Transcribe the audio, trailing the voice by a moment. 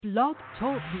Blog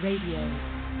Talk Radio.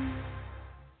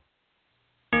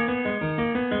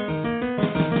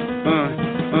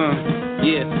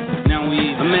 Yeah, now we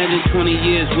imagine 20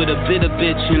 years with a bitter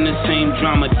bitch in the same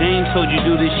drama. Dame told you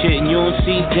do this shit and you don't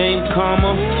see Dame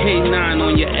Karma. K9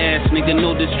 on your ass, nigga,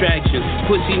 no distractions.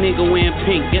 Pussy nigga wearing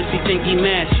pink, guess he think he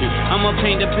mashing. I'ma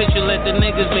paint a picture, let the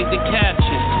niggas make the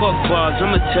caption. Fuck bars,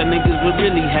 I'ma tell niggas what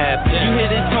really happened. You hear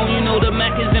this tone, you know the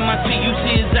Mac is in my seat. You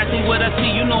see exactly what I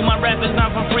see, you know my rap is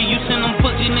not for free. You send them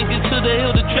pussy niggas to the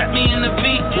hill to trap me in the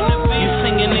beat. You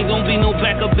singing, ain't gon' be no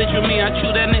backup bitch with me. I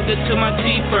chew that nigga to my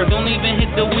teeth first, don't even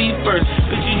hit the weed first.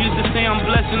 Bitches used to say I'm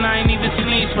blessed and I ain't even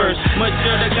sneeze first. Much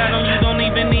dirt I got on you, don't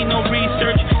even need no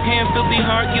research. Hand filthy,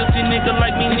 heart guilty nigga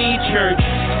like me need church.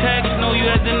 Tags know you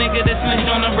as the nigga that snitched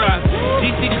on the rock.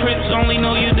 DC Crips only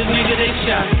know you the nigga they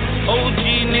shot. OG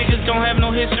niggas don't have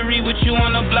no history with you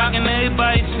on the block, and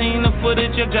everybody seen the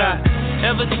footage you got.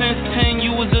 Ever since 10,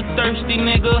 you was a thirsty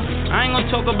nigga. I ain't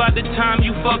gonna talk about the time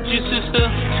you fucked your sister.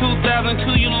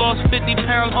 2002, you lost 50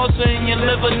 pounds, also in your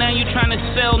liver. Now you tryna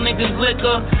sell niggas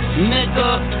liquor.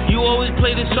 Nigga, you always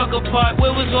play the sucker part.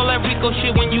 Where was all that Rico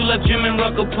shit when you left Jim and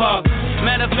Rucker Park?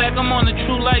 Matter of fact, I'm on a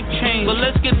true life chain. But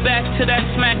let's get back to that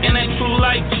smack and that true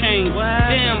life chain.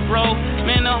 Wow. Damn, bro,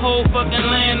 man, the whole fucking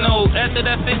land knows. After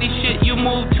that 50 shit, you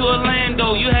moved to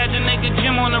Orlando. You had the nigga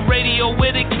Jim on the radio. Where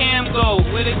did Cam go?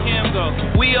 Where did Cam go?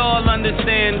 We all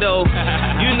understand though.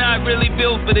 You're not really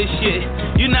built for this shit.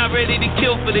 You're not ready to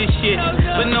kill for this shit.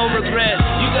 But no regrets.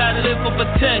 You gotta live for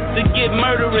protect to get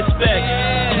murder respect.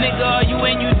 Nigga, are you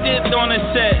and you dipped on a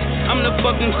set? I'm the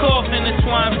fucking cough in the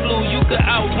swine flu. You could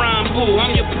outrhyme boo.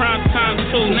 I'm your prime time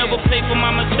too. Never pay for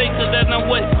my mistakes, cause that's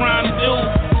not what crimes do.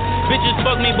 Bitches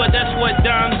fuck me, but that's what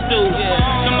dimes do.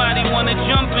 Somebody wanna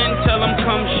jump in, tell them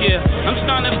come share. I'm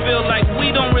starting to feel like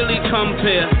we don't really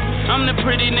compare. I'm the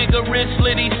pretty nigga, wrist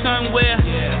slitty somewhere.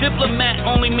 Diplomat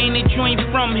only mean that you ain't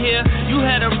from here. You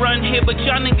had a run here, but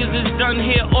y'all niggas is done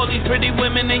here. All these pretty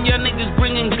women and y'all niggas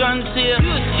bringing guns here.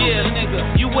 Yeah,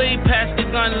 nigga, you way past the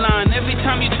gun line. Every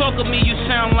time you talk of me, you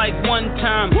sound like one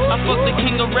time. I fucked the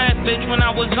king of rap, bitch, when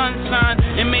I was unsigned,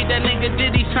 and made that nigga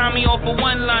Diddy sign me off for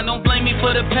one line. Don't blame me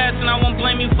for the past, and I won't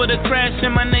blame you for the crash.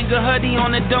 And my nigga Huddy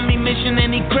on a dummy mission,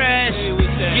 and he crashed.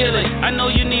 Get it? I know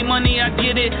you need money, I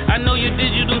get it. I know your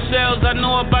digital sales, I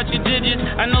know about your digits.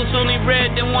 I know Sony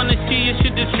Red, they wanna see your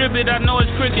shit distribute. I know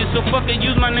it's cricket, so fuck it,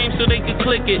 use my name so they can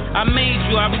click it. I made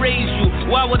you, I raised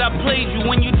you. Why would I play you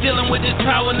when you dealing with this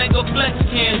power? Nigga, flex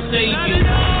can't save you.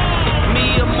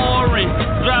 Me a Morin,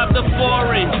 drive the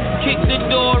foreign, kick the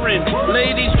door in.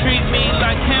 Ladies treat me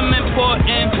like him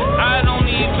important. I don't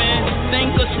even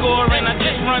think of scoring, I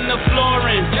just run the floor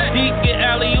in. Deep get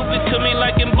alley-oop it to me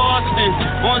like in Boston.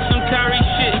 On some Curry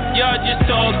shit, y'all just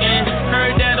talking.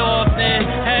 Heard that often,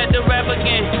 had to rap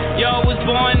again. Y'all was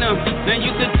born them. Now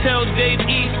you could tell Dave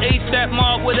East, ASAP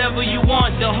Mob, whatever you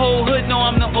want. The whole hood know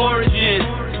I'm the origin.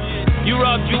 You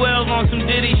rob Jewels on some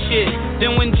Diddy shit.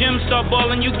 Then when Jim start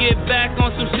ballin', you get back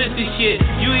on some sissy shit.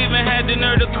 You even had the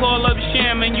nerve to call up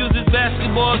Sham and use his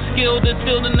basketball skill to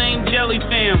steal the name Jelly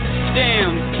Fam.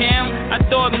 Damn, Cam, I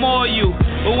thought more of you.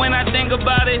 But when I think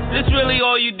about it, this really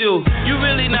all you do. You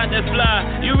really not that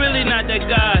fly, you really not that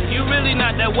guy, you really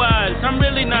not that wise. I'm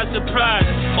really not surprised.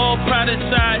 All pride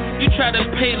aside, you try to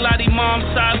pay Lottie mom's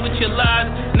side with your lies.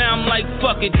 Now I'm like,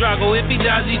 fuck it, Drago, if he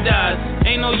dies, he dies.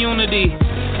 Ain't no unity.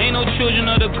 Ain't no children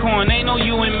of the corn, ain't no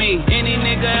you and me. Any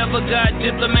nigga ever got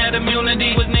diplomat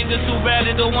immunity with niggas who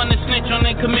rather don't wanna snitch on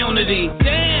their community.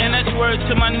 Damn. And that's word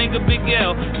to my nigga Big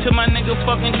L, to my nigga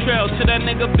fucking Trail, to that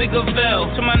nigga Big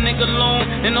Avell, to my nigga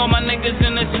Loon, and all my niggas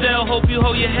in the cell. Hope you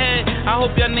hold your head, I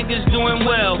hope y'all niggas doing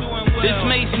well. This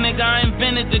Mace nigga, I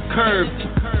invented the curve.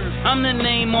 I'm the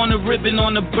name on the ribbon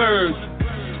on the bird.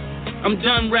 I'm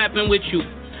done rapping with you.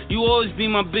 You always be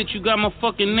my bitch, you got my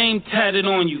fucking name tatted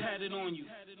on you.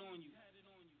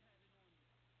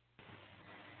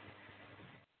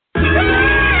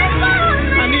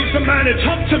 I need somebody to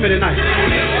talk to me tonight.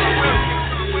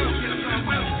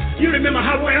 You remember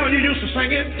how well you used to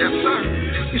sing it? Yes, sir.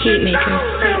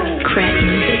 Hitmaker, crack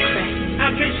music.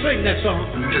 I can't sing that song.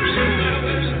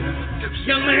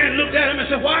 Young man looked at him and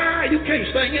said, why you can't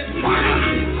sing it?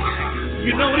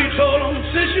 You know what he told him?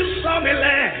 Since you saw me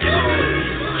last,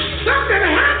 something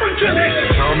happened to me.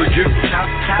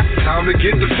 Time to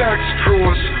get the facts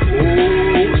across.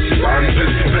 Oh, see, I Bodies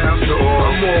is the pastor, or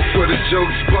I'm all for the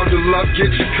jokes. Bundle up, get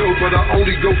your coat, but I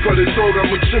only go for the throat.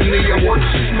 I'm a chimney, I work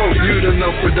to smoke. You done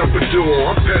opened up a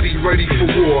door. I'm petty, ready for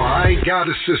war. I ain't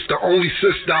got a sister, only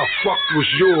sister I fucked was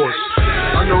yours.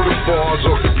 I know the bars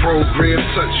off the program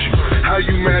touch you. How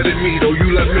you mad at me though?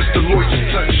 You let Mr. Lloyd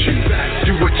touch you.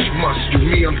 Do what you must do.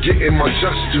 Me, I'm getting my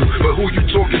just due. But who you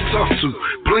talking tough to?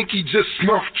 Blinky just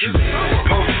snuffed you.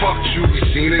 Puff fucked you. We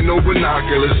seen it, no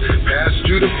binoculars. Passed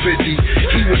you the 50.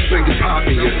 He was finger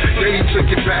popular. Then he took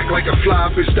it back like a fly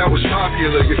bitch that was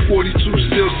popular. Your 42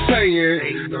 still saying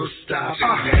ain't no stop.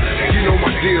 You know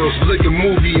my deals. Lick a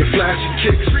movie and flashy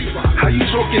kicks. How you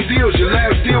talking deals? Your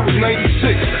last deal was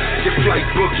 96. Your flight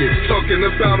booking. Talking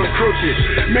about I'm crooked.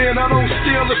 Man, I don't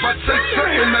steal if I take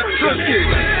something I took it.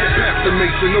 Pass the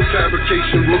Mason, no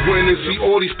fabrication. We're winning. See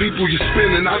all these people you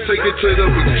spinning. I take it to the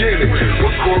beginning.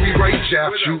 What Corey Wright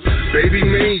japped you. Baby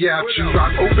man yapped you.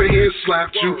 I open hand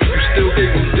slapped you. You still gave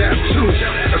me that too.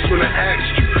 That's when I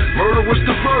asked you. Murder was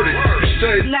the verdict. You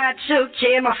said not too,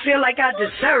 Kim. I feel like I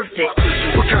deserved it.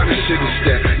 What kind of shit is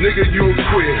that? Nigga, you a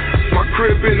queer. My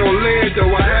crib in Orlando.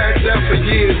 I had that for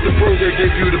years. The bro that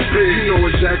gave you the bid. You know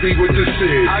exactly what this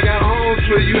is. I got homes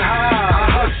where you hide. I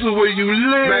hustle where you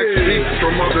live. Max Beat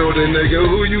from my building, nigga.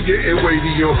 Who you getting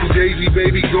wavy on? Daisy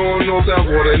baby going off that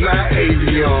water, not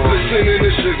avion. Listening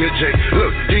to Sugar J.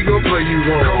 Look, he gon' play you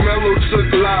wrong. Carmelo took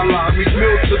Lala. Meek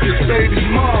Mill took his baby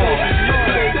mom.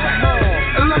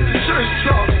 And let the church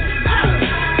talk.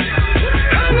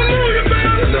 Hallelujah,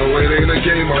 man. No, it ain't a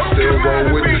game. I still roll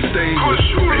with the stainless.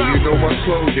 And you know my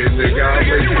slogan, nigga. I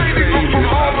make it famous.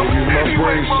 I know you my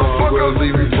brain song. Well,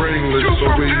 leave you brainless. So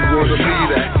where you wanna be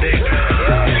that nigga?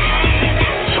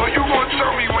 So you gonna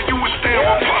tell me when you was staying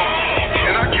with Pop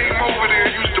and I came over there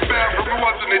and used the bathroom, it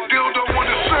wasn't a dildo on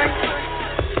the sink?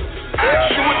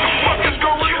 Ask you what the fuck is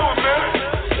going on, man?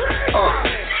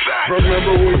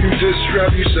 Remember when you just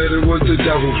strapped, you said it was the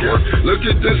devil's work. Look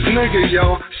at this nigga,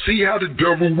 y'all. See how the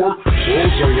devil work?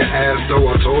 Balls on your ass, though.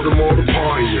 I told him all to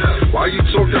party. Why you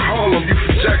talking Harlem? You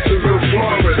from Jacksonville,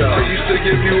 Florida. I used to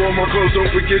give you all my clothes.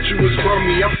 Don't forget you was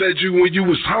bummy. I fed you when you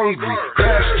was hungry.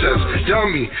 Crash test,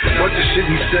 dummy. What the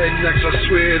shit he said next? I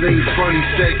swear it ain't funny.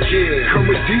 Said kid, come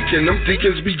a deacon. Them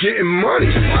deacons be getting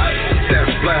money.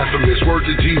 That's blasphemous. Word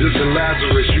to Jesus and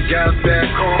Lazarus. You got bad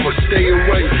karma. Stay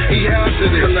away. He has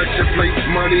it. Collection plate,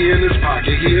 money in his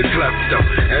pocket. He a klepto.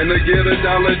 And to get a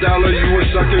dollar, you a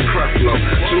sucking creflo.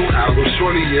 2 albums,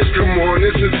 20 years. Come on,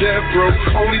 this is that, bro.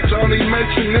 Only time he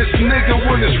mention this nigga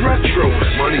when it's retro.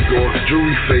 Money gone,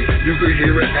 jewelry fake. You can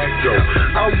hear it echo.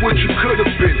 I'm what you could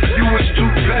have been. You was too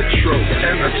petro.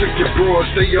 And I took your broads.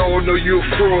 They all know you a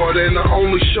fraud. And I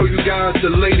only show you guys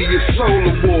the Lady of Soul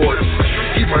Awards.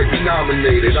 He might be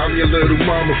nominated. I'm your little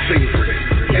mama favorite.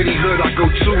 Any hood I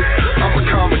go to, I'm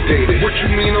accommodated. What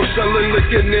you mean I'm selling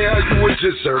liquor now? You a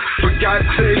dessert. Forgot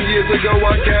 10 years ago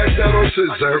I cashed out on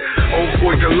scissor. Old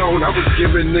boy cologne, I was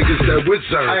giving niggas that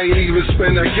wizard. I ain't even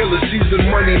spend that killer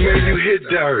season money, man, you hit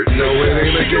dirt. No, it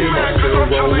ain't a game, I still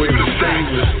roll with the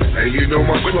stainless. And you know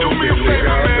my slogan,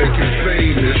 nigga, I'll make you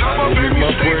famous. I don't give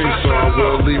my brain, so I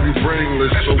will leave you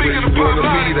brainless. So where you wanna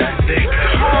meet that nigga?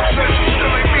 Mom said she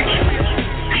still ain't meet you.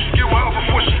 You should get with her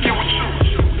before she get with you.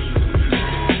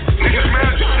 Niggas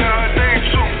mad you said her name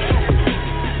too.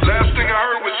 Last thing I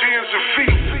heard was hands and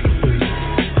feet.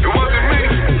 It wasn't me.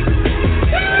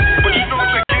 But you know if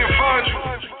they can't find you,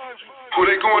 who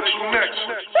they going to next?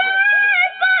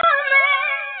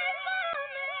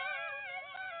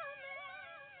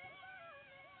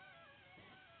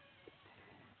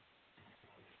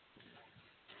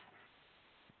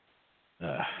 I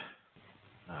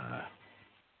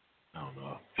don't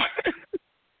know.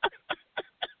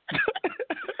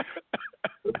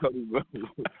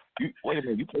 Wait a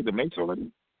minute, you played the Mace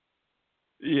already?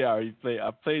 Yeah,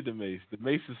 I played the Mace. The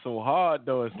Mace is so hard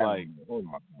though. It's like hold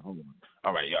on.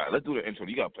 All right, yeah, let's do the intro.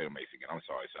 You gotta play the Mace again. I'm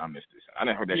sorry, I missed this. I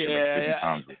didn't heard that shit like 50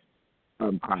 times.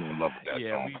 I'm kind of in love with that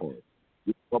song.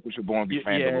 You fuck with your born be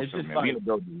fan of us, man. We in the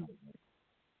building.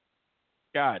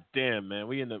 God damn, man.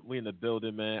 We in the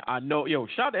building, man. I know,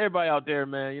 shout out to everybody out there,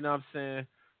 man. You know what I'm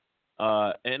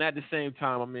saying? And at the same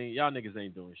time, I mean, y'all niggas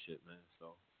ain't doing shit, man.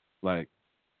 So, like,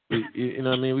 you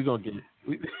know what I mean? We gonna get it.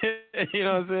 You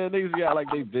know what I'm saying? Niggas got like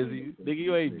they busy. Nigga,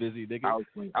 you ain't busy, nigga. I was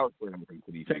playing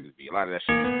for these niggas be. A lot of that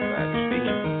shit is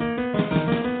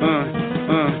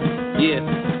Yeah.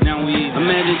 Now we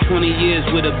imagine 20 20 years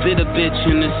with a bitter bitch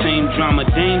in the same drama.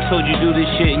 Dame told you do this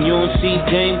shit and you don't see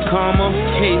Dame Karma.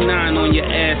 K9 on your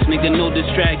ass, nigga, no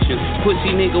distractions. Pussy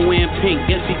nigga wearing pink,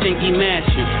 guess he think he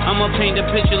matching. I'ma paint the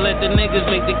picture, let the niggas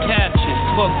make the caption.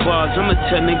 Fuck bars, I'ma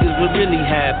tell niggas what really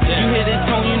happened. You hear this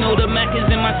tone, you know the Mac is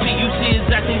in my seat. You see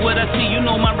exactly what I see, you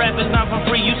know my rap is not for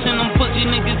free. You send them pussy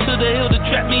niggas to the hill to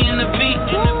trap me in the beat.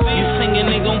 You singing,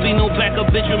 nigga, gon' be no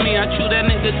backup bitch with me. I chew that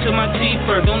nigga to my teeth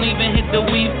first. Don't even hit the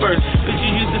weed first.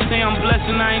 Bitches used to say I'm blessed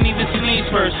and I ain't even sneeze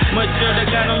first. Much dirt I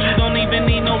got on you, don't even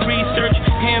need no research.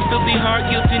 Hand filthy,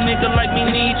 heart guilty nigga like me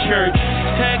need church.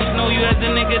 Tags know you as the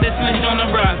nigga that snitched on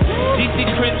the rock. DC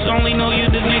Crips only know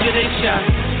you the nigga they shot.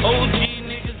 OG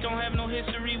niggas don't have no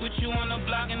history with you on the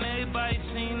block and everybody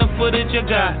seen the footage I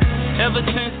got. Ever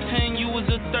since 10 you was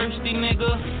a thirsty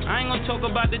nigga. I ain't gonna talk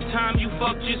about the time you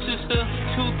fucked your sister.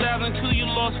 2002 you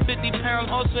lost 50 pounds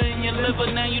also in your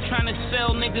liver. Now you tryna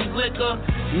sell niggas liquor.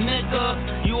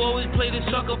 Nigga, you always play the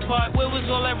sucker part. Where was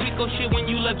all that Rico shit when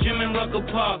you left Jim and Rucker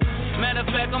Park? Matter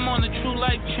of fact, I'm on a true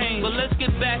life chain. But let's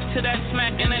get back to that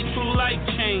smack and that true life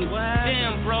chain.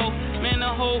 Damn, bro, man,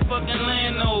 the whole fucking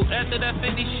land knows. After that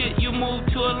 50 shit, you moved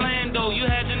to Orlando. You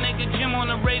had the nigga Jim on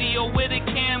the radio. Where did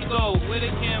Cam go? Where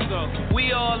did Cam go?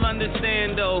 We all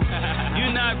understand though.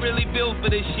 You're not really built for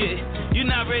this shit. You're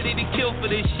not ready to kill for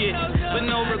this shit. But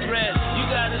no regret. You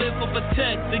gotta live for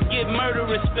protect to get murder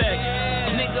respect.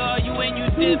 Nigga, are you and you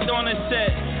dipped on a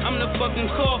set? I'm the fucking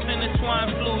cough in the swine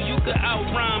flu. You could out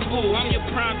rhyme boo. I'm your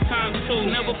prime time too.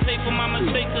 Never pay for my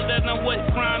mistakes, cause that's not what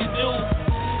crime do.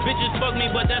 Bitches fuck me,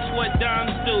 but that's what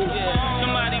dimes do.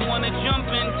 Somebody wanna jump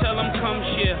in, tell them come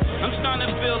share. I'm starting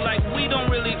to feel like we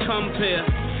don't really compare.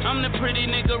 I'm the pretty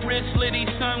nigga, wrist litty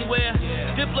somewhere.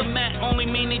 Diplomat only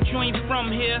mean that you ain't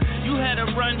from here. You had a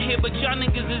run here, but y'all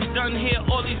niggas is done here.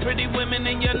 All these pretty women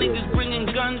and y'all niggas bringing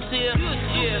guns here.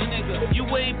 Yeah, nigga, you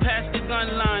way past the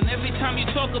gun line. Every time you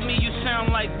talk of me, you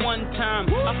sound like one time.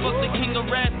 I fucked the king of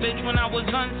rap, bitch, when I was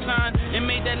unsigned. And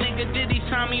made that nigga Diddy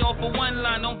sign me off for one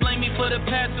line. Don't blame me for the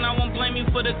past, and I won't blame you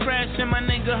for the crash. And my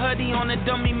nigga Huddy on a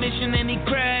dummy mission, and he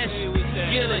crashed.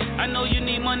 Get it, I know you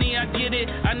need money, I get it.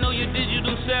 I know your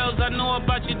digital sales, I know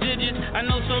about your digits. I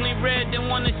know Sony Red didn't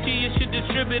wanna see your shit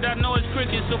distribute. I know it's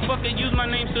cricket, so fuck it, use my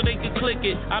name so they can click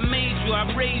it. I made you,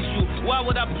 I raised you. Why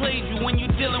would I play you when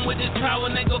you dealing with this power?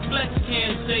 Nigga, flex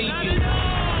can't save you.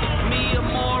 Me a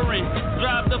Morin,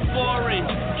 drive the foreign,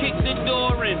 kick the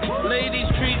door in.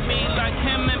 Ladies treat me like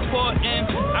him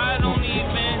important. I don't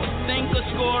even think of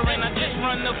scoring, I just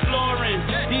run the floor in.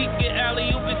 Deke get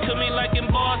alley-oop it to me like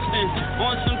in Boston.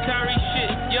 On some Curry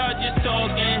shit, y'all just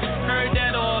talking. Heard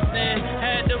that often,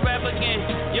 had to rap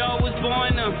again. Y'all was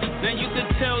born them, now you could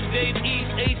tell Dave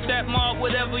East, ASAP Mark,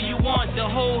 whatever you want. The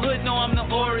whole hood know I'm the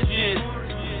origin.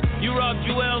 You rob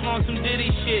jewels on some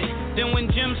Diddy shit. Then when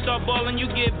Jim start ballin', you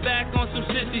get back on some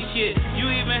sissy shit. You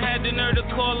even had the nerve to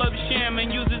call up Sham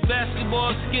and use his basketball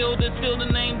skill to steal the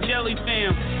name Jelly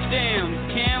Fam. Damn,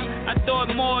 Cam, I thought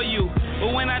more of you.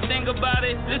 But when I think about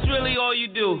it, this really all you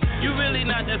do. You really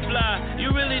not that fly,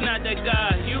 you really not that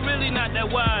guy, you really not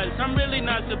that wise. I'm really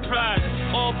not surprised.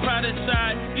 All pride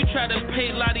aside, you try to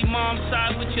pay Lottie mom's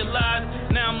side with your lies.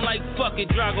 Now I'm like, fuck it,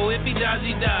 Drago, if he dies,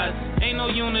 he dies. Ain't no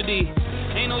unity.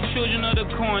 Ain't no children of the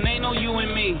corn, ain't no you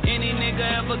and me. Any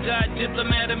nigga ever got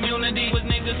diplomat immunity with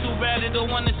niggas who rather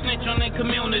don't wanna snitch on their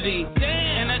community.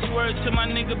 Damn. And that's word to my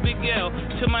nigga Big L,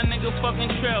 to my nigga fucking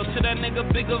Trail, to that nigga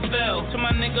Bigger Vel, to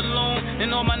my nigga Loon,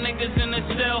 and all my niggas in the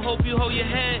cell. Hope you hold your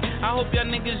head, I hope y'all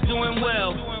niggas doing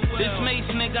well. This Mace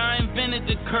nigga, I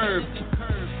invented the curve.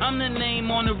 I'm the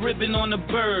name on the ribbon on the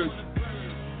bird.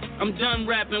 I'm done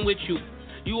rapping with you.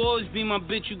 You always be my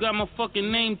bitch, you got my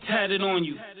fucking name tatted on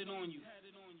you.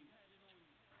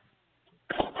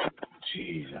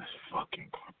 Jesus fucking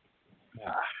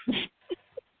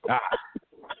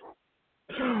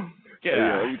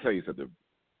yeah, let me tell you something.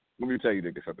 Let me tell you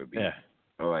niggas something. Yeah.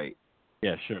 All right.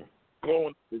 Yeah, sure.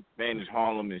 Going to Spanish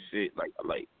Harlem and shit,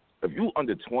 like if you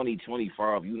under 20,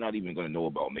 25, you're not even gonna know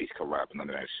about Mace Rap and none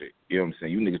of that shit. You know what I'm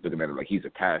saying? You niggas looking at it like he's a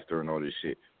pastor and all this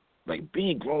shit. Like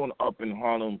growing up in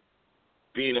Harlem,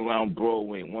 being around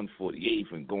Broadway and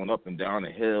 148th and going up and down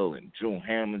the hill and June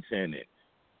Hamilton and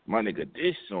my nigga,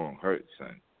 this song hurts,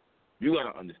 son. You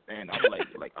gotta understand, I'm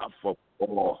like I fuck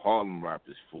all Harlem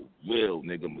rappers for real,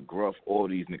 nigga. McGruff, all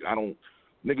these niggas.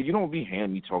 Nigga, you don't be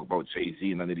hearing me talk about Jay-Z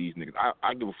and none of these niggas.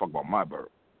 I give a fuck about my bird.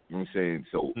 You know what I'm saying?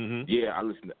 So, yeah, I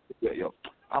listen to, yo,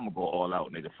 I'm gonna go all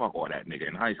out, nigga. Fuck all that, nigga.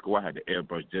 In high school, I had the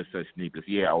Airbrush Just Such sneakers.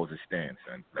 Yeah, I was a stan,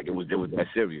 son. Like, it was that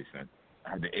serious, son.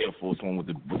 I had the Air Force One with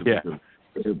the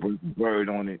bird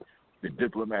on it, the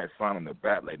diplomat sign on the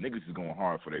back. Like, niggas was going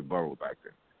hard for their borough back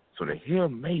then. So to hear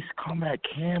Mace come at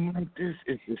Cam like this,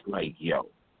 it's just like, yo,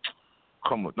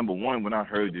 come on. Number one, when I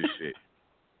heard this shit,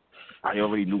 I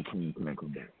already knew Cam couldn't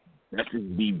come back. That's just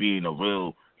me being a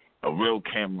real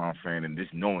Cameron fan and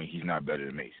just knowing he's not better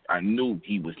than Mace. I knew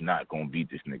he was not going to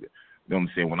beat this nigga. You know what I'm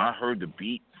saying? When I heard the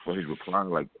beat for his reply,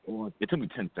 like, it took me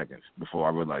 10 seconds before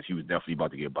I realized he was definitely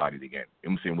about to get bodied again. You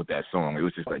know what I'm saying? With that song, it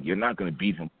was just like, you're not going to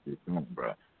beat him with this song,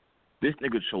 bro. This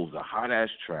nigga chose a hot-ass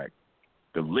track.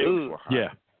 The lyrics were hot. Yeah.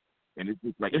 And it's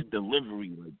just like, it's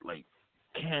delivery, like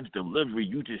Cam's delivery,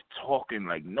 you just talking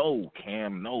like, no,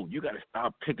 Cam, no. You got to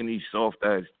stop picking these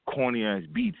soft-ass, corny-ass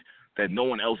beats that no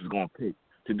one else is going to pick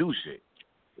to do shit.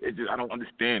 It's just, I don't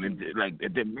understand. And like,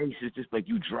 that Mace is just like,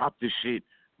 you drop this shit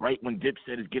right when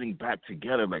Dipset is getting back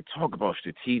together. Like, talk about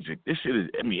strategic. This shit is,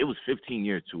 I mean, it was 15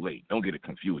 years too late. Don't get it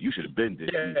confused. You should have been this.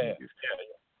 Yeah.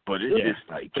 But it's just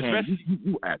like, Cam,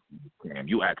 you asked for this, Cam.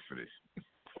 You asked for this.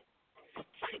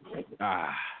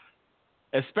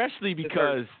 Especially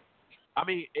because, I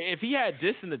mean, if he had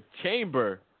this in the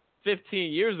chamber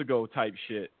 15 years ago type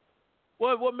shit,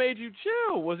 what made you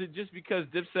chill? Was it just because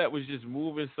Dipset was just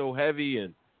moving so heavy?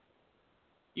 And,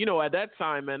 you know, at that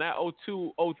time, man, that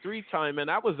 02, 03 time, man,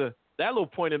 that little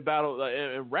point in battle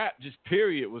and rap just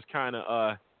period was kind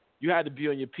of, you had to be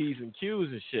on your P's and Q's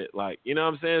and shit. Like, you know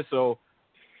what I'm saying? So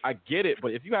I get it.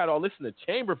 But if you had all this in the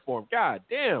chamber form, god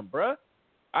damn, bruh.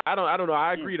 I don't know.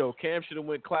 I agree though. Cam should have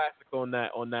went classic on that.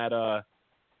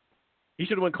 He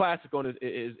should have went classic on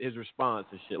his response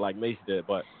and shit like Mace did.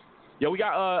 But yo, we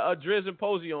got Driz and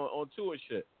Posey on tour and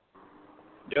shit.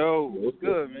 Yo, what's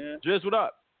good, man? Driz, what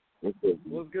up?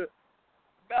 What's good?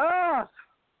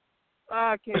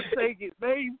 I can't take it.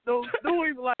 Mace, don't do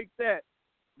him like that.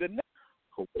 The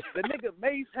nigga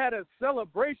Mace had a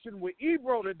celebration with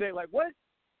Ebro today. Like what?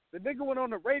 The nigga went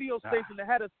on the radio station and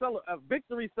had a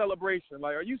victory celebration.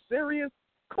 Like, are you serious?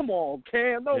 Come on,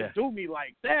 Cam. Don't do me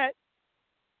like that.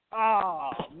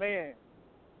 Oh, man.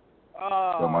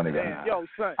 Oh, man. Yo,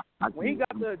 son, when he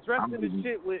got the addressing the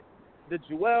shit with the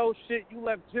Joel shit, you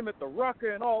left Jim at the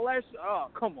Rucker and all that shit. Oh,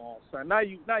 come on, son. Now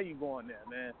you going there,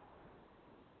 man.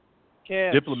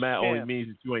 Cam, Diplomat only means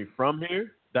that you ain't from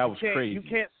here? That was crazy.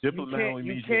 Diplomat only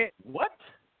means what?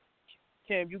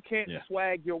 Cam, you can't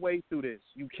swag your way through this.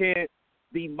 You can't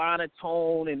be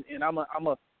monotone and I'm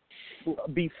a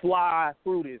be fly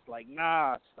through this. Like,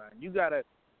 nah, son. You gotta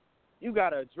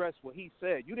address what he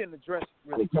said. You didn't address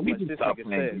really what this nigga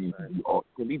said.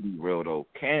 Can we be real though?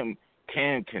 Cam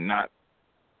cannot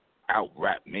out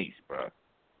rap Mace, bro.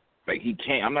 Like he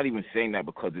can't. I'm not even saying that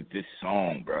because of this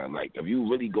song, bro. Like if you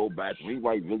really go back,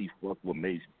 Rewrite really fucked with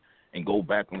Mace and go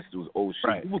back and listen to his old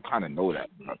shit, you would kind of know that,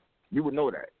 bro. You would know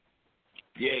that.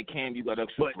 Yeah, Cam, you got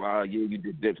extra fly. Yeah, you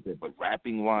did Dipset, but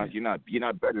rapping wise, you're not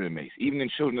better than Mace. Even in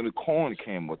Children of the Corn,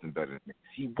 Cam wasn't better than Mace.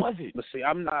 He wasn't. But see,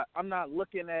 I'm not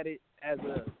looking at it as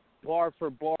a bar for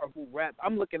bar who rap.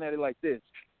 I'm looking at it like this.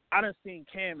 I done seen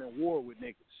Cam in war with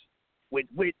niggas, with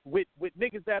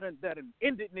niggas that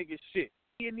ended niggas shit.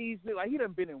 He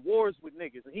done been in wars with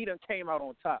niggas and he done came out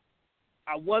on top.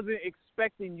 I wasn't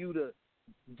expecting you to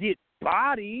get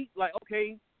bodied. Like,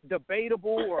 okay,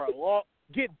 debatable or a law.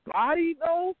 Get bodied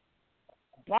though?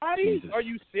 Bodied? Are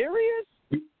you serious?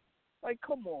 Like,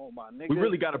 come on, my nigga. We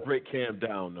really got to break Cam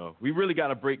down, though. We really got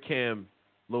to break Cam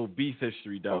little beef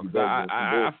history down.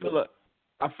 I feel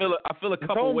a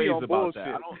couple ways about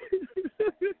that.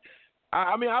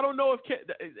 I mean, I don't know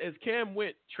if Cam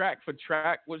went track for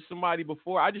track with somebody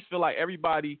before. I just feel like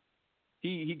everybody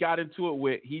he got into it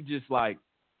with, he just like,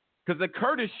 because the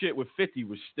Curtis shit with 50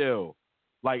 was still.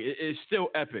 Like, it's still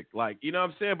epic. Like, you know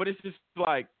what I'm saying? But it's just,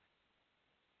 like,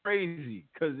 crazy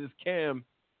because it's Cam,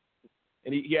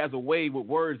 and he has a way with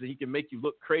words that he can make you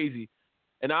look crazy.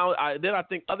 And then I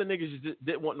think other niggas just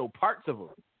didn't want no parts of him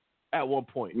at one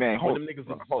point. Man, when them niggas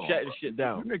was shutting shit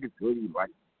down. Did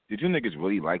you niggas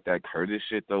really like that Curtis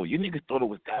shit, though? You niggas thought it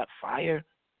was that fire?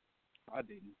 I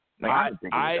didn't. Like, I didn't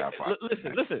think it was that fire.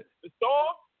 Listen. The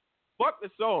song, fuck the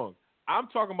song. I'm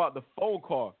talking about the phone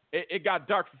call. It got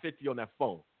dark for 50 on that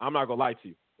phone. I'm not going to lie to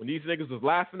you. When these niggas was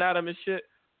laughing at him and shit,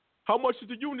 how much did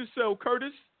the unit sell,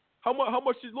 Curtis? How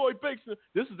much did Lloyd Banks?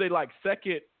 This is their, like,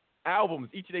 second albums.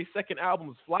 Each of their second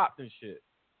albums flopped and shit.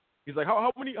 He's like,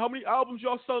 how many albums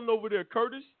y'all selling over there,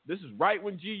 Curtis? This is right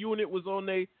when G Unit was on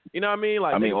they, you know what I mean?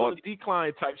 Like, they was on the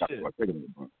decline type shit.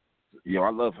 Yo, I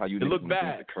love how you niggas look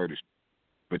bad. The Curtis.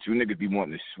 But you niggas be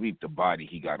wanting to sweep the body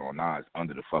he got on Nas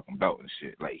under the fucking belt and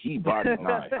shit. Like, he bodied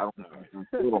Nas. I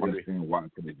still don't understand why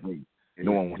to this day.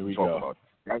 No one wants to talk about it.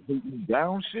 That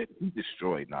down shit, he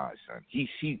destroyed Nas, son. He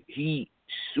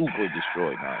super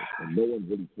destroyed Nas. And no one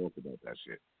really talked about that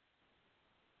shit.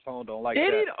 Tone don't like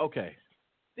that. Okay.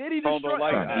 Did he destroy?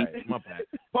 Like my bad.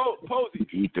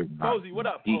 Posey. Posey, what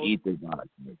up, Posey? He ether Nas.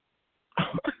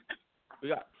 We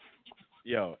got.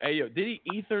 Yo, did he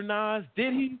ether Nas?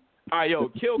 Did he? All right, yo,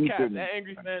 kill Caps. That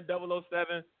Angry Fan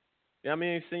 007. Yeah, I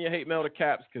mean, send your hate mail to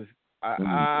Caps because I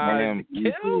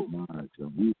kill.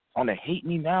 On the hate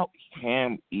me now,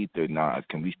 Cam ether Nas.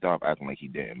 Can we stop acting like he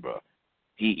didn't, bro?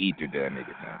 He ethered that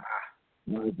nigga,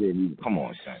 man. Come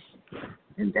on, son.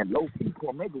 And low key,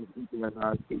 maybe was ethering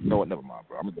Nas. You know what? Never mind,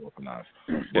 bro. I'm gonna go for Nas.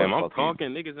 Damn, I'm talking,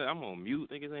 niggas. I'm on mute.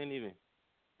 Niggas ain't even.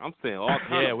 I'm saying all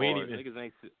kinds of we bars. ain't even. Niggas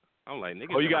ain't. I'm like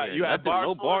niggas. Oh, you had bars?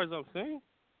 No bars. I'm saying.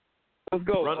 Let's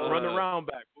go. Run around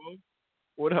back, bro.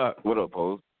 What up? What up,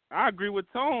 Pose? I agree with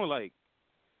Tone. Like,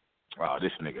 wow,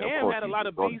 this nigga. Cam had a lot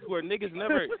of beefs where niggas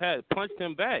never had punched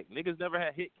him back. Niggas never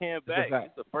had hit Cam back.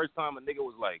 It's the first time a nigga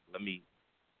was like, let me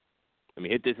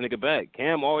hit this nigga back.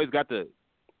 Cam always got to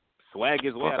swag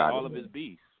his way out of all of his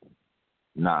beefs.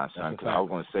 Nah, son, cause I was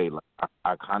gonna say, like,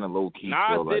 I kind of low key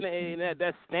feel Nas like didn't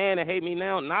that stand and hate me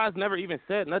now. Nas never even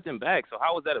said nothing back. So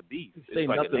how was that a beef? Say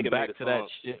like nothing back to that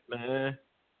shit, man.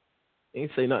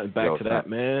 Ain't say nothing back to that,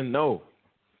 man. No.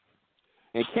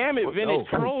 And Cam invented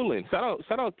trolling. Shout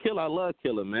out Killer. I love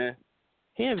Killer, man.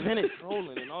 He invented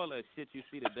trolling and all that shit you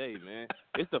see today, man.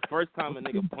 It's the first time a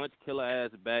nigga punched Killer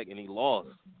ass back and he lost.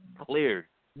 Clear.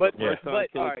 But first time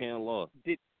Killer right, Cam lost.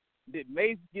 Did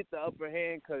Mace get the upper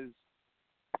hand? Because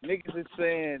niggas is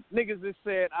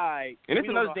saying, all right. And it's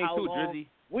another thing too, Drizzy.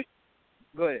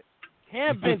 Go ahead.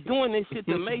 Cam been doing this shit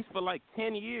to Mace for like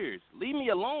 10 years. Leave me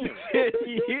alone. 10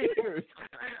 years.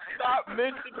 Stop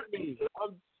mentioning me.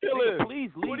 I'm chilling. Nigga,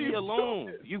 please leave me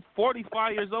alone. You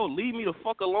 45 years old. Leave me the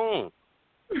fuck alone.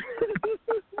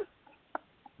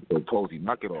 Yo, Posey,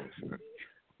 knock it off, man.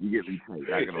 You get me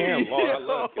tight. Cam lost. I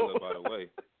love Killer,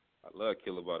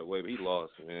 by the way. But he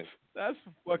lost, man. That's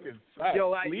fucking fact.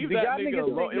 Yo, leave that nigga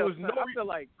alone. It was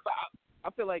I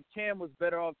feel like Cam was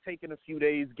better off taking a few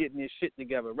days getting his shit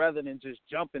together rather than just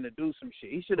jumping to do some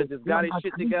shit. He should have just got his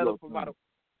shit together for about a...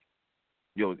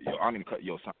 Yo, I'm gonna cut.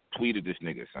 Yo, son, tweeted this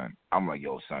nigga, son. I'm like,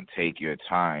 yo, son, take your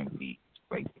time, B.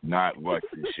 Like, not rush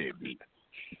this shit, B.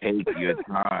 Take your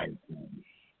time.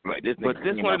 Like this. But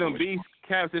this one of them beefs,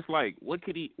 Caps. It's like, what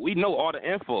could he? We know all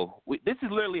the info. This is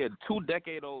literally a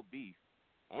 2-decade-old beef.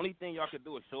 Only thing y'all could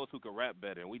do is show us who can rap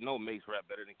better, and we know Mace rap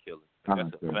better than Killer.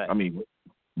 That's a fact. I mean,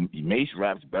 Mace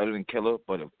raps better than Killer,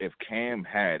 but if Cam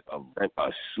had a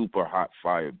super hot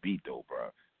fire beat though, bro,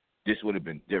 this would have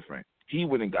been different. He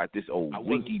wouldn't got this old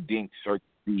winky dink circuit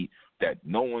beat that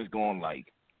no one's going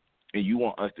like, and you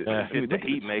want us to. The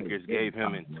Heat Makers gave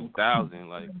him in 2000,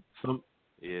 like some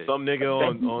nigga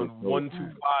on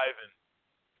 125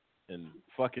 and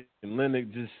fucking Lennox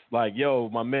just like, yo,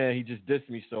 my man, he just dissed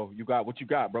me, so you got what you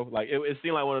got, bro. Like it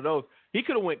seemed like one of those. He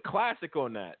could have went classic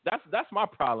on that. That's my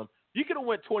problem. You could have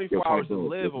went 24 hours to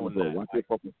live on that. Watch your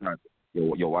fucking shots.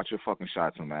 Yo, watch your fucking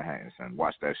shots on Manhattan, son.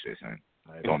 Watch that shit, son.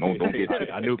 Don't get shit.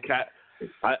 I knew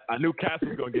Cass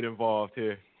was gonna get involved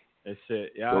here and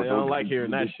shit. Yeah, I don't like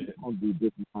hearing that shit. I'm do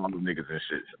different kind of niggas and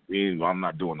shit. I'm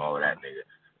not doing all of that,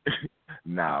 nigga.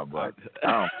 Nah, but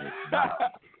I don't think. Nah.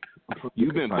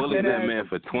 You've been bullying that man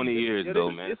for 20 years,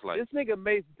 though, man. It's like this nigga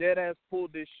Mace deadass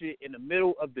pulled this shit in the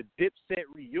middle of the Dipset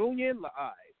reunion. Like,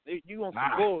 all right, you on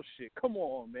some bullshit? Come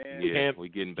on, man. Yeah, we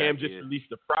getting back. Cam just released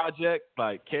the project.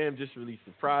 Like Cam just released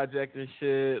the project and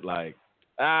shit. Like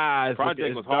the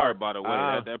project was hard, by the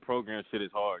way. That program shit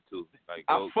is hard too. Like,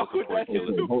 I fuck with that shit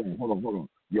too. Hold on.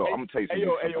 Yo, I'm gonna tell you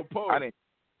something. Yo, Poe.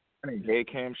 I didn't hear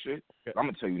Cam shit. I'm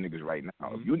gonna tell you niggas right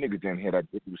now. If you niggas didn't hear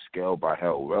that Digital Scale by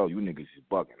Hell Rel, you niggas is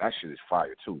bugging. That shit is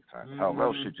fire too, son. Hell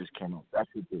Rel shit just came out. That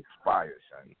shit is fire,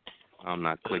 son. I'm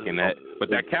not clicking that. But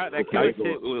that Cali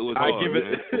shit was hard. I give it.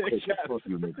 Fuck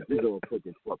you niggas. You don't click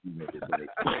it. Fuck you niggas.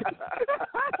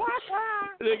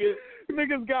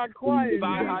 Niggas got quiet.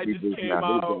 Sci-Hi just came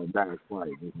out.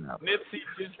 Nipsey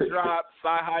just dropped.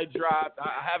 Sci-Hi dropped.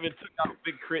 I haven't took out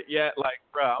Big Crit yet. Like,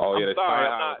 bro, I'm sorry.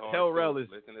 I'm not. Hell Rel is.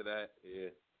 Listen to that. Yeah.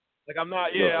 Like I'm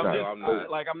not. Yeah,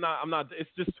 I'm not. It's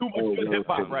just too much good hip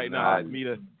hop right now for me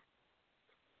to.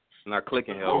 Not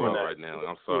clicking Hell Rel right now.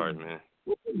 I'm sorry, man.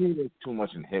 There's too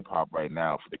much in hip hop right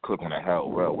now for the click on the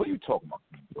Hell Rel. What are you talking about,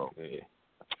 bro?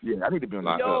 Yeah, I need to be on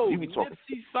the. Yo,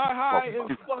 Nipsey, Sci-Hi,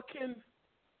 and fucking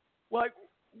like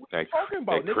what you talking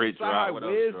about? Niggas Sci-Hi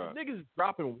Wiz, niggas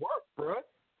dropping work, bro.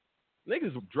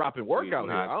 Niggas dropping work out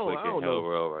here. I don't know. Hell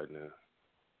Rel right now.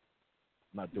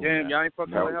 Not doing Damn, that. y'all ain't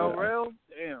fucking with Hell Rel?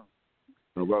 Damn.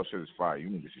 The Rel shit is fire. You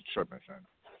niggas is tripping, son.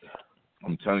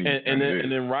 I'm telling you. And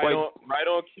then right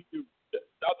on cue.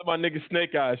 Shout out to my nigga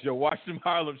Snake Eyes. Yo, watch them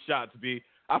Harlem shots, B.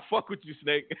 I fuck with you,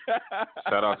 Snake.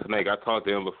 Shout out to Snake. I talked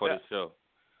to him before the show.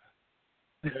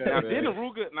 Now didn't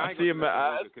Ruger? I see him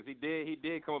because he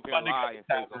did come up here and lie and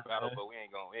say he's gonna battle, but we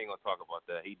ain't gonna talk about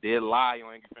that. He did lie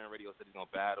on Angry Fan Radio, said he's gonna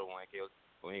battle on AKO.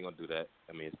 But we ain't gonna do that.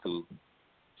 I mean, it's too.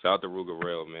 Shout out to Ruger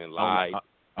Real, man. Lied. I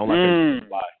don't like him to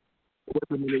lie.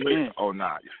 Oh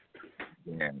nah.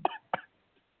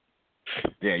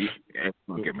 Yeah,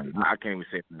 look at me. I can't even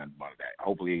say nothing about that.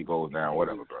 Hopefully he goes down,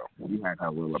 whatever, bro. You had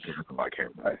that will up here like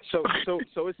him. Right? So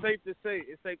it's safe to say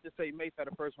Mace had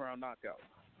a first round knockout.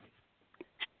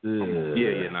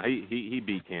 Yeah. Nah, he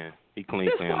beat Cam. He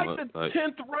cleaned Cam up. It's like the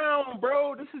 10th round,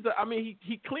 bro. This is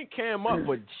he cleaned Cam up,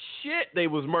 but shit, they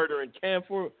was murdering Cam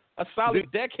for a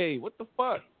solid decade. What the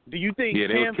fuck? Do you think Cam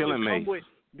should killing come with?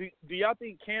 Do y'all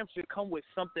think Cam should come with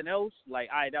something else? Like,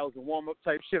 all right, that was a warm up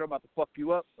type shit. I'm about to fuck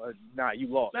you up. Nah, you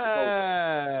lost.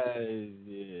 Yeah. I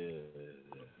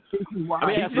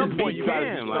mean, at some point you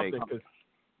gotta do something.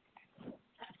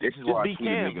 This is just why be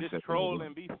Cam, just troll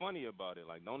and be funny about it.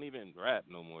 Like, don't even rap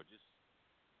no more.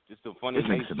 Just a funny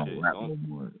Mace shit. No,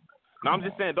 I'm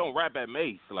just saying, don't rap at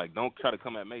Mace. Like, don't try to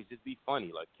come at Mace. Just be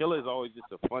funny. Like, Killer is always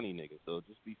just a funny nigga, so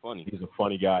just be funny. He's a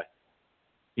funny guy.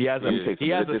 He has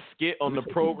a skit on the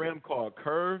program called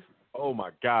Curve. Oh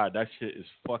my God, that shit is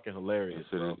fucking hilarious.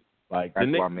 Like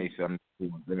that's why Mace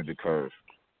invented the Curve.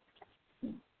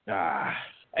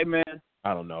 Hey man.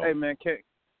 I don't know. Hey man, can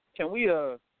we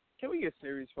get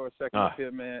serious for a second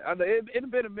here, man? It's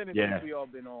been a minute since we all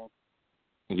been on.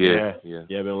 Yeah,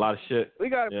 been a lot of shit. We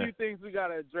got a few things we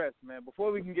gotta address, man.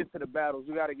 Before we can get to the battles,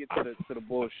 we gotta get to the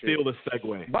bullshit. Feel the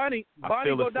segue. Bonnie,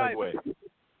 go dive.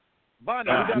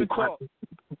 Bonnie, we gotta talk.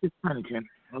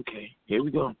 Okay, here we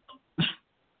go.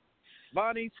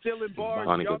 Bonnie, still in bars.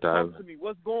 Bonnie, y'all talk to me.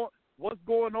 What's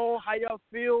going on? How y'all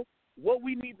feel? What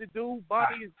we need to do?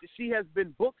 Bonnie, she has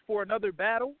been booked for another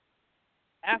battle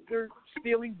after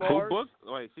stealing bars. Who booked?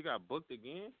 Wait, she got booked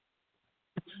again?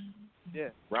 Yeah.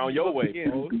 Round your way,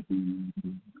 bro.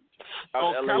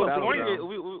 Oh, California,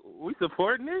 we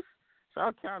supporting this?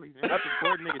 South Cali, man.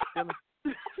 Supporting niggas stealing.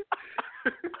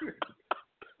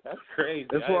 That's crazy.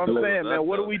 That's what I'm saying, man.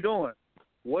 What are we doing?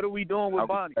 What are we doing with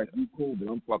Bonnie? You cool, but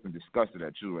I'm fucking disgusted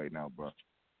at you right now, bro.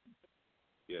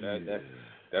 Yeah,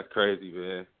 that's crazy,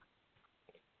 man.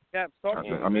 Cap, talk to me,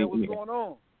 man. What's going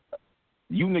on?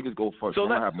 You niggas go first. So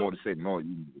I have more to say than all you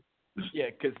niggas.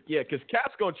 Yeah, cause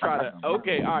Cap's gonna try to.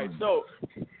 Okay, all right. So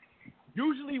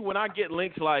usually when I get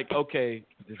links like, okay,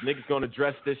 this nigga's gonna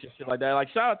address this and shit like that. Like,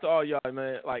 shout out to all y'all,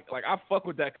 man. Like I fuck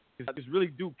with that because I just really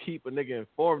do keep a nigga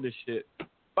informed of shit.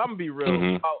 But I'm gonna be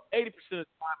real. About 80% of the time,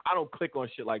 I don't click on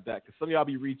shit like that because some of y'all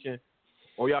be reaching,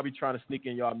 or y'all be trying to sneak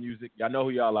in y'all music. Y'all know who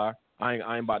y'all are. I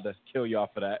ain't about to kill y'all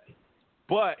for that.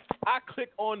 But I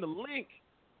click on the link.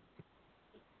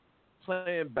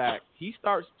 Playing back. He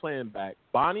starts playing back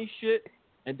Bonnie shit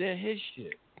and then his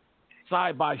shit.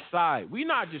 Side by side. We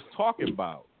not just talking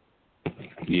about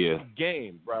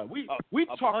game, bro. We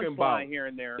talking about here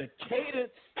and there. The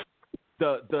cadence,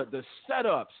 the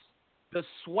setups, the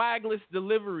swagless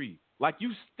delivery. Like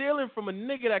you stealing from a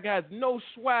nigga that has no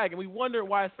swag, and we wonder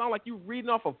why it sounds like you reading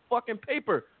off a fucking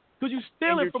paper. Because you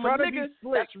stealing from a nigga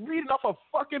that's reading off a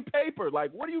fucking paper.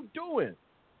 Like, what are you doing?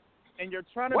 And you're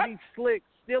trying to be slick,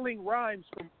 stealing rhymes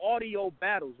from audio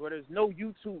battles where there's no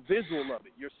YouTube visual of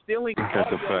it. You're stealing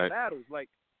audio battles. Like,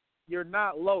 you're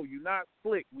not low. You're not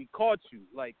slick. We caught you.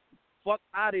 Like, fuck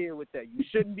out of here with that. You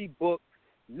shouldn't be booked.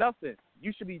 Nothing.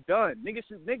 You should be done.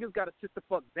 Niggas got to sit the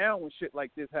fuck down when shit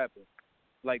like this happens.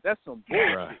 Like, that's some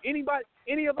bullshit. Right.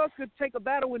 Any of us could take a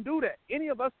battle and do that. Any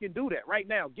of us can do that right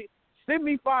now. Send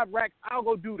me 5 racks. I'll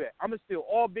go do that. I'm going to steal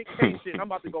all Big K shit, and I'm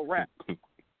about to go rap.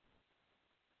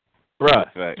 Right.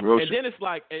 And then it's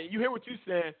like, and you hear what you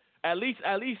saying, at least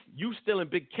you stealing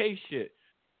Big K shit.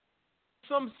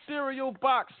 Some cereal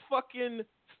box fucking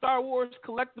Star Wars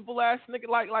collectible ass nigga,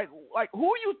 like who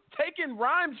are you taking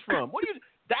rhymes from?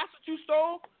 That's what you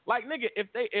stole? Like, nigga,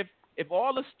 if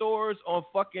all the stores on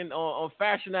fucking on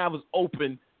Fashion Ave was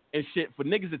open and shit for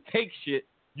niggas to take shit,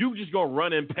 you just gonna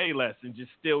run and pay less and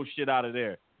just steal shit out of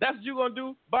there. That's what you gonna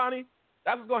do, Bonnie?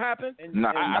 That's what's gonna happen? I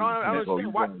don't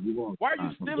understand. Why are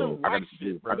you stealing white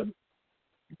shit, brother?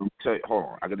 Hold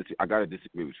on. I gotta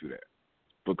disagree with you there.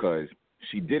 Because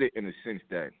she did it in the sense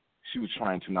that she was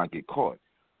trying to not get caught.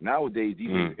 Nowadays,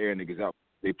 these air niggas out,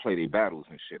 they play their battles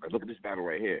and shit. Like, look at this battle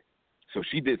right here. So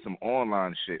she did some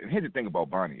online shit. And here's the thing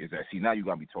about Bonnie is that, see, now you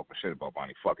got me talking shit about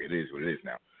Bonnie. Fuck, it is what it is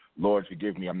now. Lord,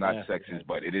 forgive me, I'm not sexist,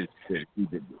 but it is shit. You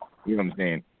know what I'm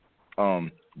saying?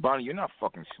 Bonnie, you're not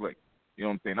fucking slick. You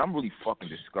know what I'm saying? I'm really fucking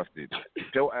disgusted.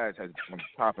 Your ass has been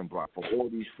chopping block for all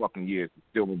these fucking years,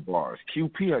 stealing bars.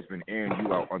 QP has been airing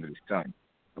you out under the sun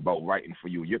about writing for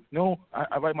you.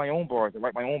 I write my own bars.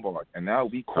 And now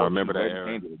we call. I remember that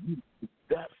era.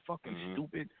 fucking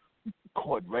stupid?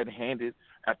 Caught red-handed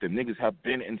after niggas have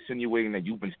been insinuating that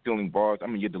you've been stealing bars. I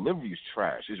mean, your delivery is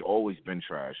trash. It's always been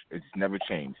trash. It's never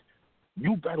changed.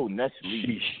 You battle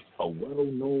Nestle, a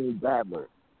well-known battler.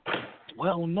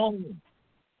 Well-known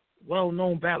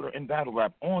battler in battle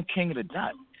rap on King of the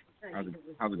Dot. How's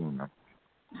it going now?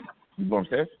 You go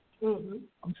upstairs? Mm-hmm.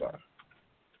 I'm sorry.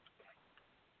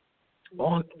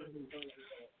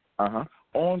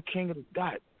 On King of the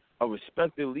Dot, a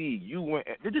respected league. You went.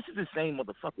 This is the same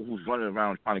motherfucker who's running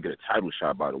around trying to get a title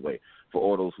shot. By the way, for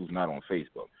all those who's not on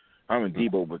Facebook, Herman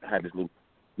Debo had this little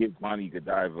give Bonnie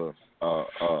Godiva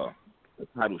a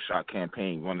title shot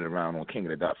campaign running around on King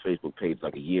of the Dot Facebook page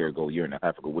like a year and a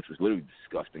half ago, which was literally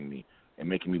disgusting me and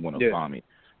making me want to vomit.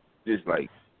 Just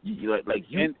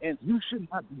you should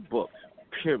not be booked.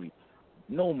 Period.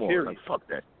 No more. Period. Like fuck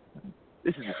that.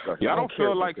 This is disgusting. Yeah, I don't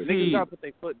feel like niggas got to put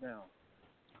their foot down.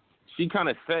 She kind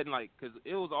of said because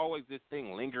it was always this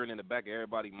thing lingering in the back of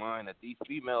everybody's mind that these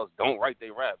females don't write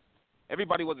their raps.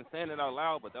 Everybody wasn't saying it out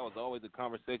loud, but that was always a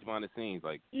conversation behind the scenes.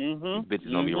 Like these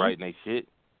bitches don't be writing their shit.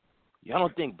 Y'all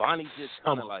don't think Bonnie just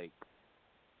kind of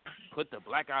put the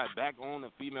black eye back on the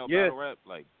female battle rap?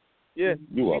 She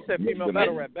said female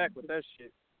battle rap back with that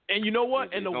shit. And you know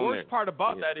what? And the worst part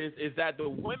about that is that the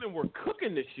women were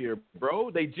cooking this year, bro.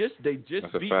 They just beat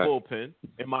Bullpen,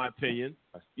 in my opinion.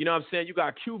 You know what I'm saying? You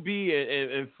got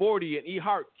QB and 40 and E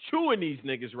Hart chewing these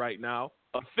niggas right now.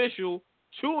 Official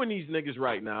chewing these niggas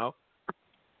right now.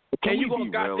 And you gonna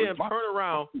goddamn turn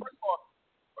around. First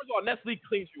of all, Nestle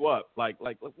cleans you up. Like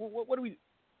what do we?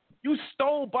 You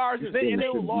stole bars and they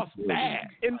lost bad.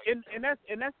 And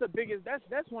that's the biggest.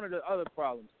 That's one of the other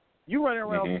problems. You running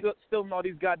around stealing all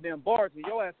these goddamn bars, and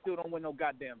your ass still don't win no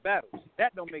goddamn battles.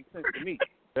 That don't make sense to me.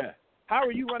 Yeah. How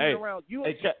are you running around? You're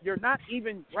not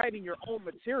even writing your own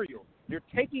material. You're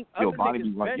taking other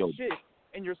niggas' best shit,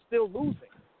 and you're still losing.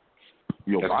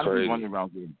 Bonnie be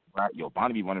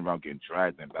running around getting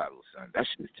dragged in battles, son. That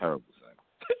shit is terrible, son.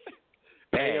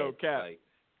 Hey, yo,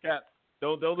 Cap,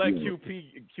 don't let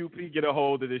QP get a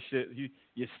hold of this shit.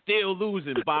 You're still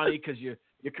losing, Bonnie, because your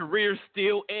career's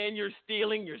still, and you're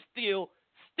stealing. You're still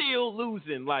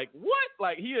losing. Like what?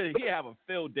 Like he have a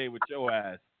field day with your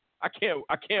ass. I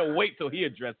can't wait till he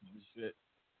addresses this shit.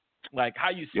 Like how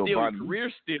you steal, your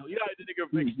career steal. You know how the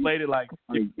nigga explained it like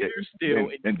your career steal.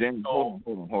 And then hold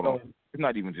on. It's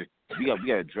not even just we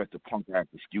gotta address the punk ass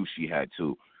excuse she had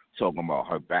too, talking about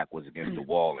her back was against the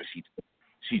wall and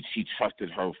she trusted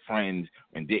her friends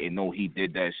and didn't know he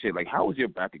did that shit. Like, how is your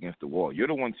back against the wall? You're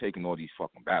the one taking all these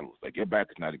fucking battles. Like, your back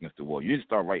is not against the wall. You just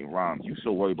start writing rhymes. You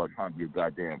so worried about trying to be a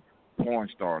goddamn porn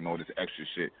star and all this extra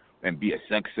shit and be a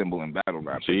sex symbol in battle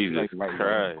rap. Jesus Christ.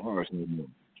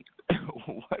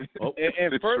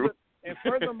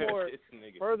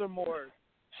 Furthermore,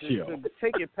 to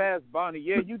take it past Bonnie,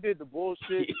 you did the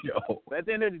bullshit. But at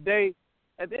the end of the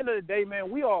day, man,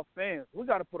 we all fans. We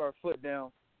got to put our foot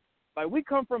down. Like, we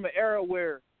come from an era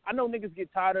where I know niggas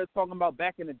get tired of talking about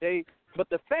back in the day, but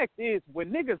the fact is, when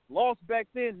niggas lost back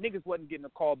then, niggas wasn't getting a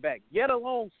call back, yet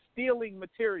alone stealing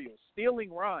material,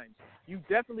 stealing rhymes. You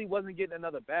definitely wasn't getting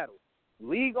another battle.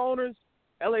 League owners,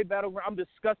 LA Battleground, I'm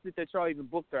disgusted that y'all even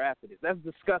booked her after this. That's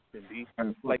disgusting, B.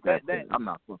 Like, that I'm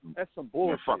not fucking. That's some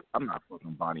bullshit. I'm not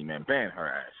fucking Bonnie, man. Ban her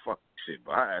ass. Fuck shit,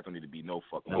 but her ass don't need to be no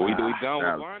fucking. We done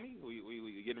with Bonnie?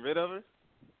 We getting rid of her?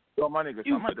 Yo, my nigga,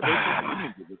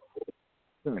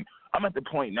 I'm at the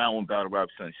point now in battle rap,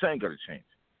 son. Shit ain't got to change.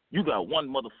 You got one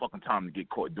motherfucking time to get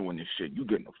caught doing this shit. You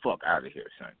getting the fuck out of here,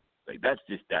 son. Like, that's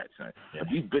just that, son. Yeah. If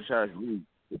these bitch-ass leagues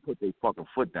they put their fucking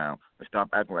foot down and stop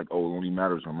acting like, oh, it only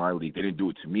matters on my league. They didn't do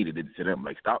it to me. They did it to them.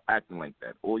 Like, stop acting like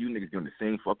that. All you niggas get on the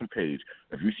same fucking page.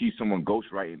 If you see someone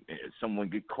ghostwriting and someone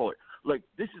get caught, like,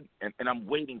 this is, and I'm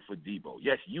waiting for Debo.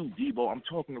 Yes, you, Debo, I'm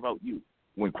talking about you.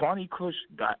 When Kwani Kush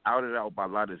got outed out by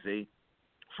Lada Zay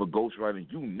for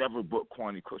ghostwriting, you never book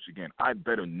Kwani Kush again. I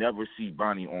better never see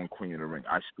Bonnie on Queen of the Ring.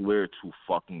 I swear to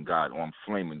fucking God, or I'm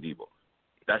flaming Debo.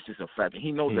 That's just a fact. And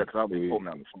he knows that because I'll be holding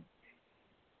out the phone.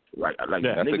 Like that's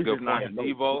niggas a good is not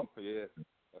Debo. Yeah.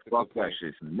 Fuck that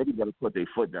shit, son. Niggas gotta put their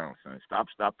foot down, son.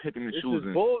 Stop picking and choosing. This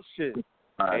is bullshit.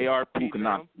 ARP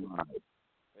now.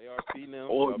 ARP now.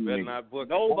 Or better not book.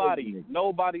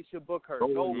 Nobody should book her.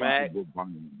 Nobody.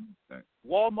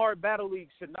 Walmart Battle League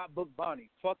should not book Bonnie.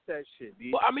 Fuck that shit,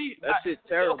 dude. Well, I mean, that shit's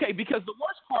terrible. Okay, because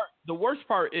the worst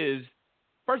part is,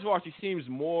 first of all, she seems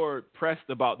more pressed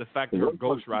about the fact that her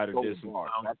ghostwriter did some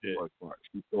That's the worst part.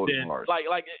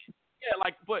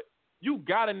 But you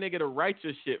got a nigga to write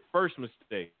your shit. First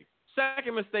mistake.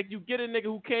 Second mistake, you get a nigga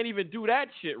who can't even do that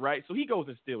shit right, so he goes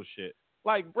and steals shit.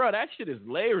 Like, bro, that shit is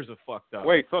layers of fucked up.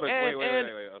 So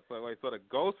the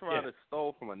ghostwriter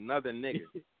stole from another nigga.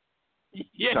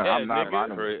 Yeah, son, I'm not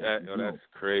nigga. That's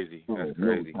crazy. That's No,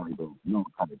 crazy. No,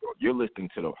 you're listening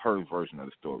to her version of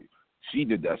the story. She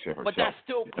did that shit herself. But that's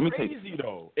still crazy,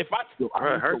 though. If I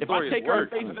take her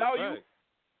face value,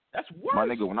 that's worse. My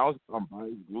nigga, when I was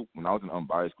in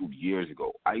Unbiased Group years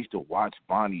ago, I used to watch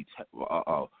Bonnie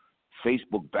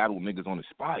Facebook battle niggas on the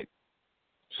spot.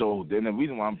 So then the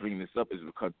reason why I'm bringing this up is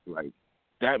because, like,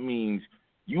 that means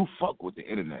you fuck with the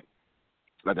internet.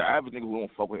 Like, the average nigga who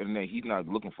don't fuck with the internet, he's not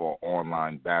looking for an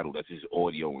online battle that's just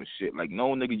audio and shit. Like,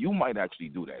 no, nigga, you might actually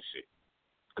do that shit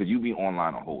because you be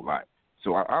online a whole lot.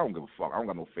 So I don't give a fuck. I don't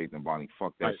got no faith in Bonnie.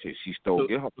 Fuck that shit. She stole.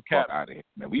 Get her the fuck out of here,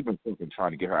 man. We've been fucking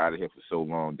trying to get her out of here for so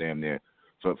long, damn near,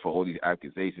 for all these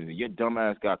accusations. And your dumb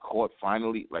ass got caught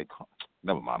finally. Like,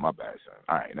 never mind. My bad, son.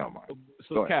 All right, never mind.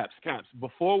 So Caps.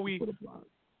 Before we,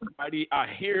 I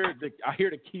hear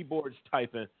the keyboards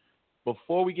typing.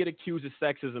 Before we get accused of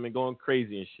sexism and going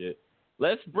crazy and shit,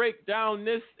 let's break down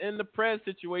this in the Prez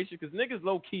situation because niggas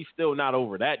low key still not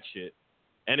over that shit.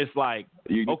 And it's like,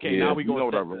 okay, now we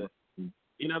going to.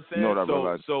 You know what I'm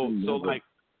saying? So like,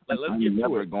 let's get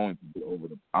to it.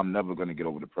 I'm never going to get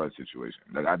over the Prez situation.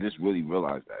 Like, I just really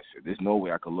realized that shit. There's no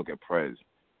way I could look at Prez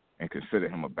and consider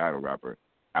him a battle rapper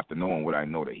after knowing what I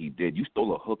know that he did. You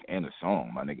stole a hook and a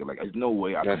song, my nigga. Like, there's no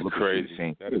way I could look at you the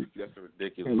same. That's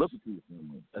ridiculous. Look at you the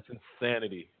same way. That's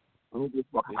insanity. I don't give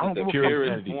a fuck. I don't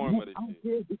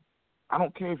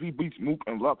care if he beats Mook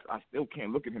and Lux. I still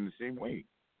can't look at him the same way.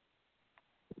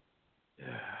 This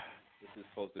is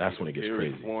supposed to That's be when it gets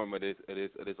purest crazy. form of this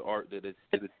art, this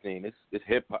thing. This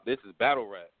hip hop. This is battle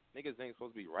rap. Niggas ain't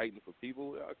supposed to be writing for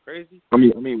people. Y'all crazy. I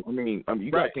mean,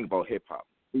 you gotta think about hip hop.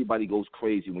 Everybody goes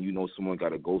crazy when you know someone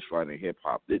got a ghostwriter in hip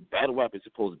hop. The battle rap is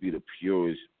supposed to be the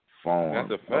purest form.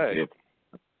 That's a fact. Of hip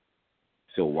hop.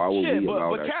 So why would we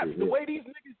allow that Caps, shit? the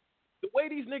way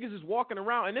these niggas is walking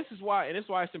around, and this is why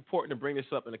it's important to bring this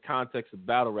up in the context of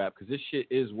battle rap because this shit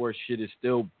is where shit is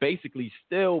still basically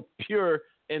still pure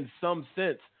in some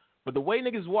sense. But the way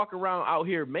niggas walk around out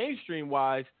here mainstream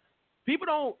wise,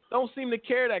 people don't seem to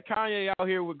care that Kanye out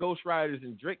here with ghostwriters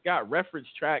and Drake got reference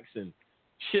tracks and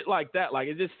shit like that. Like,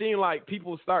 it just seemed like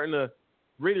people starting to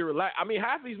really relax. I mean,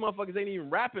 half of these motherfuckers ain't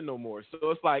even rapping no more. So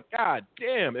it's like, God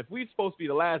damn, if we supposed to be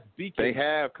the last beacon they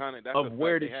have kind of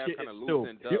where this they shit have kind of is still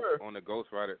loosened pure. up on the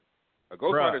ghostwriter. A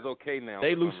ghostwriter's okay now for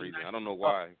some reason. I don't know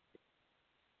why.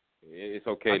 It's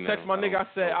okay now. I text my nigga. I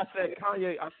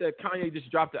said Kanye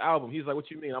just dropped the album. He's like, what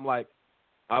you mean? I'm like,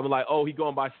 oh, he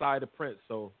going by Side of Prince.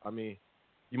 So I mean,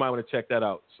 you might want to check that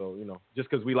out. So just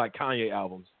because we like Kanye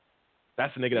albums,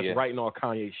 that's a nigga that's writing all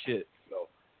Kanye shit. So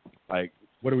like,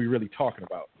 what are we really talking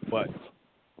about? But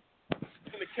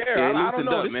I don't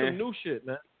know. This is some new shit,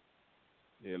 man.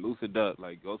 Yeah, loosened up.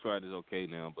 Like, ghostwriter's okay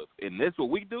now, but in this what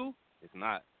we do, it's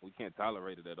not. We can't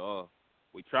tolerate it at all.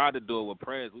 We tried to do it with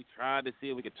Prez. We tried to see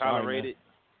if we could tolerate it.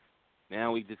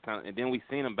 Now we just kind of, and then we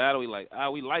seen him battle. We like,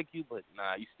 we like you, but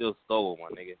nah, you still stole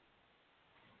one, nigga.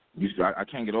 I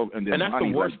can't get over. And that's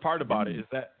the worst part about it is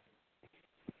that.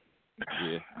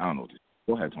 Yeah, I don't know.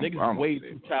 Go ahead, Tony. Niggas is way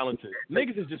too talented.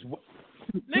 Niggas is just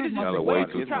way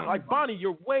too talented. Like, Bonnie,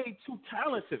 you're way too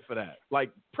talented for that.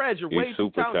 Like, Prez, you're way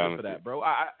too talented for that, bro.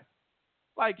 I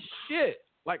like shit.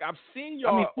 Like, I've seen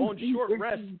y'all on short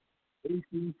rest.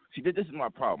 See, this is my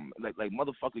problem. Like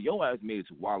motherfucker, your ass made it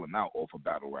to wilding out off of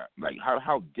battle rap. Like,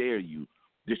 how dare you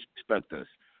disrespect us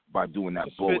by doing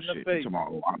that bullshit?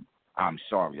 Tomorrow, I'm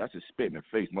sorry. That's a spit in the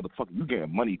face, motherfucker. You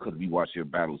getting money because we watch your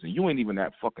battles, and you ain't even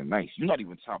that fucking nice. You're not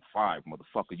even top 5,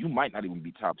 motherfucker. You might not even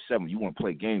be top 7. You want to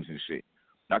play games and shit.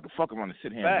 I could fuck around and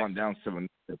sit here and run down 7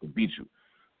 that could beat you.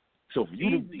 So for you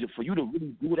to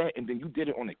really do that, and then you did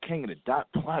it on the King of the Dot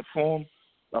platform.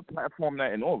 A platform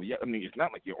that and all. Yeah, I mean, it's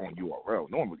not like you're on URL.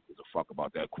 No one really gives a fuck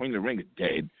about that. Queen of the Ring is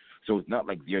dead, so it's not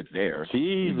like you're there.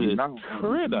 Jesus You're not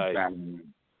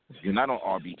on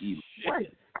RBE.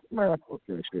 What? Man, fuck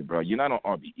that shit, bro. You're not on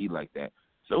RBE like that.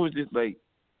 So it's just like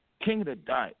King of the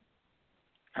Dot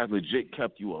has legit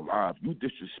kept you alive. You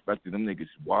disrespected them niggas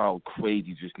wild,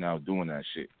 crazy just now doing that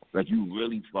shit. Like, you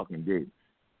really fucking did.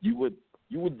 You would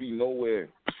be nowhere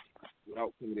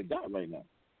without King of the Dot right now.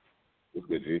 It's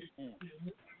good, G.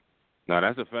 No,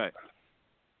 that's a fact.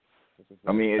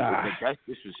 I mean, that's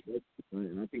disrespectful,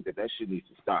 and I think that shit needs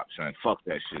to stop, son. Fuck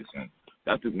that shit, son.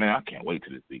 Man, I can't wait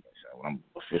till this weekend, son. When I'm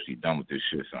officially done with this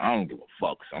shit, son. I don't give a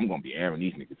fuck, so I'm gonna be airing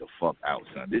these niggas the fuck out,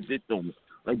 son. This don't,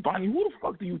 like, Bonnie, who the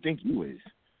fuck do you think you is?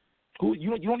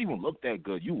 You don't even look that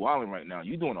good. You wilding right now.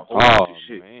 You doing a whole bunch of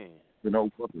shit. Man. Fuck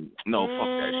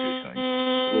that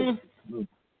shit, son.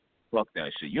 Fuck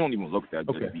that shit. You don't even look that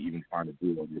good to be even trying to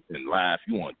do all this and laugh.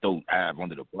 You want to throw Av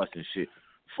under the bus and shit.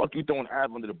 Fuck you throwing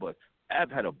Av under the bus.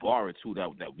 Ab had a bar or two that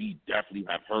we definitely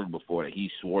have heard before that he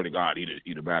swore to God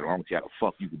he'd a battle. I don't see how the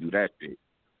fuck you could do that shit.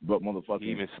 But motherfucker,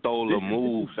 he even stole a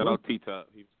move. Shout out T-Top.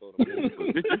 He stole a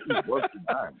move. This is worse than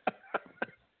Ab.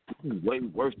 This is way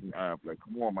worse than Ab. Like,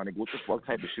 come on, my nigga, what the fuck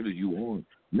type of shit is you on?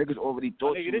 Niggas already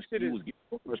thought you was getting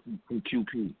from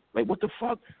QP. Like, what the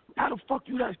fuck? How the fuck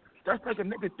you that? That's like a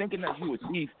nigga thinking that you a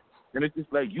thief. And it's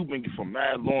just like you been for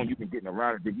mad long, you been getting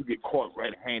around it, then you get caught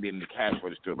red-handed in the cash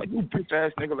register. Like, you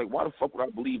bitch-ass nigga, like, why the fuck would I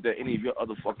believe that any of your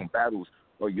other fucking battles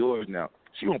are yours now?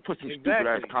 She gonna put some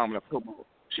stupid-ass comment up.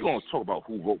 She gonna talk about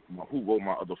who wrote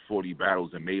my other 40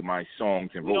 battles and made my songs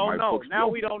and wrote my books. Now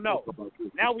we don't know.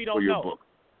 Now we don't know.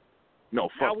 No,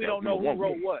 fuck now we don't know who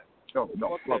wrote what. No,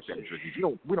 fuck that,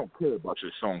 Drizzy. We don't care about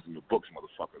your songs and your books,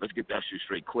 motherfucker. Let's get that shit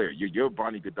straight clear. You're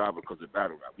Bonnie Godiva because of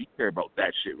battle rap. We care about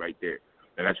that shit right there.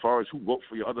 And as far as who wrote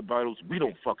for your other battles, we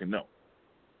don't fucking know.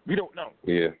 We don't know.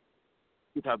 Yeah.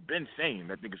 Because I've been saying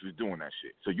that niggas was doing that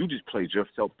shit. So you just played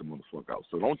yourself the motherfucker out.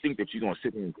 So don't think that you're going to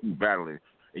sit here and keep battling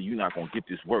and you're not going to get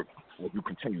this work. If you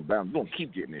continue battling, you're going to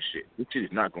keep getting this shit. This shit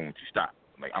is not going to stop.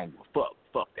 Like, I don't give a fuck.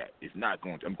 Fuck that. It's not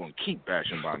going to. I'm going to keep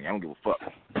bashing Bonnie. I don't give a fuck.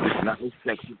 It's not no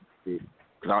sexy shit.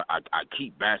 Because I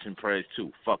keep bashing Prez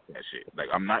too. Fuck that shit. Like,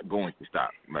 I'm not going to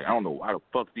stop. Like, I don't know why the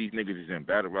fuck these niggas is in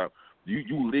battle rap.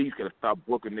 You leagues gotta stop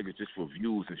booking niggas just for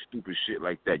views and stupid shit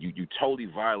like that. You totally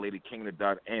violated King of the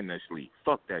Dot and Nestle.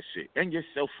 Fuck that shit. And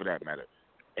yourself for that matter.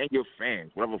 And your fans,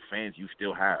 whatever fans you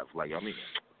still have. Like, I mean,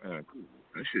 that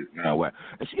shit. No way.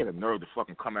 And she had a nerve to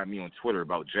fucking come at me on Twitter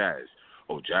about Jazz.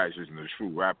 Oh, Jazz isn't a true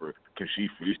rapper. Can she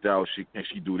freestyle? Can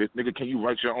she do this? Nigga, can you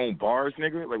write your own bars,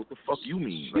 nigga? Like, what the fuck you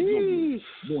mean?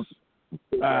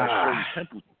 Like,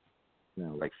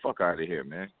 like, fuck out of here,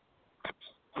 man.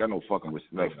 Got no fucking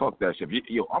like fuck that shit.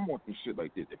 Yo, I'm on some shit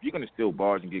like this. If you're gonna steal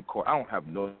bars and get caught, I don't have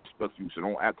no respect for you. So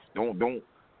don't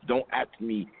ask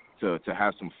me to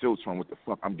have some filter on what the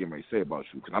fuck I'm getting ready to say about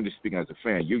you. Because I'm just speaking as a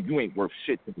fan. You ain't worth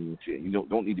shit to me and shit. You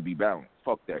don't need to be balanced.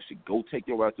 Fuck that shit. Go take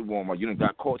your ass to Walmart. You done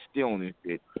got caught stealing and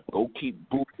shit. Go keep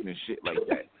boosting and shit like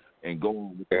that. And go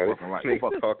on with the fucking right.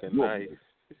 Fuck talking nice.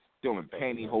 Stealing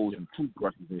pantyhose and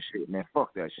toothbrushes and shit, man.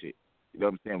 Fuck that shit. You know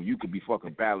what I'm saying? You could be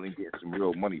fucking battling, getting some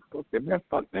real money. Fuck that, man.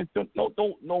 Fuck that.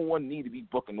 Don't no one need to be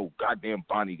booking no goddamn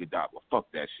Bonnie Godiva.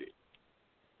 Fuck that shit.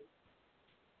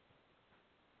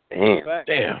 Damn. That's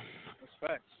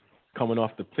facts. Coming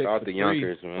off the pick. Out the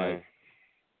Yonkers, man. Like,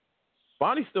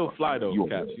 Bonnie's still fly though,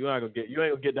 Caps. You ain't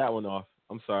gonna get that one off.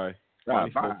 I'm sorry.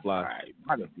 Bonnie's still fly.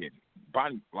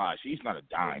 Bonnie fly. She's not a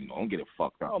dime. Don't get it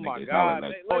fucked up. Oh my nigga. God!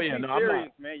 Like, Let's be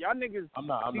serious, man. Y'all niggas,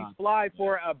 she's fly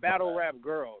for a battle rap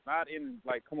girl, not in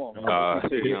like. Come on,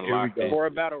 for a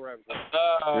battle rap girl.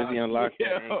 Really unlocked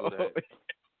that angle.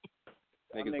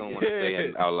 Niggas don't want to say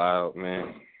it out loud,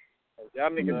 man. Y'all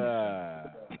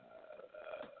niggas.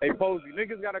 Hey, Posey,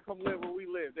 niggas gotta come live where we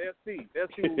live. They'll see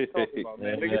what we're talking about,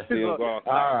 man. Niggas, all right.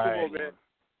 Come on, man.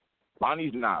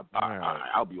 Bonnie's not.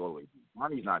 I'll be all the way.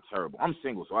 Bonnie's not terrible. I'm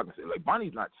single, so I can say, like,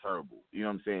 Bonnie's not terrible. You know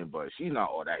what I'm saying? But she's not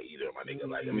all that either, my nigga.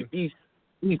 Like, I mean,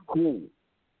 he's cool.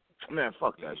 Man,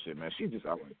 fuck that shit, man. She's just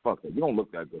outright fuck that. You don't look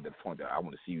that good at the point that I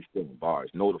want to see you stealing bars.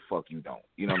 No, the fuck you don't.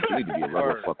 You know what I'm saying? You need to be a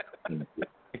regular fucking.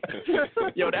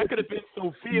 Yo, that could have been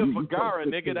Sofia Vergara,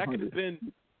 nigga. That could have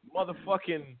been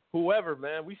motherfucking whoever,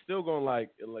 man. We still gonna like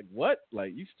what?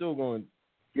 Like, you still gonna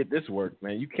get this work,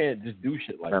 man. You can't just do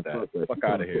shit like that. Fuck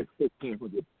out of here. She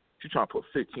trying to put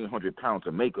 1,500 pounds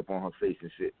of makeup on her face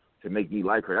and shit to make me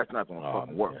like her. That's not gonna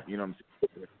fucking work. You know what I'm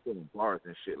saying? Stealing bars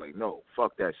and shit. Like, no,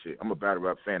 fuck that shit. I'm a battle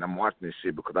rap fan. I'm watching this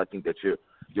shit because I think that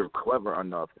you're clever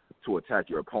enough to attack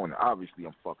your opponent. Obviously,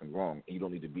 I'm fucking wrong, and you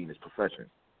don't need to be in this profession.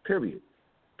 Period.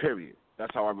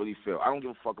 That's how I really feel. I don't give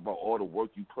a fuck about all the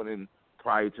work you put in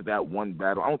prior to that one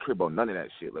battle. I don't care about none of that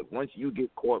shit. Like, once you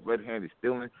get caught red-handed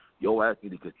stealing, your ass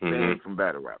need to get banned from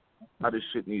battle rap. How this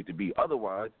shit needs to be.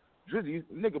 Otherwise, Drizzy,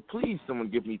 nigga, please someone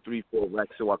give me 3-4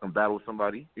 racks so I can battle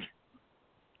somebody.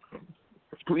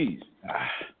 Please.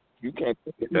 You can't.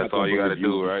 That's all you got to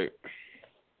do, right?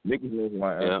 Niggas know who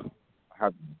I am. Yeah.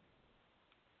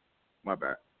 My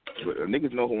bad. But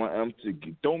niggas know who I am.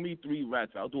 Throw me 3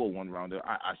 racks. I'll do a one-rounder.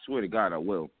 I swear to God I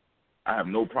will. I have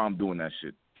no problem doing that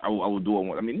shit. I will do a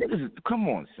one. I mean, niggas is, come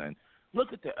on, son.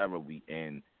 Look at the era we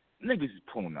in. Niggas is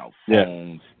pulling out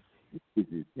phones. Yeah.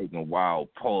 Niggas is taking wild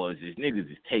pauses.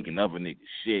 Niggas is taking other niggas'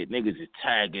 shit. Niggas is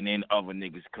tagging in other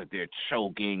niggas because they're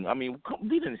choking. I mean,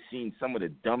 we done seen some of the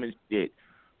dumbest shit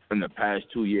in the past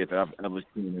 2 years that I've ever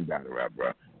seen in battle rap,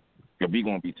 bro. If we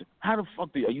gonna be, how the fuck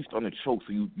are you starting to choke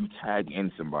so you tag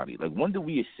in somebody? Like, when do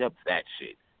we accept that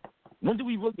shit? When do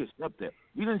we really accept that?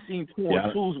 We done seen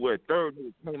 2-on-2s where third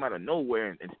came out of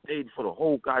nowhere and stayed for the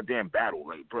whole goddamn battle.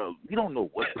 Like, bro, we don't know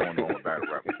what's going on with battle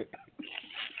rap.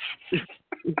 You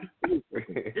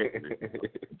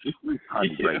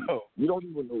don't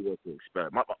even know what to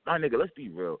expect. My nigga, let's be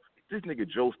real. This nigga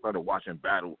Joe started watching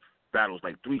battles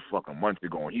like 3 fucking months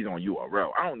ago, and he's on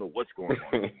URL. I don't know what's going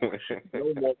on anymore.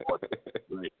 No more.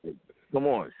 Like, come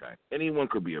on, son. Anyone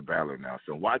could be a battler now.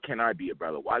 So why can't I be a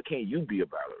battler? Why can't you be a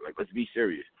battler? Like, let's be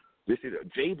serious. This is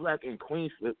J Black and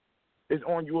Queensflip is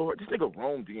on URL. This nigga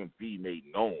Rome DMV made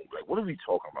known. Like, what are we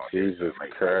talking about? Jesus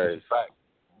like, Christ.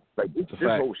 Like, this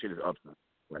whole shit is upset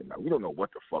right now. We don't know what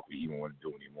the fuck we even want to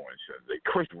do anymore and shit. Like,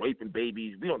 Chris raping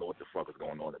babies. We don't know what the fuck is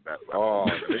going on in battle. Oh,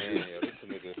 man. This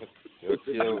nigga.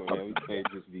 Chill, man. We can't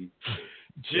just be...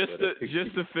 Just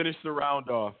to finish the round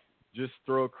off, just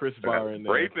throw a Chris bar in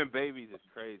there. Raping babies is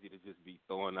crazy to just be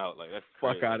throwing out. Like, that's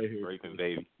crazy. Fuck out of here. Raping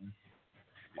babies.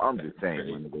 I'm just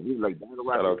saying, my nigga. We like battle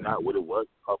rap is not what it was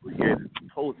a couple of years.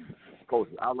 Posted.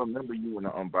 I remember you in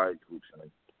the unbiased group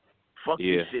saying, fuck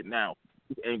this shit now.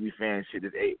 This angry fan shit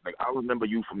is like, I remember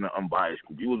you from the unbiased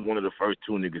group. You was one of the first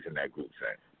 2 niggas in that group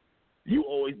saying, you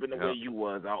always been the way you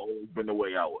was. I always been the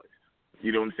way I was.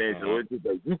 You know what I'm saying? So it's just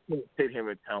like, you can't sit here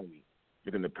and tell me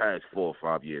within the past 4 or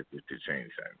 5 years this to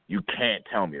change, son. You can't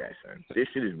tell me that, son. This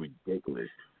shit is ridiculous.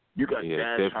 You got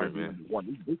Jazz trying to be number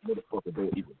 1. This motherfucker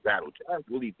don't even battle. Jazz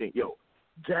really think,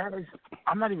 Jazz,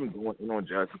 I'm not even going in on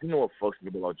Jazz. You know what fucks me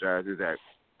about Jazz is that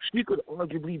she could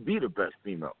arguably be the best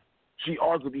female. She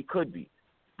arguably could be.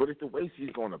 But it's the way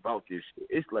she's going about this shit.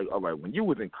 It's like, all right, when you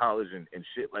was in college and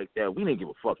shit like that, we didn't give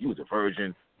a fuck. You was a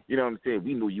virgin. You know what I'm saying?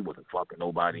 We knew you wasn't fucking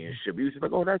nobody and shit. We was just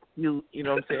like, oh, that's cute. You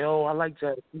know what I'm saying? Oh, I like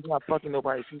Jazz. She's not fucking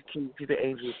nobody. She's cute. She's an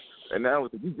angel. And now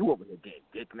it's like, you over here getting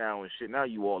dick now and shit. Now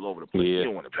you all over the place. You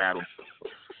don't want to battle.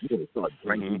 You want to start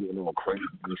drinking, getting all crazy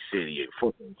and shit.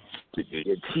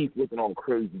 Your teeth looking all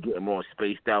crazy, getting more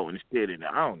spaced out and shit. And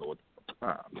I don't know what.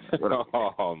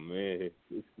 Oh man,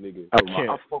 this nigga. I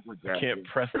can't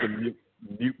press the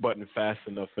mute button fast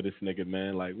enough for this nigga,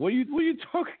 man. Like, what you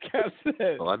talking, Cap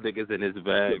said? Oh, I think it's in his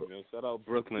bag, man. Shout out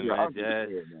Brooklyn, man. Jazz.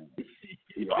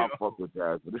 I fuck with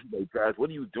Jazz, but this is like, Jazz, what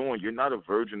are you doing? You're not a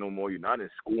virgin no more. You're not in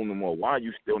school no more. Why are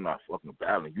you still not fucking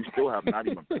battling? You still have not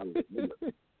even battled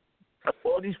niggas.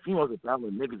 All these females are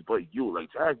battling niggas, but you, like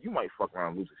Jazz, you might fuck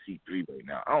around and lose a C3 right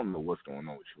now. I don't know what's going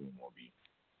on with you anymore, B.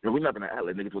 We're not going to act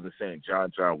like niggas wasn't saying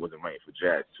John wasn't writing for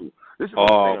Jazz, too. This is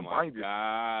what I'm saying. My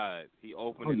God. He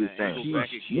opened the angle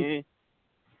back again.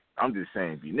 I'm just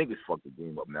saying, B, niggas fucked the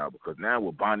game up now because now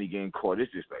with Bonnie getting caught,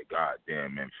 it's just like, God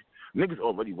damn, man. Niggas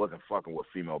already wasn't fucking with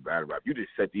female battle rap. You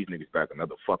just set these niggas back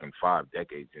another fucking 5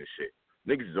 decades and shit.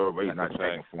 Niggas is already not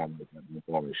taking form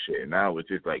and shit. And now it's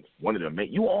just like one of them,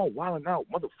 you all wilding out.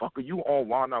 Motherfucker, you all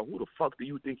wilding out. Who the fuck do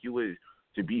you think you is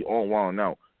to be all wilding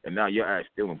out? And now your ass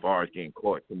still in bars getting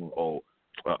caught.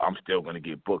 I'm still going to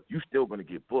get booked. You still going to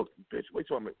get booked, bitch. Wait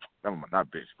till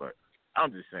not bitch, but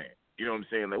I'm just saying. You know what I'm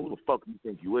saying? Like, who the fuck do you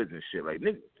think you is and shit? Like,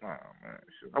 nigga, oh, man.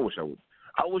 Shit. I wish I was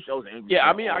angry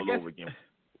all over again.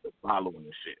 Following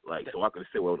and shit. Like, so I could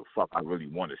say what the fuck I really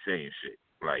want to say and shit.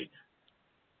 Like,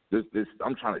 this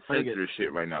I'm trying to censor this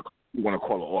shit right now. You want to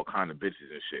call her all kind of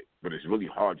bitches and shit. But it's really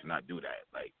hard to not do that.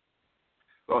 Like,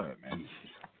 go ahead, man.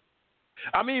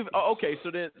 I mean, okay,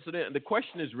 so then the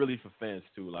question is really for fans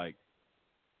too. Like,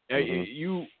 are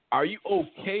you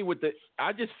okay with the?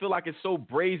 I just feel like it's so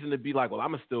brazen to be like, well,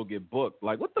 I'ma still get booked.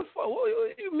 Like, what the fuck?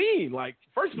 What do you mean? Like,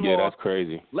 first of all, that's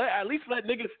crazy.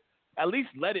 At least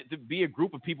let it to be a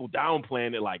group of people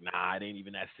downplaying it. Like, nah, it ain't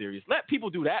even that serious. Let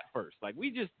people do that first. Like, we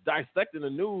just dissecting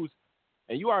the news,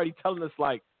 and you already telling us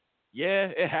like, yeah,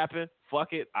 it happened.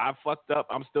 Fuck it, I fucked up.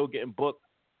 I'm still getting booked.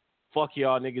 Fuck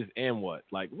y'all niggas and what?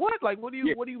 Like what? Like what do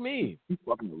you mean? You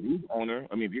fucking the league owner.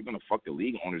 I mean, if you're gonna fuck the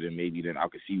league owner, then maybe I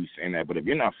could see you saying that. But if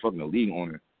you're not fucking the league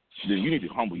owner, then you need to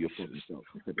humble your fucking self.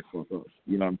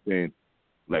 You know what I'm saying?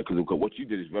 Like, cause what you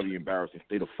did is very embarrassing.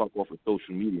 Stay the fuck off of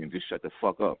social media and just shut the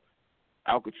fuck up.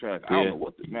 Alcatraz, I don't know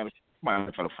what this man. I'm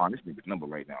trying to find this nigga's number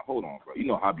right now. Hold on, bro. You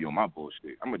know how I be on my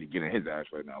bullshit. I'm ready to get in his ass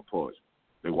right now. Pause.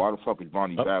 Like, why the fuck is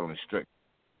Bonnie battling Strick?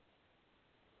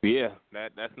 Yeah,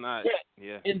 that's not.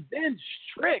 Yeah. And then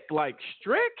Strick. I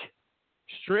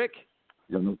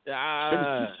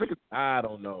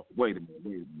don't know. Wait a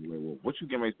minute. What you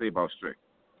getting ready to say about Strick?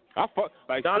 I'm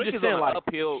just saying, like,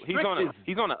 uphill. He's on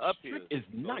an uphill. Strick is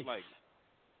nice.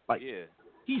 Like, yeah,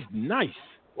 he's nice.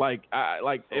 Like,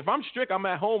 if I'm Strick, I'm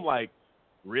at home. Like,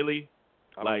 really?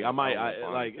 Like, I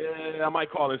might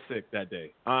call in sick that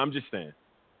day. I'm just saying.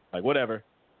 Like, whatever.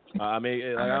 I'm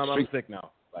sick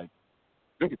now. Like,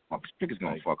 Strick is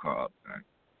gonna fuck her up, man.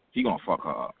 He gonna fuck her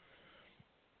up.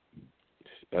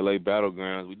 LA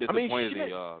Battlegrounds. We disappointed in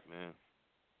y'all, man.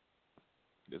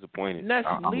 Disappointed. Ness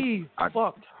Lee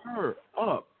fucked her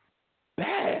up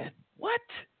bad. What?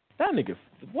 That nigga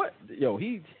what? Yo,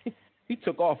 he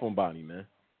took off on Bonnie, man.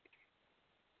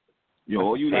 Yo,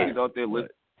 all you niggas out there listening,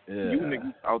 yeah. you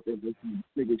niggas out there listening,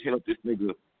 niggas hit up this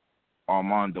nigga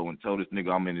Armando and tell this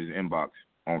nigga I'm in his inbox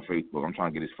on Facebook. I'm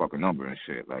trying to get his fucking number and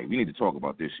shit. Like, we need to talk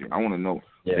about this shit. I want to know.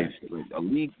 Yeah. A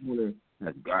league winner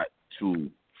has got to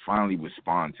finally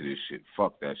respond to this shit.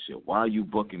 Fuck that shit. Why are you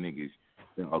booking niggas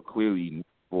that are clearly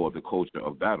for the culture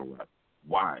of battle rap?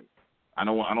 Why? I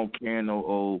don't care no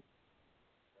old.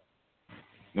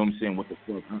 You know what I'm saying? What the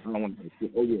fuck? I don't want to hear.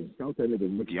 Oh yeah, shout that nigga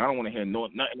Mickey. I don't want to hear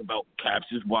nothing about Caps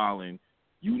is wilding.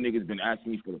 You niggas been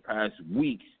asking me for the past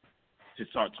weeks to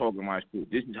start talking my shit.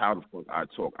 This is how the fuck I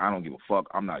talk. I don't give a fuck.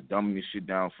 I'm not dumbing this shit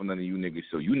down for none of you niggas.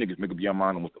 So you niggas make up your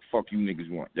mind on what the fuck you niggas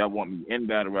want. Y'all want me in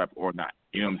battle rap or not?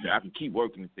 You know what I'm saying? I can keep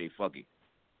working and say fuck it.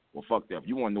 Well, fuck that. If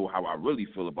you want to know how I really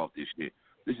feel about this shit,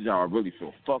 this is how I really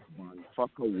feel. Fuck Bonnie.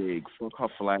 Fuck her wig. Fuck her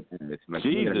flat ass. Like,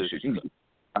 Jesus. Shit. She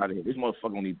out of here. This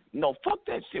motherfucker don't need. No, fuck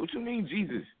that shit. What you mean,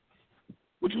 Jesus?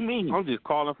 What you mean? I'm just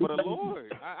calling for the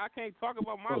Lord. I can't talk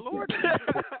about my Lord.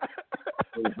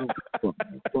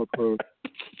 Fuck her.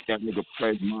 That nigga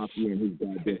Prez Mafia and his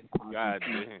goddamn. God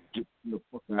damn. Get the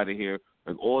fuck out of here.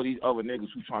 Like all these other niggas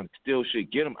who trying to steal shit,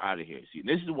 get them out of here. See,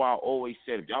 this is why I always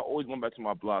said, if y'all always went back to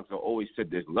my blogs, I always said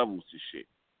there's levels to shit.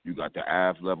 You got the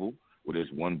Av level, where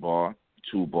there's 1 bar,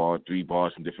 2 bar, 3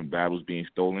 bars from different battles being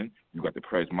stolen. You got the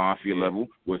Prez Mafia level,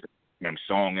 with a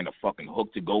song and a fucking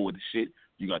hook to go with the shit.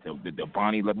 You got the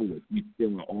Bonnie level, where you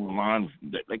stealing online.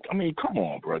 Like, I mean, come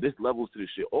on, bro. There's levels to this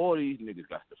shit. All these niggas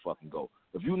got to fucking go.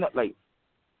 If you not, like,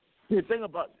 the thing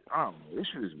about, I don't know, this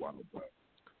shit is wild, bro.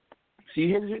 See,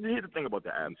 here's the thing about the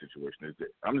Adam situation is that,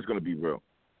 I'm just going to be real.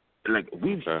 Like,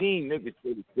 we've seen niggas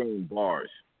say the same bars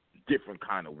different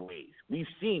kind of ways. We've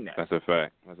seen that. That's a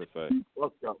fact. He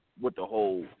fucked up with the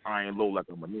whole I ain't low like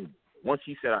I'm a nigga. Once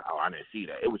he said, oh, I didn't see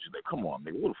that, it was just like, come on,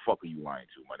 nigga, what the fuck are you lying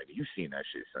to, my nigga? You seen that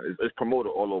shit, son. It's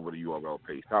promoted all over the URL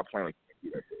page. Stop playing like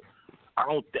you can't see that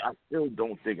shit. I still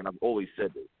don't think, and I've always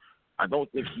said this, I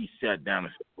don't think he sat down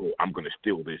and said, oh, I'm going to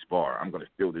steal this bar. I'm going to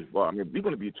steal this bar. I mean, we're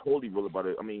going to be totally real about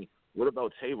it. I mean, what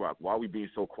about Tay-Rock? Why are we being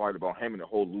so quiet about him and the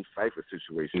whole Loose Cypher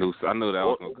situation? I know that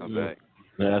was going to come back.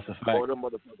 Yeah, that's a fact.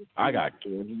 I got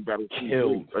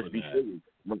killed. Let's be serious.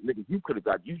 Nigga, you could have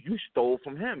got, you stole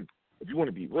from him. If you want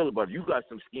to be real about it, you got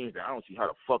some schemes that I don't see how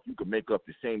the fuck you could make up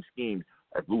the same schemes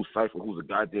as Loose Cypher, who's a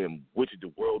goddamn Witch of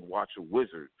the World Watcher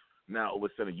wizard. Now, all of a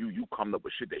sudden, you coming up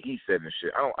with shit that he said and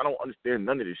shit. I don't understand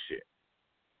none of this shit.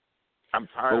 I'm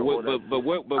tired of all that. But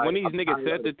when these niggas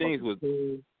said the things,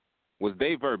 was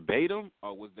they verbatim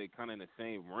or was they kind of in the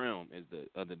same realm as the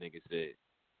other niggas said?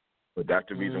 But that's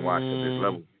the reason why I said this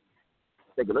level.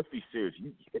 Nigga, let's be serious.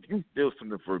 If you steal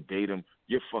something verbatim,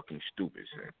 you're fucking stupid,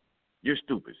 son. You're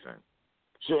stupid, son.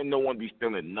 Shouldn't no one be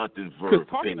stealing nothing verbatim?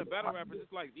 Because talking to battle rappers,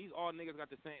 it's like these all niggas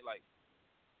got the same, like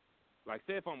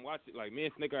say if I'm watching, like me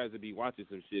and Snicker has to be watching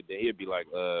some shit, then he'd be like,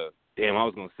 damn, I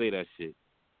was going to say that shit.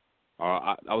 Or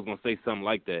I was going to say something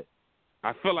like that.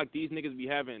 I feel like these niggas be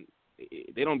having,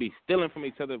 they don't be stealing from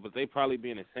each other, but they probably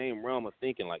be in the same realm of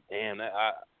thinking like, damn,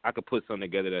 I could put something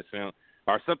together that sound,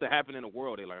 or something happened in the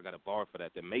world, they like, I got a bar for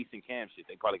that. The Mason Cam shit,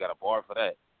 they probably got a bar for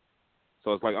that.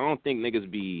 So it's like, I don't think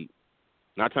niggas be,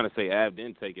 not trying to say Av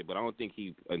didn't take it, but I don't think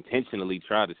he intentionally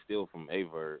tried to steal from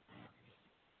Averb.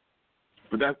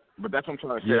 But that's what I'm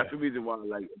trying to say. Yeah. That's the reason why,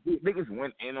 like, niggas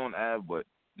went in on Av, but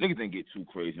niggas didn't get too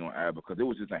crazy on Av because it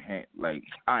was just a hand. Like,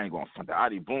 I ain't gonna front the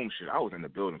Adi Boom shit. I was in the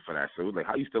building for that, so it was like,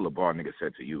 how you steal a bar? Nigga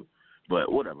said to you,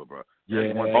 but whatever, bro.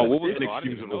 Yeah. What was it? I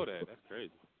didn't even know that. That's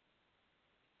crazy.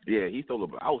 Yeah, he stole a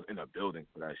bar. I was in the building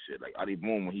for that shit. Like Adi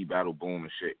Boom when he battled Boom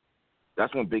and shit.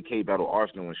 That's when Big K battled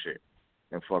Arsenal and shit.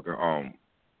 And fucking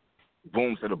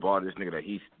Boom said a bar to this nigga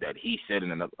that he said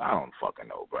in another. I don't fucking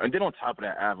know, bro. And then on top of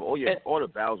that, Av, all the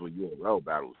battles were URL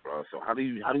battles, bro. So how do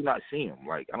you not see him?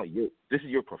 Like, this is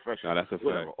your profession. No, that's a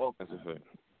fact. That's a fact.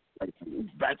 Like,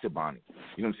 back to Bonnie.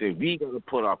 You know what I'm saying? We gotta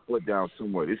put our foot down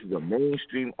somewhere. This is a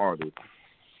mainstream artist,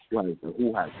 like,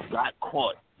 who has got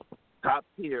caught. Top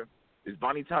tier. Is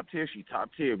Bonnie top tier? She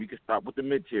top tier. We can stop with the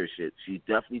mid tier shit. She's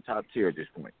definitely top tier at this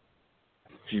point.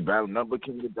 She's battling number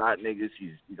king of the dot niggas.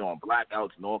 She's on blackouts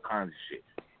and all kinds of shit.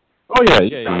 Oh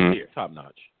yeah. Top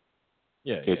notch.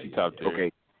 Yeah, she's top tier.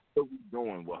 Okay, what are we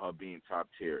doing with her being top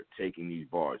tier, taking these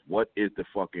bars? What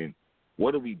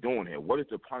are we doing here? What is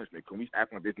the punishment? Can we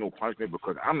act like there's no punishment?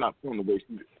 Because I'm not feeling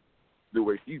the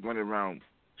way she's running around,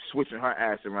 switching her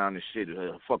ass around and shit.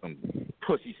 Her fucking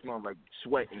pussy smelling like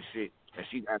sweat and shit, and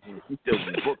she's acting like she's still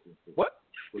in the book and shit. What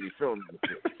are you feeling that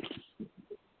shit?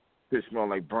 It smell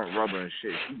like burnt rubber and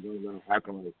shit. She's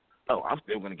acting like, oh, I'm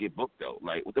still gonna get booked though.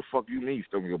 Like, what the fuck do you mean you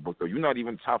still gonna get booked though? You're not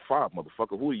even top 5,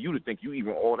 motherfucker. Who are you to think you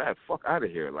even all that? Fuck out of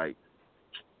here. Like,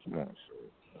 Come on, sir.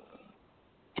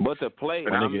 But to play,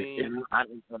 But I I'm mean,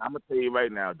 gonna tell you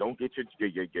right now, don't get your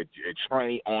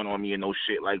train on me and no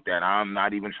shit like that. I'm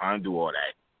not even trying to do all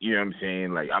that. You know what I'm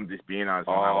saying? Like, I'm just being honest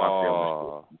on how I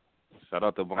feel. Shout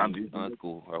out to Bonnie's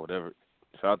uncle or whatever.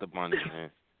 Shout out to Bonnie,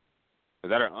 man. Is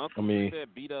that her uncle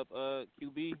that beat up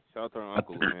QB? Shout out to her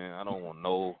uncle, man. I don't want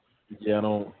no. Yeah,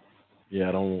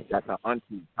 I don't. That's her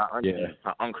auntie. Her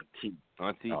uncle.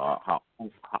 Auntie. Her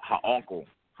uncle.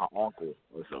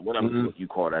 So whatever you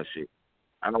call that shit.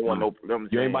 I don't want no.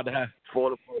 You ain't about to have.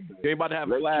 You ain't about to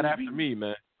have a flat after me,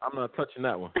 man. I'm not touching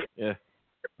that one. Yeah.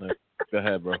 Go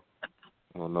ahead, bro.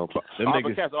 Oh no. But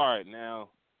that's all right now.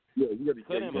 Yeah, you gotta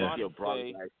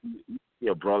see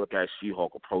a brother-ass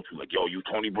She-Hulk approach you like, yo, you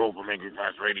Tony Bro from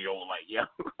AngryFansRadio, like, yeah.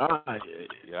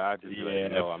 I just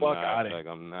no, I'm not. Like,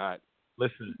 I'm not.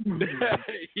 Listen,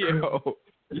 yo,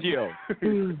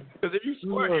 because if you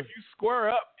square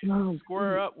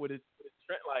up with it,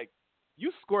 like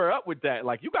you square up with that,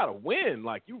 like you gotta win,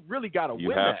 like you really gotta win.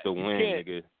 You have to win,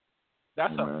 nigga.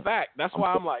 That's a fact. That's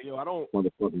why I'm like, yo, I don't.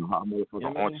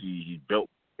 Motherfucking auntie, he built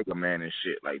a man and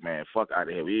shit. Like, man, fuck out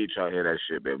of here. We ain't trying to hear that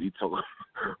shit, man.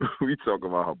 We talk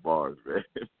about her bars, man.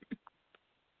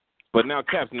 But now,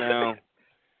 Caps,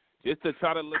 just to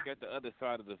try to look at the other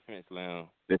side of the fence, now.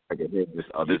 This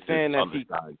other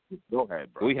side. Go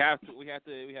ahead, bro. We have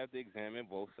to examine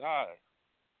both sides.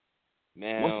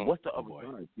 Now, what's the other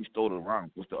side? She stole it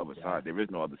around. What's the other side? There is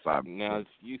no other side. Now,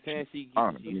 you saying she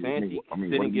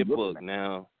sit and get booked.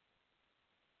 Now,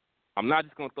 I'm not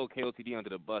just gonna throw KOTD under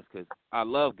the bus because I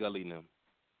love Gully and them,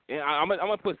 and I'm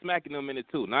gonna put Smack in them in it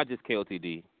too, not just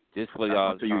KOTD, just for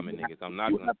y'all common niggas. I'm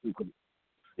not gonna.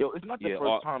 Yo, it's not the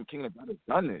first time King of has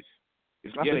done this.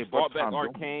 It's not they brought back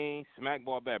Arcane. Smack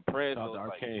brought back Prez. So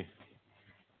Arcane.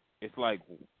 It's like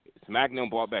Smack them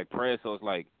brought back Prez, so it's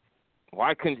like,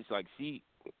 why couldn't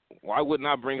why would they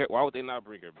not bring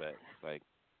her back? Like,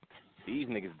 these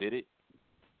niggas did it,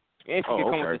 and she could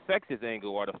come with the sexist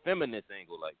angle or the feminist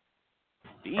angle, like.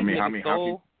 These niggas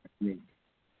stole.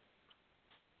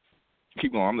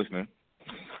 Keep going, I'm listening.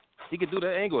 She could do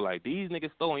that angle, like these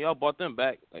niggas stole and y'all brought them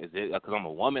back. Like, is it because I'm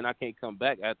a woman I can't come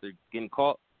back after getting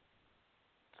caught?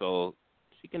 So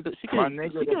she can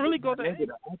really go there.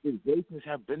 The accusations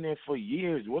have been there for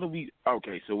years. What are we?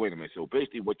 Okay, so wait a minute. So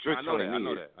basically, what you're telling me, I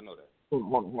know that.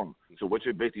 Hold on. So what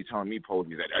you're basically telling me,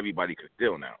 Posey, is that everybody could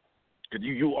steal now. Because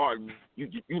you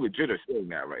legit are saying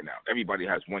that right now. Everybody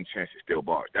has one chance to steal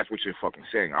bars. That's what you're fucking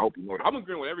saying. I hope you know that. I'm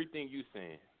agreeing with everything you're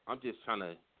saying. I'm just trying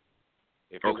to.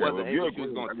 If it wasn't angle she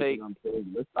was gonna take,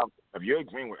 if you're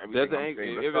agreeing with everything I'm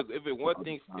saying, if it's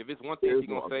one thing she's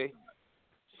gonna say,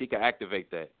 she can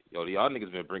activate that. Yo, y'all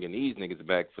niggas been bringing these niggas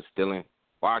back for stealing.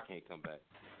 Why I can't come back?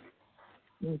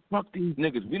 Man, fuck these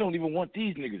niggas. We don't even want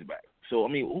these niggas back. So I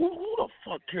mean, who the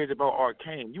fuck cares about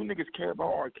Arcane? You niggas care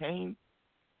about Arcane?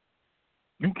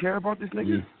 You care about this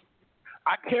nigga?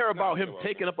 I care about him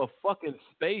taking up a fucking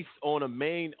space on a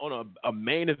main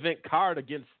event card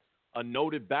against a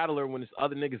noted battler when there's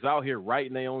other niggas out here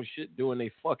writing their own shit, doing their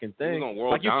fucking thing.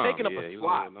 Like you're taking up a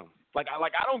slot.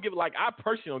 I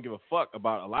personally don't give a fuck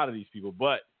about a lot of these people,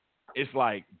 but it's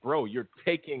like, bro, you're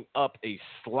taking up a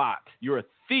slot. You're a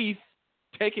thief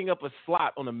taking up a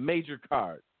slot on a major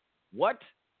card. What?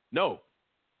 No.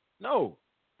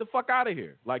 The fuck out of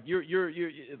here. Like you're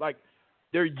like.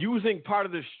 They're using part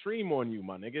of the stream on you,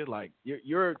 my nigga. Like you're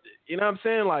you know what I'm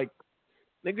saying? Like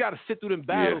niggas gotta sit through them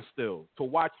battles still to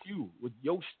watch you with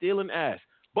your stealing ass.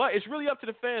 But it's really up to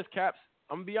the fans, Caps.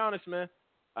 I'm gonna be honest, man.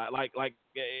 Like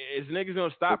is niggas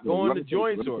gonna stop going to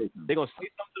joints or they gonna say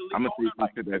something? I'm gonna say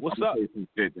some shit. What's up?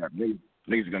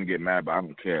 Niggas are gonna get mad, but I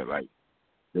don't care. Like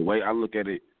the way I look at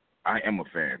it, I am a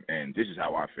fan, and this is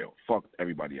how I feel. Fuck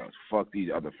everybody else. Fuck these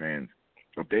other fans.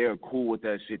 If they are cool with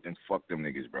that shit, then fuck them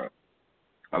niggas, bro.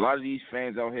 A lot of these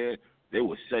fans out here, they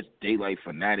were such daylight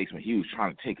fanatics when he was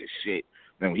trying to take a shit,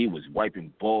 when he was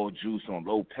wiping ball juice on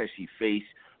Low Pesci face,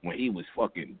 when he was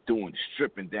fucking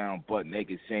stripping down butt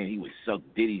naked, saying he would suck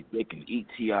Diddy's dick and eat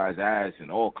T.I.'s ass and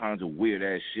all kinds of weird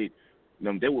ass shit.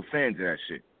 They were fans of that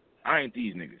shit. I ain't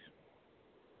these niggas.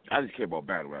 I just care about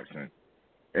battle rap, son.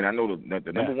 And I know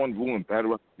the number one rule in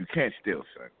battle rap, you can't steal,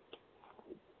 son.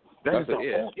 That's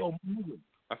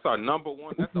our number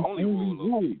one. That's the only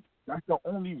rule. That's the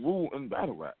only rule in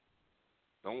battle rap.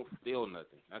 Don't steal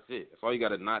nothing. That's it. That's all you got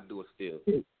to not do is steal.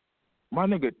 My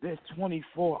nigga, there's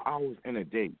 24 hours in a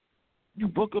day. You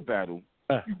book a battle,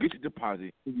 you get your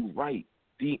deposit, and you write.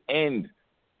 The end.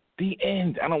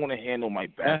 I don't want to handle my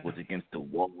back was against the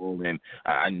wall, and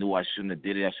I knew I shouldn't have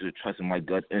did it. I should have trusted my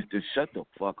gut. Instant, shut the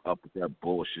fuck up with that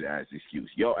bullshit ass excuse.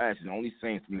 Your ass is only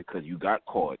saying something because you got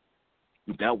caught.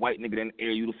 If that white nigga didn't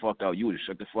air you the fuck out, you would have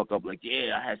shut the fuck up like,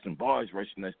 yeah, I had some bars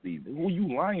rushing us these. Who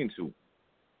you lying to?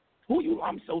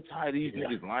 I'm so tired of these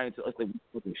niggas lying to us like we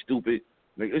fucking stupid.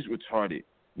 Like, it's retarded.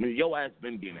 I mean, your ass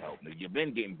been getting help, nigga. You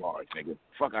been getting bars, nigga.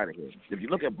 Fuck out of here. If you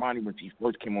look at Bonnie when she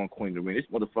first came on Queen of the Ring, this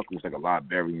motherfucker was like a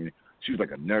librarian. She was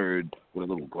like a nerd with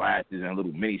a little glasses and a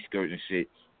little mini skirt and shit.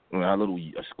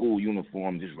 A school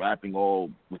uniform, just rapping all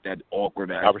with that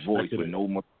awkward ass voice with no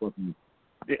motherfucking.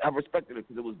 I respected it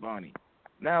because it was Bonnie.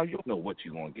 Now you don't know what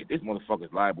you're gonna get. This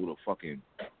motherfucker's liable to fucking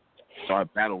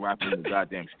start battle rapping in the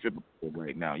goddamn stripper club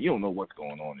right now. You don't know what's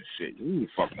going on and shit. You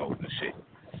fuck knows and shit.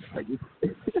 Like,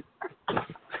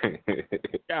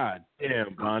 God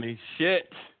damn, Bonnie. Shit.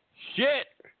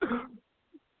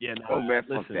 Yeah, no. Oh man,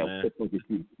 listen, fuck that.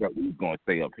 Man. What we gonna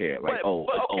stay up here? Like,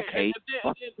 okay.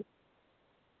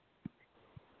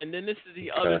 And then this is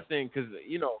the other thing, because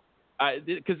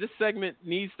because this segment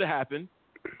needs to happen,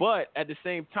 but at the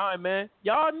same time, man,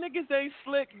 y'all niggas ain't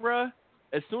slick, bruh.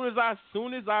 As soon as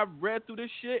I read through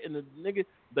this shit, and the nigga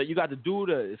that you got the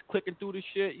dude is clicking through the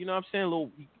shit, you know what I'm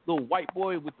saying? Little white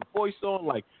boy with the voice on,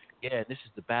 like, yeah, this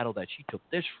is the battle that she took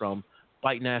this from,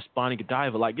 biting ass Bonnie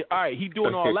Godiva. Like, all right, he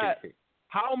doing all that.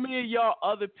 How many of y'all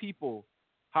other people?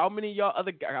 How many of y'all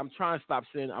other guys? I'm trying to stop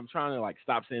saying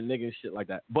nigga and shit like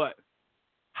that, but.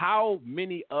 How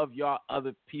many of y'all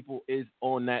other people is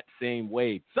on that same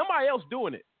wave? Somebody else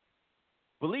doing it.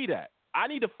 Believe that. I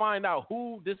need to find out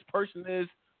who this person is,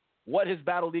 what his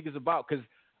battle league is about, because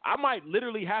I might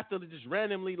literally have to just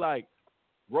randomly, like,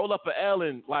 roll up an L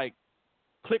and, like,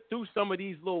 click through some of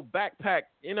these little backpack,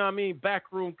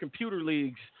 backroom computer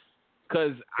leagues,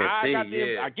 because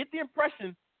I get the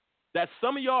impression that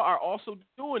some of y'all are also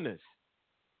doing this.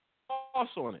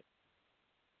 Also on it.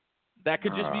 That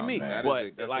could just be me. Man, but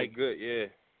that's like, good, yeah.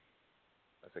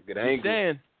 That's a good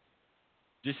angle.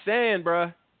 Just saying,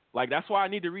 bruh. Like, that's why I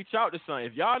need to reach out to some.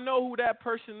 If y'all know who that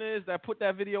person is that put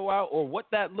that video out, or what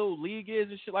that little league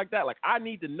is and shit like that, like, I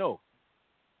need to know.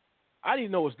 I need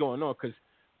to know what's going on, because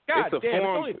God damn, it's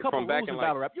only a couple rules in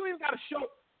battle rap. You ain't got to show.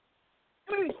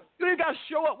 You ain't got to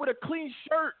show up with a clean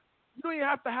shirt. You don't even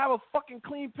have to have a fucking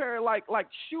clean pair of like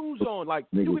shoes on. Like,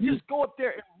 you can just go up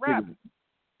there and rap.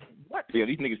 What? Yeah,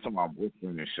 these niggas talking about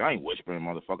whispering and shit. I ain't whispering,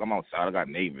 motherfucker. I'm outside. I got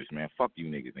neighbors, man. Fuck you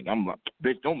niggas. I'm like,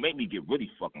 bitch, don't make me get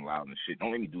really fucking loud and shit.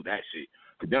 Don't let me do that shit.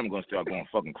 Because then I'm going to start going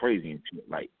fucking crazy and shit.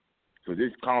 Like, so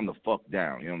just calm the fuck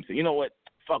down. You know what I'm saying? You know what?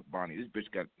 Fuck Bonnie. This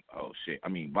bitch got,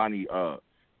 Bonnie,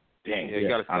 dang. Yeah, you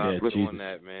got to stop on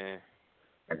that, man.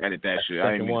 I edit that shit.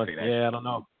 I didn't mean to say that. Yeah, I don't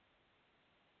know.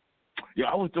 Yeah,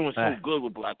 I was doing so good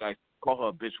with Black Ice. Call her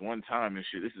a bitch one time and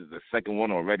shit. This is the second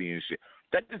one already and shit.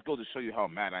 That just goes to show you how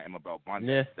mad I am about Bonnie.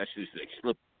 Yeah. That shit just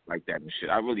slip like that and shit.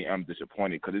 I really am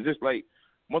disappointed because it's just like,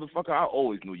 motherfucker, I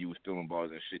always knew you was stealing bars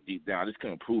and shit deep down. I just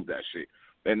couldn't prove that shit.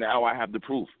 And now I have the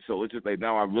proof. So it's just like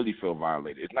now I really feel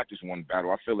violated. It's not just one battle.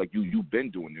 I feel like you've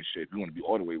been doing this shit. If you want to be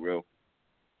all the way real.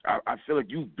 I feel like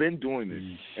you've been doing this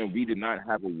and we did not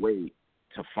have a way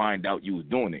to find out you was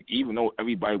doing it. Even though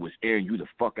everybody was airing you the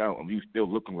fuck out and you still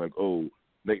looking like, oh,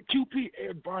 like QP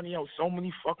aired Bonnie out so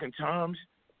many fucking times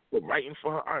for writing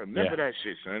for her. I remember that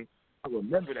shit, son. I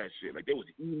remember that shit. Like, they was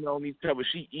emailing each other.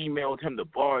 She emailed him the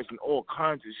bars and all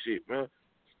kinds of shit, man.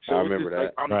 So I remember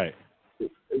that. Like, right.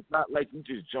 It's not like you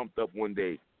just jumped up one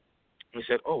day and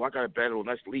said, oh, I got a battle.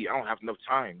 Let's leave. I don't have enough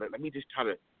time. Like, let me just try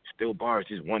to steal bars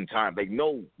just one time. Like,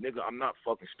 no, nigga, I'm not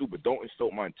fucking stupid. Don't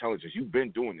insult my intelligence. You've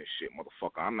been doing this shit,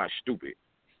 motherfucker. I'm not stupid.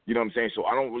 You know what I'm saying? So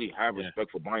I don't really have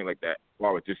respect for Bonnie like that as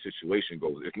far as this situation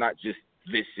goes. It's not just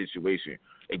this situation.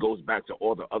 It goes back to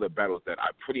all the other battles that I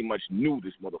pretty much knew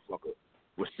this motherfucker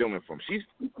was stealing from. She's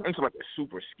into like a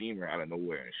super schemer out of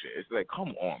nowhere and shit. It's like,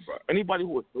 come on, bro. Anybody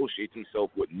who associates himself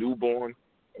with Newborn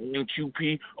and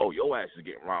QP, oh, your ass is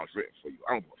getting rounds written for you.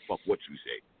 I don't give a fuck what you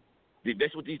say.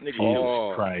 That's what these niggas do.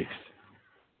 Oh, Christ.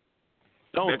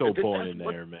 Don't throw Born in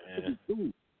there, man.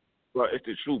 Bro, it's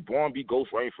the truth. Born be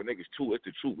ghostwriting for niggas too. It's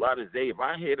the truth. Lotta Zay, if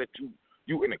I hear that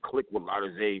you in a clique with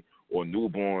Lotta Zay or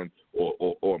Newborn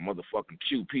or motherfucking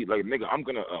QP, like, nigga, I'm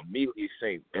gonna immediately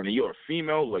say, and you're a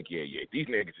female, like, yeah, these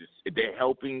niggas they're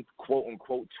helping, quote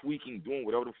unquote, tweaking, doing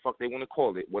whatever the fuck they want to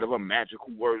call it, whatever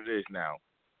magical word it is now,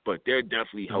 but they're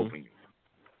definitely helping you.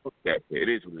 Fuck that shit. It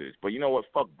is what it is. But you know what?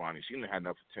 Fuck Bonnie. She didn't have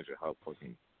enough potential to help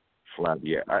fucking Flab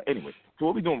yet. Anyway, so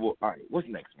what we doing? All right, what's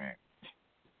next, man?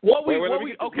 So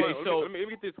let me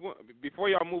get this one before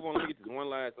y'all move on. Let me get this one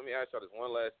last. Let me ask y'all this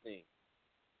one last thing.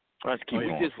 Let's keep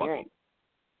going.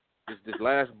 This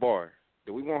last bar.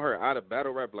 Do we want her out of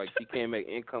battle rap? Like, she can't make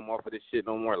income off of this shit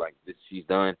no more. Like, this, she's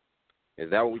done.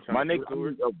 Is that what we trying to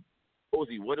do?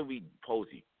 Posey, what are we,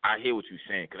 Posey? I hear what you're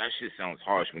saying because that shit sounds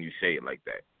harsh when you say it like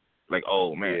that. Like,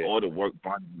 oh man, all the work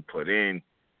Bonnie put in,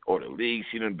 or the league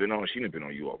she done been on. She done been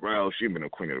on URL. She done been on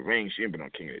Queen of the Ring. She done been on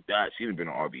King of the Dot. She done been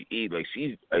on RBE. Like,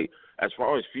 she's like, as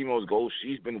far as females go,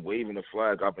 she's been waving the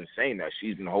flag. I've been saying that.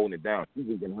 She's been holding it down. She's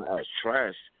been getting her ass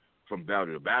trashed from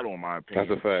battle to battle, in my opinion.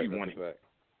 That's a fact.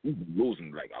 She's been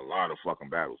losing like a lot of fucking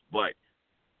battles. But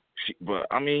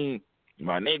I mean,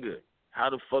 my nigga, how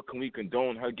the fuck can we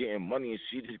condone her getting money and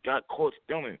she just got caught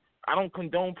stealing? I don't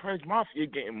condone Prez Mafia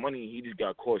getting money and he just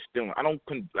got caught stealing. I don't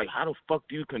how the fuck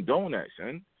do you condone that,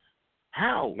 son?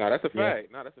 How? No, that's a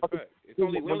fact. No, that's a fact. It's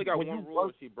only we only got one rule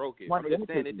and she broke it. I'm just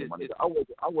saying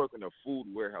I work in a food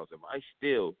warehouse. If I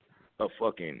steal a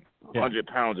fucking 100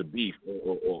 pounds of beef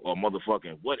or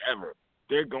motherfucking whatever,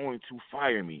 they're going to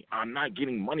fire me. I'm not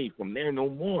getting money from there no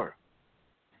more.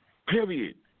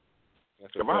 Period.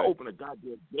 If I open a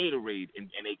goddamn Gatorade and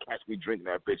they catch me drinking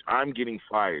that bitch, I'm getting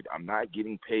fired. I'm not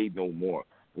getting paid no more.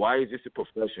 Why is this a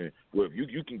profession where if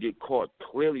you can get caught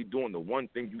clearly doing the one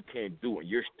thing you can't do and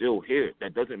you're still here?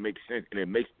 That doesn't make sense, and it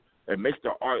makes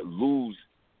the art lose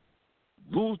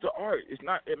the art. It's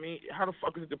not. I mean, how the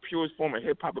fuck is it the purest form of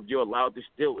hip hop if you're allowed to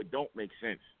steal? It don't make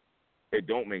sense. It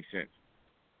don't make sense.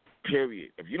 Period.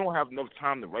 If you don't have enough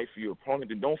time to write for your opponent,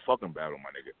 then don't fucking battle, my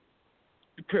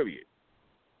nigga. Period.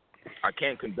 I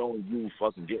can't condone you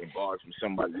fucking getting bars from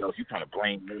somebody else. You trying to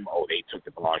blame them? Oh, they took the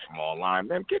bars from online.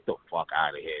 Man, get the fuck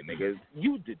out of here, nigga.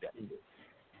 You did that.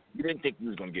 You didn't think you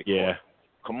was gonna get caught.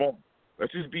 Come on,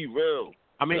 let's just be real.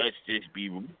 I mean, let's just be.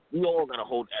 We all gotta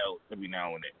hold L's every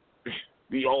now and then.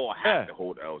 We all have to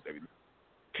hold L's every.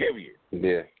 Period.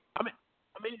 Yeah. I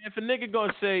mean, if a nigga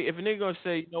gonna say,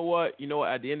 you know what,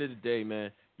 at the end of the day,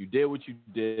 man, you did what you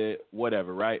did,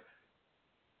 whatever, right?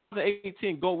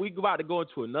 2018, we about to go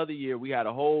into another year. We had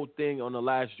a whole thing on the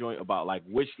last joint about like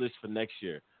wish list for next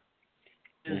year.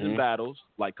 And battles,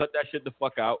 like cut that shit the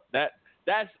fuck out.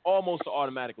 That's almost an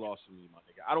automatic loss for me, my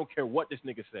nigga. I don't care what this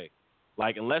nigga say.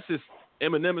 Like unless it's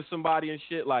Eminem or somebody and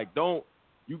shit, like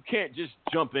you can't just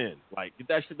jump in. Like get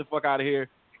that shit the fuck out of here.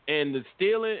 And the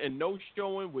stealing and no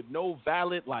showing with no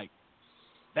valid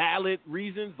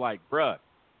reasons, like bruh.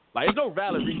 Like, there's no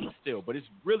valid reason to steal, but it's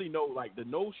really the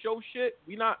no-show shit.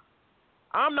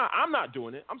 I'm not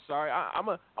doing it. I'm sorry. I'm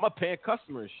a paying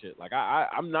customer and shit. Like,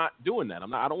 I'm not doing that.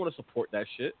 I don't want to support that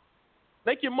shit.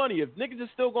 Make your money. If niggas is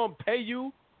still going to pay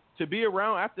you to be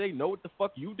around after they know what the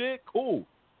fuck you did, cool.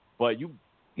 But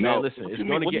listen, it's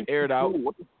going to get aired out.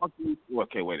 What the fuck do you...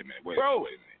 Okay, wait a minute. Bro, wait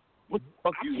a minute. What the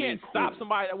fuck I can't stop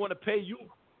somebody that want to pay you.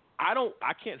 I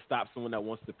can't stop someone that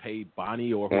wants to pay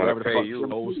Bonnie or whoever the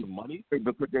fuck owes some money.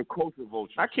 But they're culture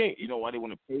vultures. I can't. You know why they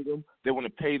want to pay them? They want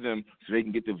to pay them so they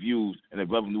can get the views and the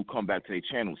revenue come back to their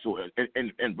channel. So,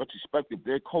 in retrospective,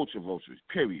 they're culture vultures.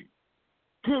 Period.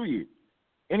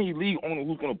 Any league owner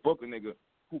who's gonna book a nigga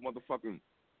who motherfucking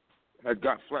has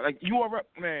got flat like URL,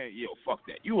 man, fuck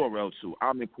that. URL too.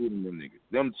 I'm including them niggas.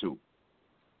 Them too.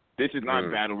 This is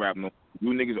not battle rap. No, you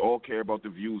niggas all care about the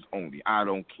views only. I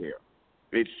don't care.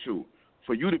 It's true.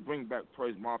 For you to bring back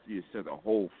Prez Mafia says a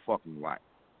whole fucking lot.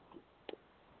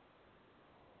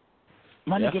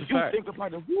 My nigga, if you think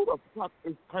about it, who the fuck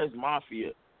is Prez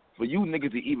Mafia? For you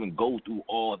niggas to even go through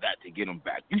all that to get him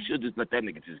back, you should just let that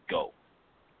nigga just go.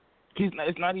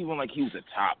 It's not even like he was a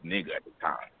top nigga at the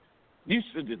time. You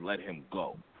should just let him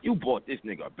go. You brought this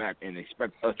nigga back and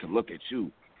expect us to look at you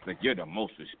like you're the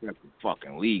most respected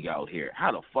fucking league out here.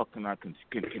 How the fuck can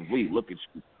we look at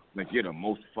you like you're the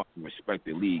most fucking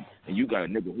respected league, and you got a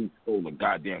nigga who stole a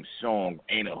goddamn song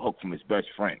and a hook from his best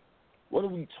friend? What are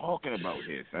we talking about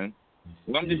here, son?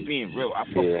 Well, I'm just being real. I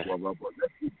fuck with you, but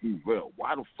let's just be real.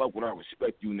 Why the fuck would I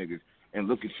respect you niggas and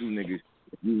look at you niggas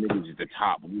if you niggas is the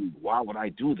top league? Why would I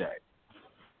do that?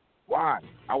 Why?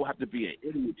 I would have to be an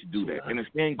idiot to do that. And the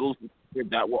same goes to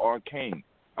that with Arcane.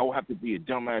 I would have to be a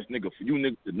dumbass nigga for you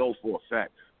niggas to know for a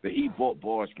fact that he bought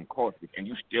bars from Caustic and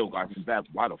you still got him back.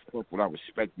 Why the fuck would I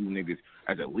respect you niggas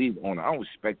as a league owner? I don't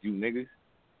respect you niggas.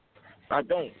 I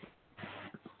don't.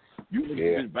 You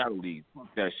niggas just battle league.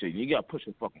 Fuck that shit. You gotta push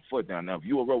your fucking foot down. Now, if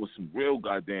you were with some real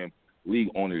goddamn league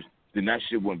owners, then that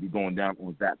shit wouldn't be going down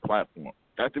on that platform.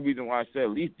 That's the reason why I said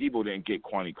at least Debo didn't get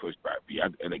Kwani Kush back.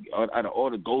 Out of all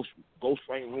the ghost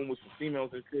frame rumors for females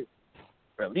and shit,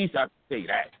 at least I can say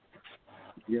that.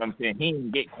 You know what I'm saying? He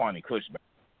didn't get Kwani Kush back.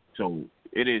 So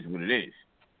it is what it is.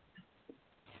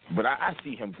 But I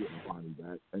see him getting Kwani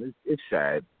back, and it's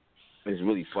sad. It's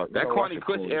really fucked. That Kwani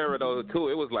Kush era, though, too,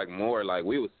 it was like more like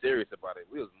we was serious about it.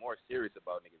 We was more serious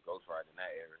about niggas Ghost Rider in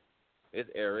that era. This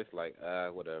era, it's like,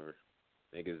 whatever.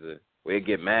 Niggas, we'd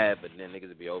get mad, but then niggas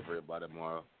would be over it by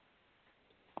tomorrow.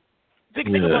 Think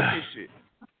about this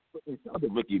shit. Shout out to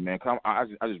Ricky, man. I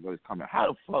just read his comment. How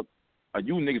the fuck Are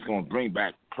you niggas gonna bring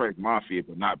back Craig Mafia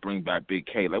but not bring back Big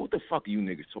K? Like, what the fuck are you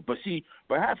niggas? But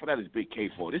half of that is Big K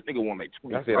for. This nigga want like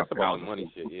 20. That's about money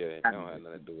shit. Yeah, it don't have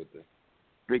nothing to do with this.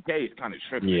 Big K is kind of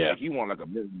tripping. Yeah. Like, he want like $1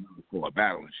 million for a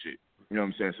battle and shit. You know what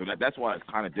I'm saying? So that's why it's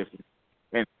kind of different.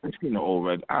 And speaking of old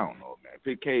reg, I don't know, man.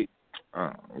 Big K,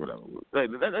 whatever.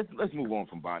 Let's move on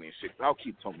from Bonnie and shit. I'll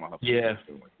keep talking about her. Yeah.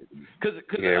 Cause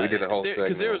we did a whole segment.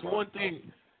 Because there was one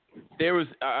thing. There was,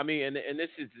 I mean, and this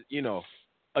is, you know,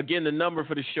 again, the number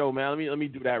for the show, man. Let me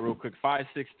do that real quick.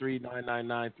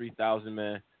 563-999-3000,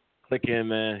 man. Click in,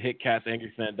 man. Hit Cats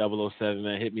Angry Fan 007,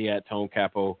 man. Hit me at Tone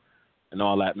Capo and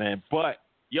all that, man. But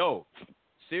yo,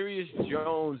 Serious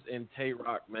Jones and Tay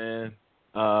Rock, man.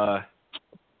 Now,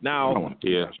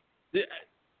 yeah. The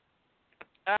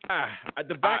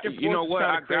back and forth. You know what?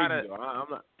 I gotta. I'm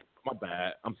not. My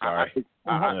bad. I'm sorry. You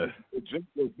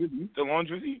still on,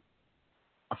 Drizzy?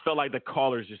 I felt like the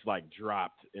callers just like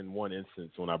dropped in one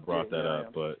instance when I brought that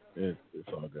up, but it's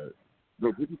all good.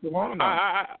 Drizzy still on or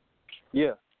not?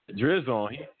 Yeah. Drizz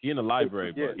on. He in the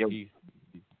library, but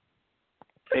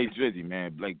Hey, Drizzy,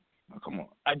 man, like, come on.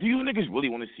 Do you niggas really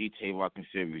want to see Tay Rock and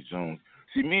Serious Jones?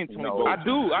 See, me and Tony. No, I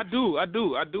do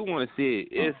want to see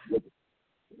it.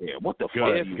 What the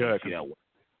fuck? Good.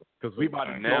 Because we about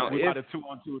to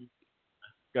 2-on-2.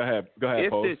 Go ahead,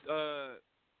 Post.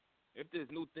 If this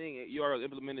new thing, you already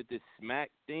implemented this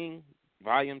smack thing,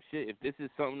 volume shit, if this is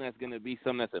something that's going to be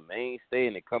something that's a mainstay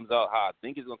and it comes out how I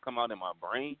think it's going to come out in my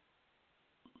brain,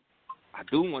 I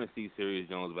do want to see Serious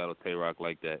Jones battle Tay Rock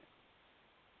like that.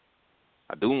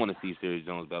 If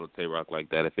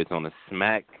it's on a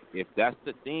smack, if that's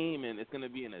the theme and it's going to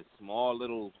be in a small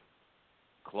little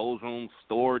closed room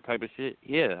store type of shit,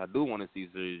 yeah, I do want to see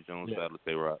Serious Jones battle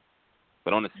Tay Rock.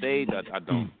 But on the stage, I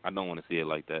don't want to see it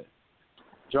like that.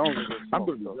 Jones is I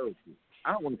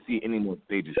don't want to see any more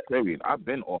stages, period. I've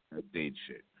been off that stage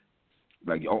shit.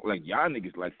 Like y'all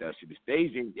niggas like that shit. The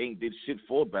stage ain't did shit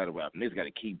for battle rap. Niggas got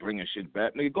to keep bringing shit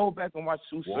back. Nigga, go back and watch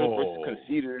Sue Surf versus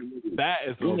Conceited. That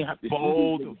is a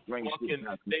bold fucking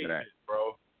statement,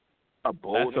 bro. A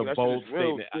bold statement.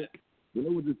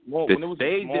 The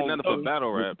stage did nothing for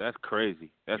battle rap. That's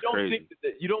crazy.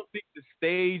 You don't think the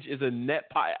stage is a net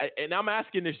pie? And I'm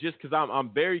asking this just because I'm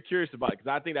very curious about it,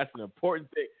 because I think that's an important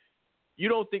thing. You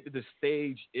don't think that the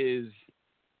stage is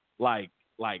like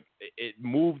it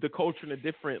moved the culture in a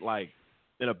different, like,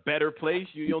 in a better place?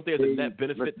 You don't think there's a net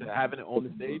benefit to having it on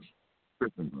the stage?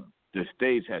 Listen, bro. The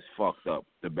stage has fucked up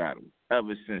the battle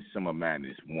ever since Summer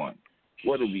Madness won.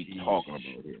 What are we talking about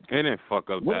here? It didn't fuck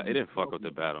up that. It didn't fuck up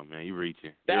the battle, man. You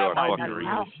reaching? That might be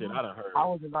real shit. I done heard.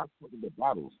 How is it not fucking the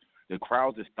battles? The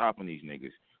crowds are stopping these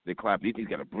niggas. They clap. These niggas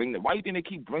got to bring why you think they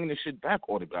keep bringing this shit back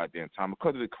all the goddamn time?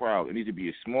 Because of the crowd. It needs to be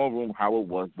a small room how it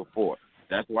was before.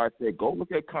 That's why I said go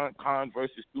look at Khan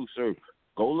versus Stu Surf.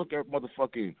 Go look at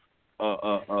motherfucking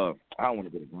I don't want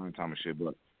to go to grind time and shit,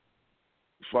 but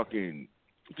fucking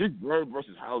just Bird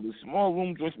versus Howard. The small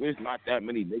room just where it's not that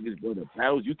many niggas, but the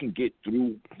battles you can get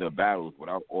through the battles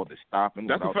without all the stopping.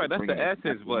 That's a fact. That's the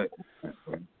essence, but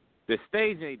the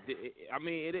stage ain't. I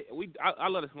mean, I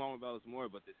love the small battles more,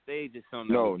 but the stage is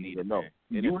something that we need. No.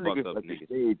 You niggas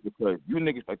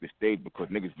like the stage because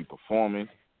niggas be performing.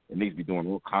 And niggas be doing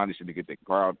all kind of shit to get the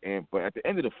crowd in. But at the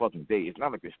end of the fucking day, it's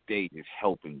not like the stage is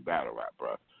helping battle rap,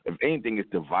 bro. If anything, it's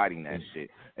dividing that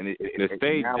shit. And the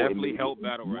stage definitely helped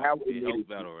battle rap. It helped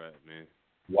battle rap, man.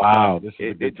 Wow, this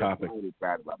is a good topic. It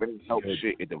didn't help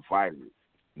shit. It divided it.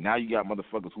 Now you got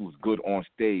motherfuckers who's good on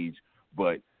stage,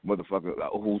 but motherfuckers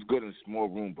who's good in a small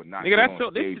room, but not. Nigga, that's so.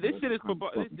 This shit is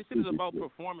about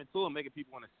performing too and making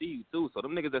people want to see you too. So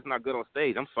them niggas that's not good on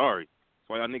stage, I'm sorry. That's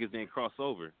why y'all niggas didn't cross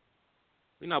over.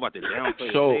 We not about to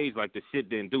downplay the stage like the shit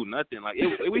didn't do nothing. Like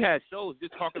we had shows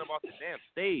just talking about the damn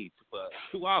stage for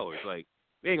 2 hours. Like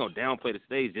we ain't gonna downplay the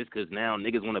stage just because now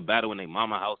niggas want to battle in their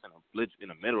mama house and a blitz in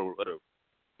the middle of the.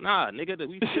 Nah, nigga,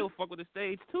 we still fuck with the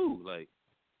stage too. Like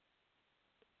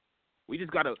we just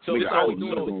gotta. So this all we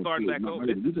doing is start back over.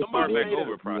 This is a start back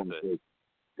over process.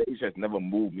 Stage has never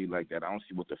moved me like that. I don't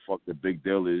see what the fuck the big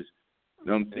deal is.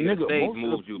 The stage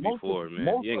moved you before,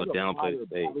 man. You ain't gonna downplay the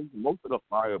stage. Most of the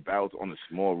fire battles on the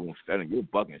small room setting, you're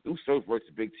bugging. Stu Surf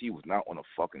versus Big T was not on a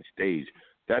fucking stage.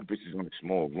 That bitch is on a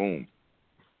small room.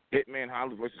 Hitman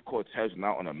Holler versus Cortez was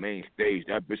not on a main stage.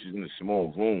 That bitch is in a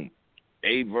small room.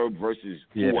 Averb versus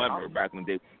whoever back in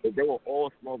the day. They were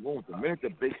all small rooms. The minute the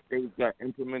big stage got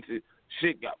implemented,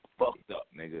 shit got fucked up,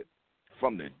 nigga.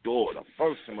 From the door, the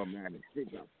first Summer Madness,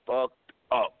 shit got fucked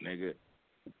up, nigga.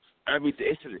 Everything.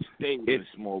 It should have stayed in a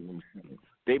small room.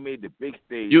 They made the big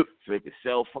stage so they could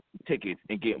sell fucking tickets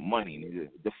and get money, nigga.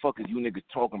 The fuck is you niggas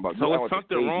talking about? So is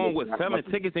something wrong with selling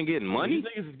tickets and getting money?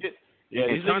 Yeah,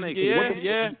 And these trying niggas, to,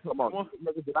 yeah. Come on,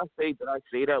 did I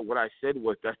say that? What I said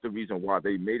was that's the reason why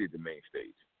they made it the main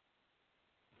stage.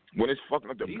 When it's fucking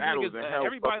up the These battles niggas, and hell,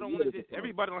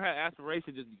 everybody don't have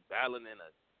aspirations just be battling in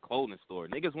a clothing store.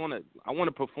 Niggas I want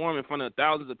to perform in front of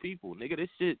thousands of people. Nigga, this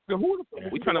shit.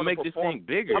 We trying to make this thing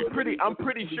bigger. I'm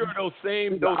pretty sure those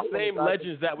same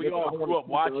legends that we all grew up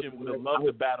watching would have loved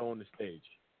to battle on the stage.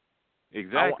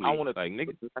 Exactly. I want to like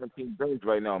niggas 19 days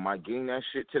right now. Am I getting that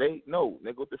shit today? No,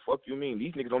 nigga. What the fuck you mean?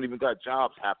 These niggas don't even got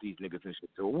jobs. Half these niggas and shit.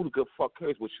 So who the good fuck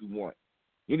cares what you want?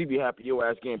 You need to be happy your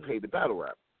ass getting paid to battle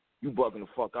rap. You bugging the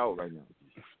fuck out right now.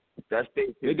 That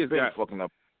stage niggas got fucking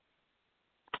up.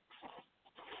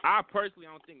 I personally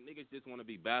don't think niggas just want to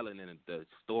be battling in the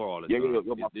store all the time. Yeah,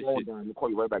 my phone down. I'll call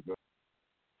you right back, bro.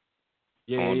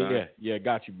 Yeah,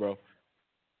 got you, bro.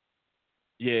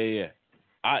 Yeah.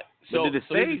 So did the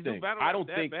stage thing. battle I don't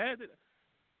that think bad?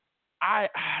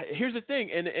 Here's the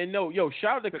thing, and no,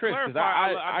 shout out to Chris because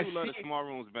I do love the small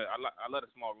rooms better. I love the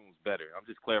small rooms better. I'm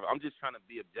just clarifying. I'm just trying to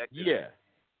be objective. Yeah.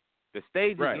 The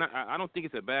stage right. is not. I don't think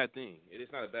it's a bad thing. It is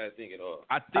not a bad thing at all.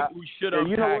 I think we should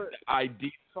unpack the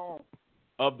idea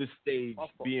of the stage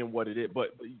being what it is.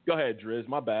 But go ahead, Driz.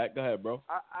 My bad. Go ahead, bro.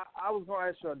 I was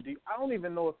going to ask you, I don't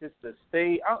even know if it's the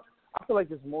stage. I feel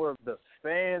like it's more of the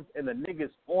fans and the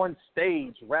niggas on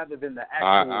stage rather than the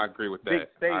actual I agree with that. big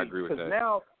stage. I agree with that. Because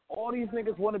now all these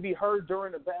niggas want to be heard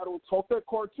during the battle. Talk that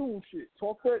cartoon shit.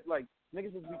 Talk that, like,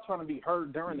 niggas just be trying to be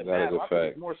heard during the battle. I think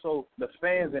it's more so the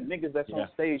fans and niggas that's on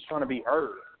stage trying to be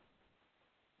heard.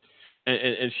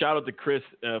 And shout out to Chris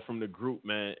from the group,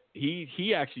 man.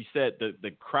 He actually said that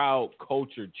the crowd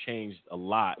culture changed a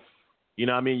lot. You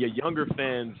know what I mean? Your younger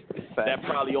fans that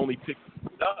probably only picked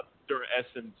it up during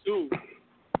SM2.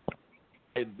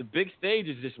 The big stage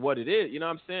is just what it is. You know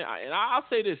what I'm saying? I'll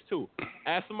say this, too.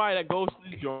 As somebody that goes to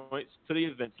the joints, to the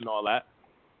events and all that,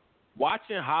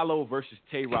 watching Hollow versus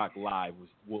Tay-Rock live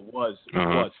was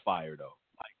fire, though.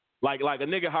 Like a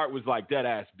nigga heart was like dead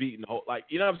ass beating the whole, like,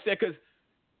 you know what I'm saying? Because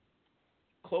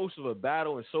close of a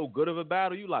battle and so good of a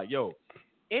battle, you like, yo,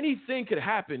 anything could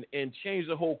happen and change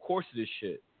the whole course of this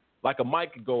shit. Like a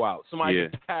mic could go out, somebody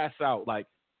could pass out, like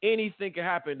anything could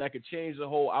happen that could change the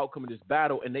whole outcome of this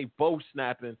battle, and they both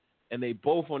snapping and they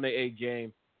both on their A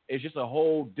game. It's just a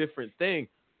whole different thing.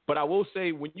 But I will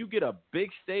say, when you get a big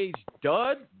stage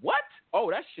dud, what? Oh,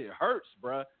 that shit hurts,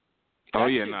 bruh.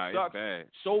 It's bad.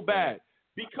 So bad.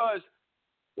 Because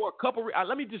for a couple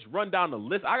let me just run down the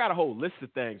list. I got a whole list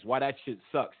of things why that shit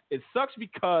sucks. It sucks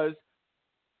because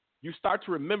you start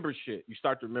to remember shit. You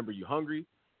start to remember you hungry.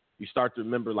 You start to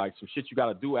remember, like, some shit you got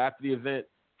to do after the event.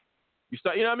 You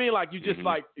start, you know what I mean? Like, you just,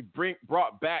 like,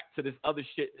 brought back to this other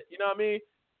shit. You know what I mean?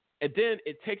 And then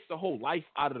it takes the whole life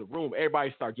out of the room.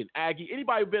 Everybody start getting aggy.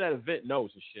 Anybody who been at an event knows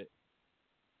this shit.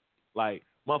 Like,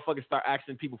 motherfuckers start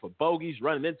asking people for bogeys,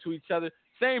 running into each other.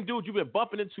 Same dude you've been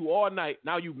bumping into all night.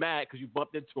 Now you mad because you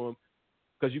bumped into him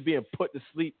because you being put to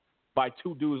sleep by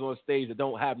two dudes on stage that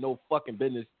don't have no fucking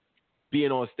business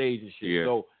being on stage and shit. Yeah.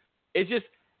 So it's just,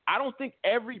 I don't think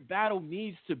every battle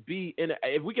needs to be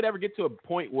if we could ever get to a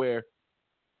point where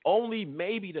only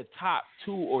maybe the top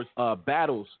two or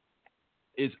battles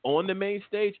is on the main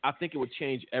stage, I think it would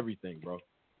change everything, bro.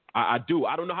 I do.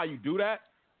 I don't know how you do that,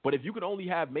 but if you could only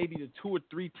have maybe the 2 or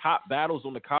 3 top battles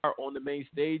on the card on the main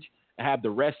stage and have the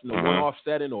rest in the one-off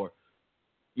setting, or,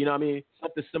 you know what I mean,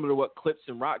 something similar to what Clips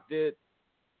and Rock did,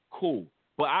 cool.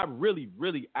 But I really,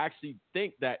 really actually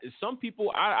think that some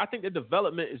people, I think the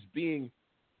development is being,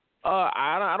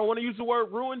 I don't want to use the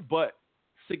word ruined, but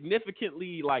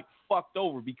significantly, like, fucked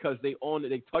over because they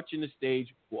touching the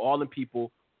stage with all them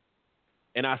people.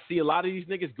 And I see a lot of these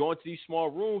niggas going to these small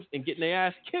rooms and getting their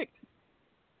ass kicked.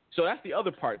 So that's the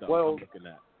other part that I'm looking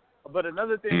at. But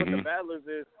another thing with the battlers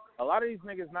is a lot of these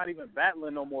niggas not even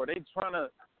battling no more. They trying to,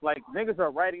 like, niggas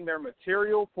are writing their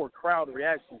material for crowd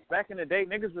reactions. Back in the day,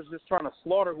 niggas was just trying to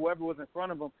slaughter whoever was in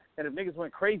front of them, and if niggas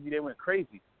went crazy, they went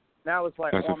crazy. Now it's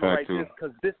like, I'm gonna write this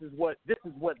because this is what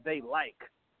they like.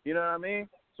 You know what I mean?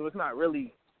 So it's not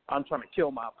really I'm trying to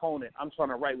kill my opponent. I'm trying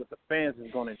to write what the fans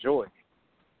is gonna enjoy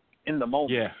in the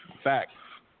moment. Yeah, facts.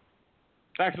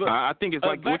 Look, I think it's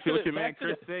like what your man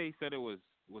Chris say. He said it was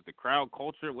the crowd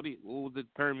culture. What was the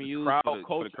term he used? Crowd culture.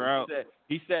 culture. The crowd.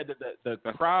 He said that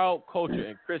the crowd culture,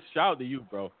 and Chris, shout out to you,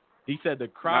 bro. He said the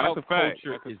crowd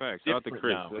culture is different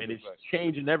now, and it's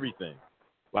changing everything.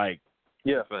 Like,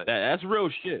 yeah, that's real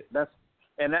shit. That's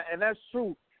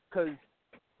true. Cause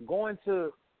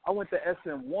I went to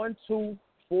SM 1, 2,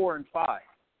 4, and 5.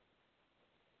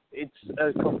 It's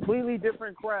a completely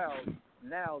different crowd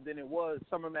now than it was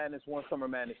Summer Madness 1, Summer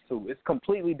Madness 2. It's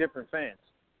completely different fans.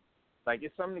 Like,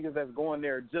 it's some niggas that's going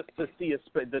there just to see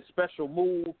the special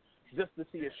move, just to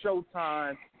see a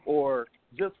Showtime or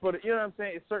just for the, you know what I'm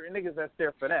saying? It's certain niggas that's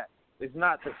there for that. It's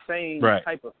not the same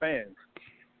type of fans.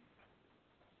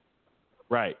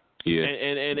 Right. Yeah.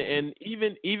 And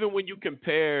even when you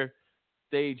compare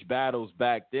stage battles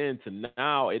back then to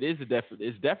now, it's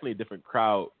definitely a different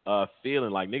crowd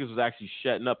feeling. Like niggas was actually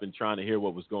shutting up and trying to hear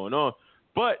what was going on.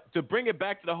 But to bring it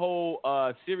back to the whole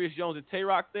Serious Jones and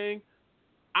Tay-Rock thing,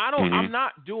 I'm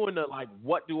not doing the like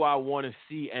what do I want to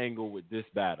see angle with this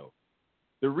battle.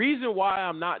 The reason why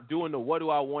I'm not doing the what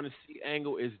do I want to see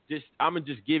angle is just I'm gonna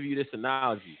just give you this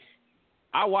analogy.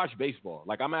 I watch baseball.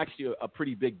 Like I'm actually a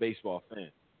pretty big baseball fan.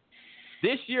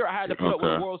 This year I had to put up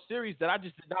with a World Series that I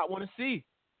just did not want to see.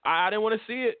 I didn't want to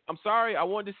see it. I'm sorry. I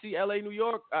wanted to see LA, New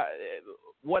York,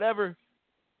 whatever.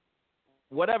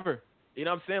 You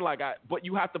know what I'm saying? Like, but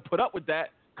you have to put up with that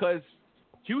because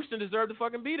Houston deserved to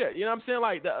fucking be there. You know what I'm saying?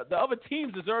 Like the other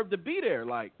teams deserve to be there.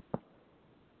 Like,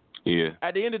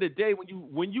 at the end of the day,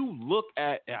 when you look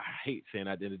at, I hate saying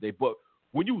at the end of the day, but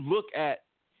when you look at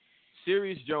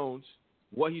Serious Jones,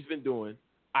 what he's been doing,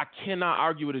 I cannot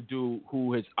argue with a dude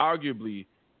who has arguably,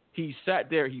 he sat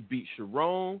there, he beat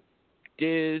Sharon,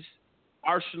 Diz,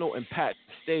 Arsenal, and Pat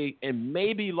Stay, and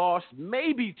maybe lost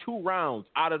 2 rounds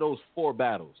out of those 4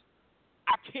 battles.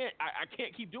 I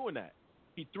can't keep doing that.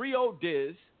 He 3-0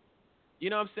 Diz, you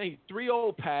know what I'm saying? He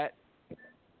 3-0 Pat.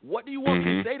 What do you want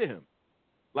me to say to him?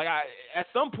 Like, at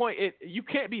some point, you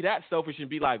can't be that selfish and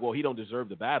be like, well, he don't deserve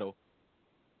the battle.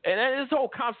 And this whole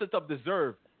concept of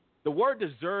deserve, the word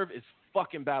deserve is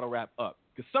fucking battle rap up.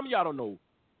 Because some of y'all don't know.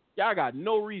 Y'all got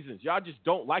no reasons. Y'all just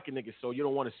don't like a nigga, so you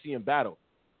don't want to see him battle.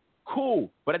 Cool.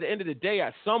 But at the end of the day,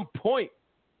 at some point,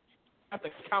 you have to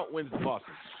count wins and losses.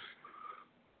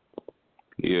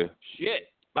 Yeah. Shit.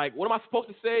 Like, what am I supposed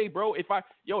to say, bro? If I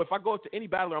go up to any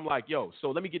battler, I'm like,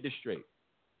 so let me get this straight.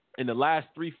 In the last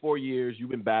 3-4 years, you've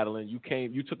been battling.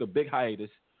 You took a big hiatus.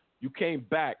 You came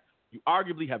back. You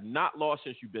arguably have not lost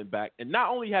since you've been back. And not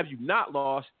only have you not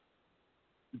lost,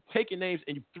 you've taken names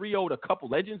and you 3-0'd a couple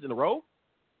legends in a row.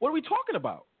 What are we talking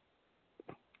about?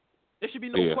 There should be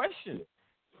no question.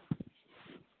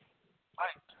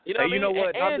 You know, hey, you know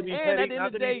what? Not to be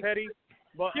petty,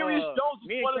 but Serious Jones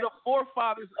is one of the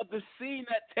forefathers of the scene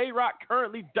that Tay-Rock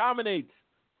currently dominates.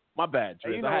 My bad,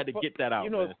 Triz. I had to get that out,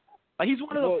 man. Like, he's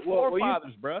one of the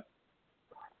forefathers, bruh.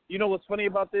 You know what's funny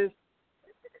about this?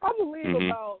 I believe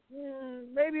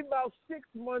maybe about 6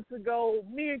 months ago,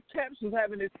 me and Caps was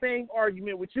having this same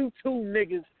argument with you two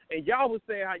niggas, and y'all was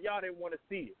saying how y'all didn't want to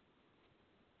see it.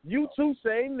 You two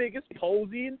same niggas,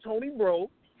 Posey and Tony Bro.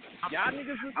 Y'all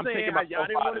niggas was saying how y'all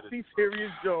didn't want to see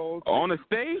Serious Jones on the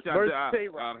stage.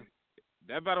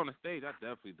 That battle on the stage, I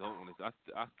definitely don't want to.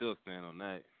 I still stand on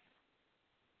that.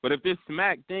 But if this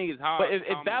smack thing is how, but if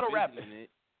battle rap,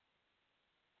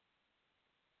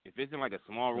 if it's in like a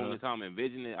small room, that's how I'm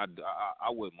envisioning it, I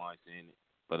wouldn't mind seeing it.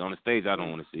 But on the stage, I don't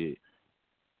want to see it.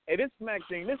 Hey, this smack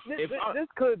thing, this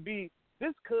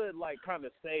could like kind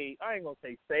of say, I ain't gonna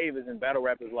say save as in battle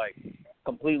rap is like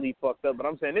completely fucked up, but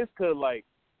I'm saying this could like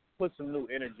put some new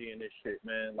energy in this shit,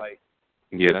 man. Like,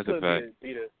 yeah, that's a fact.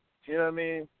 You know what I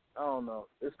mean? I don't know.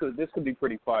 This could be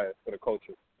pretty fire for the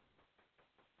culture.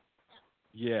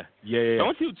 Yeah.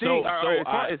 Don't you think?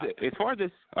 As far as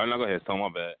this, no, go ahead. So my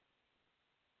bad.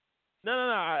 No.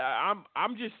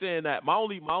 I'm just saying that my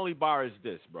only bar is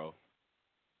this, bro.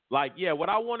 Like, yeah, what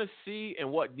I want to see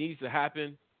and what needs to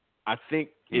happen, I think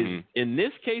is in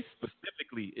this case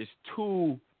specifically is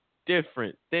 2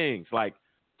 different things. Like,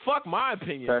 fuck my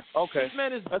opinion. Okay. This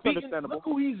man is That's beating. understandable. Look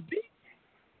who he's beating.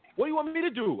 What do you want me to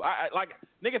do? I like,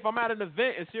 nigga, if I'm at an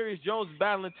event and Serious Jones is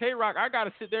battling Tay-Rock, I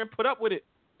gotta sit there and put up with it.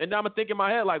 And now I'm gonna think in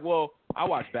my head like, well, I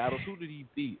watch battles. Who did he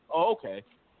beat? Oh, okay.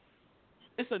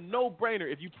 It's a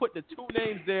no-brainer if you put the 2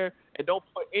 names there and don't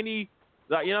put any,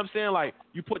 like, you know what I'm saying? Like,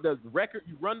 you put the record,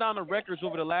 you run down the records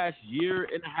over the last year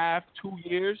and a half, 2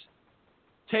 years.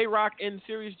 Tay-Rock and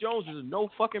Serious Jones is a no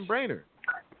fucking brainer.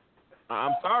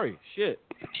 I'm sorry, shit.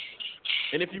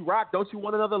 And if you rock, don't you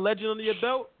want another legend under your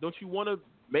belt? Don't you want to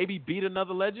maybe beat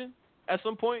another legend at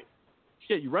some point?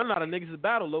 Shit, you running out of niggas to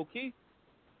battle, low key.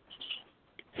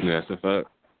 Yeah, that's a fact.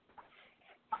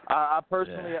 I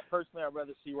personally, I'd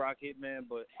rather see Rock Hitman,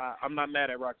 but I'm not mad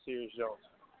at Rock Serious Jones.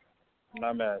 I'm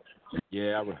not mad.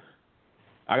 Yeah,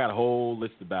 I got a whole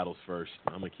list of battles first.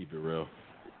 I'm gonna keep it real.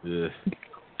 Yeah.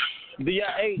 Do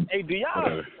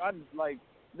y'all? Like,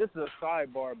 this is a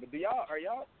sidebar, but are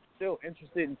y'all still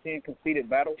interested in seeing conceded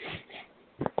battles?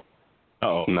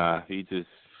 Oh. Nah,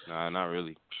 not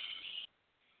really.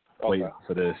 Okay. Wait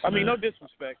for this. I mean, no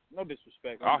disrespect.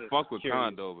 I fuck with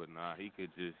Kondo, but nah, he could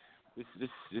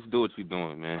just do what you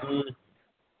doing, man.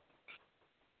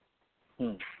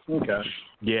 Okay.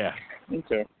 Yeah.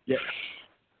 Okay. Yeah.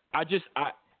 I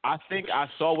think I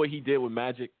saw what he did with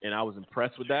Magic, and I was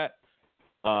impressed with that.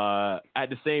 At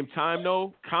the same time,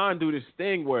 though, Khan do this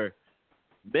thing where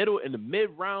in the mid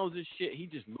rounds and shit, he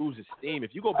just loses steam.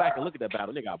 If you go back and look at that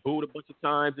battle, they got booed a bunch of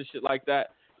times and shit like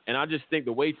that. And I just think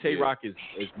the way Tay Rock is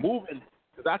moving,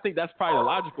 because I think that's probably a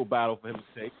logical battle for him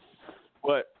to take.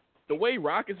 But the way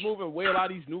Rock is moving, the way a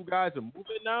lot of these new guys are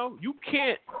moving now, you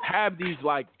can't have these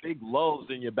like big lulls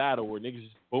in your battle where niggas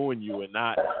just booing you and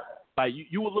not like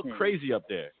you would look crazy up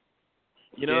there.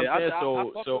 You know what I'm saying?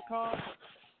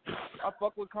 I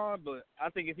fuck with Khan, but I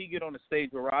think if he get on the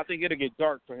stage with Rock, I think it'll get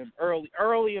dark for him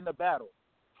early in the battle,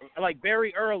 like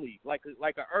very early, like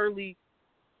an early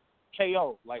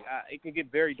KO. Like it could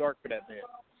get very dark for that man.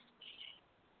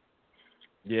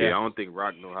 Yeah, I don't think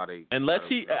Rock know how they. Unless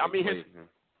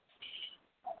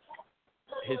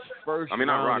his first. I mean,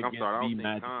 not Rock. I'm against sorry. I don't think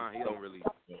Magic. Khan. He don't really.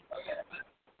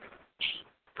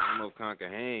 I don't know if Khan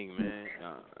can hang, man.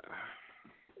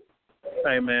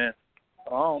 Hey man, I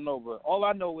don't know, but all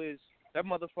I know is that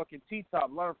motherfucking T-Top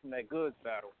learned from that Goods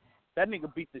battle. That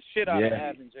nigga beat the shit out of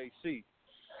Av and JC.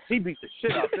 He beat the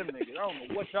shit out them niggas. I don't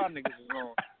know what y'all niggas is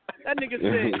on. That nigga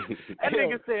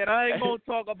said, I ain't gonna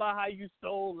talk about how you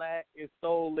stole that and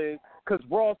stole this, cause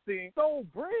Ross thing stole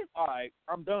Briz. All right,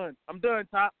 I'm done,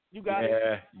 Top. You got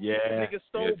it. Yeah. Nigga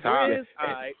stole Briz. All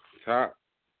right. Top.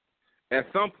 At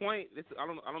some point, I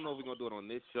don't know if we're gonna do it on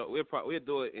this show. We'll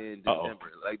do it in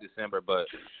December, but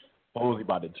Posey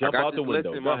about to jump out the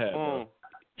window. Go ahead, bro.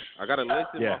 I got a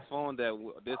list in my phone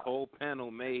that this whole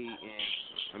panel made, and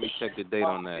let me check the date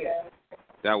on that.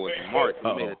 That was March.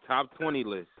 We made a top 20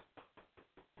 list.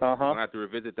 I'm gonna have to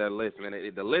revisit that list, man.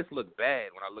 The list looked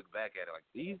bad when I look back at it. Like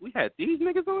we had these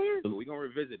niggas on here, so we gonna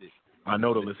revisit it. I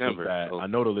know the list looked bad. So I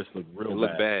know the list looked real bad. It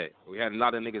looked bad. We had a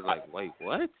lot of niggas like, wait,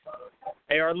 what?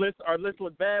 Hey, our list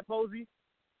look bad, Posey.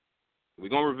 We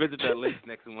gonna revisit that list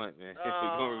next month, man. We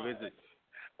gonna revisit.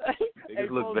 Hey,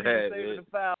 look Posey bad, be saving man. the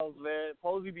fouls, man.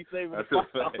 Posey be saving That's the a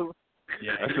fact. fouls.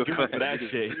 Yeah, for that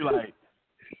shit.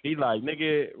 He like,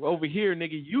 nigga, over here,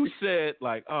 nigga, you said,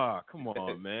 like, come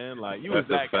on, man. Like, you was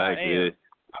that guy. Yeah.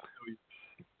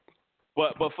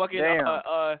 But fucking,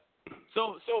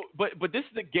 but this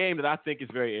is the game that I think is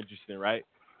very interesting, right?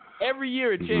 Every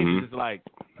year it changes. It's like,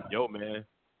 yo, man,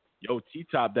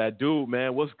 T-Top, that dude,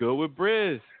 man, what's good with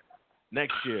Briz?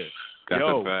 Next year,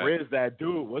 Briz, that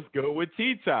dude, what's good with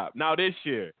T-Top? Now this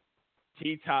year,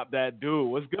 T-Top, that dude,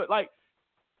 what's good? Like,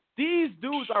 these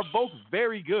dudes are both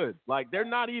very good. Like, they're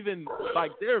not even,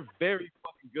 like, they're very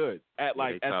fucking good. At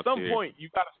some point, you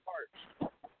got to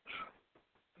start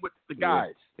with the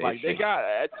guys. Like, they got,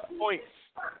 at some point,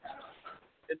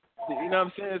 you know what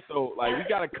I'm saying? So, like, we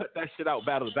got to cut that shit out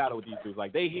battle to battle with these dudes.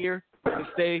 Like, they here, they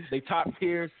stay, they top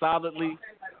tier solidly,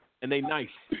 and they nice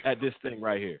at this thing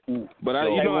right here. But, I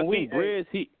think Briz,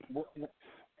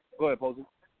 Go ahead, Posey.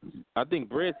 I think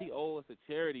Briz, he owes us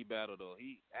a charity battle though.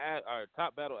 Our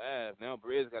top battle Av. Now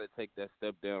Briz got to take that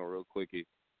step down real quick and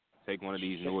take one of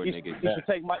these newer niggas. He should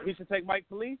take Mike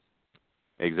Police.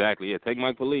 Exactly. Yeah, take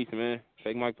Mike Police, man.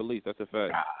 Take Mike Police. That's a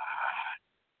fact.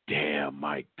 Damn,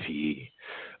 Mike P.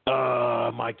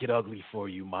 Might get ugly for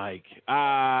you, Mike.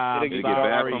 It'll get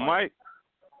bad for Mike.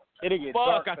 It'll get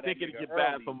Fuck, I think it'll get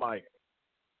bad for Mike.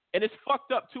 And it's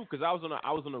fucked up too, cause I was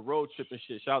on a road trip and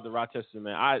shit. Shout out to Rochester,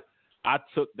 man. I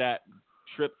took that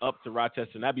trip up to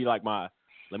Rochester, and that'd be like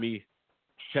let me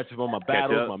catch up on my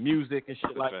battles, my music, and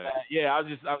shit like that. Yeah, I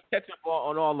was catching up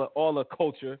on all the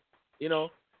culture, you know.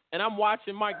 And I'm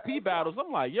watching Mike P battles.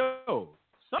 I'm like, yo,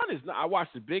 son is not. I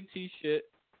watched the Big T shit,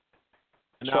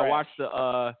 and I watched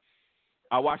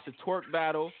the Twerk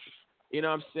battle, you know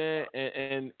what I'm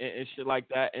saying, and shit like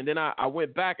that. And then I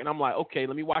went back and I'm like, okay,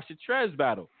 let me watch the Trez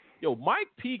battle. Yo, Mike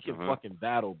P can fucking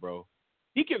battle, bro.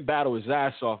 He can battle his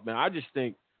ass off, man. I just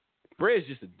think Briz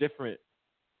just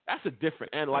that's a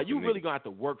different animal. Like, you really gonna have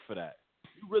to work for that.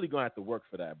 You really gonna have to work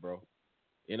for that, bro.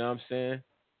 You know what I'm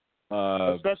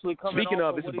saying? Especially coming speaking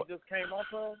off of what he just came off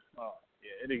of. Oh,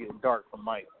 yeah, it'll get dark for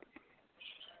Mike.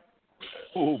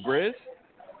 Who, Briz?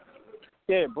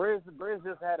 Yeah, Briz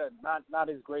just had not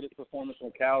his greatest performance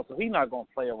on Cal, so he's not gonna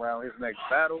play around his next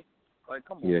battle. Like,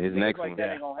 come on. Yeah, his next like one.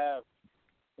 That ain't gonna have.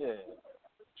 Yeah.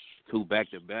 2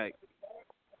 back-to-back.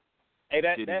 Hey,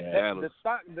 the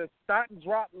stock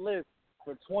drop list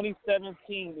for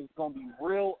 2017 is gonna be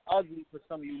real ugly for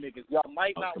some of you niggas. Y'all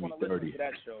might not want to listen to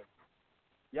that show.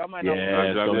 Y'all might not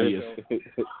want to listen to that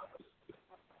show.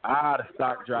 The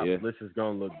stock drop list is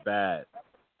gonna look bad.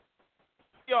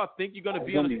 Y'all think you're gonna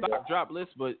be on the stock drop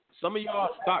list, but some of y'all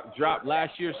stock drop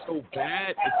last year so bad,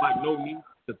 it's like no need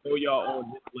to throw y'all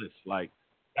on this list. Like,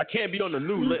 I can't be on the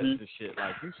new list and shit.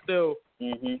 Like you still,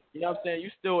 you know what I'm saying? You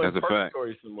still in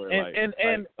purgatory somewhere.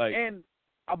 And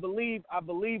I believe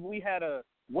we had a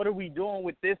what are we doing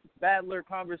with this battler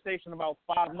conversation about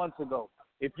 5 months ago.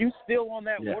 If you still on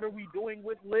that what are we doing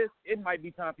with list, it might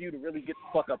be time for you to really get the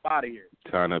fuck up out of here.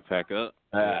 Time to pack up.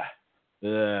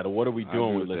 The what are we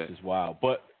doing with list is wild.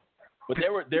 But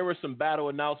there were some battle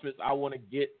announcements I want to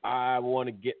get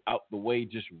out the way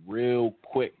just real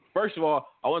quick. First of all,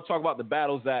 I want to talk about the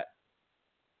battles that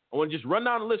I want to just run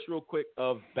down the list real quick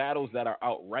of battles that are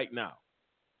out right now.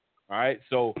 All right,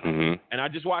 so and I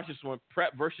just watched this one,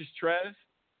 Prep versus Trez.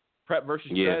 Prep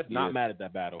versus Trez. Not mad at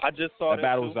that battle. I just saw that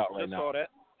battle's out right now.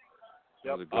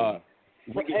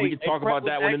 We can talk about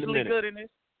that one in a minute. Good in this.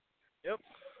 Yep.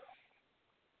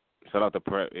 Shout out to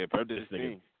Prep. Yeah, Prep did his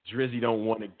thing. Drizzy don't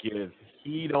want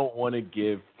to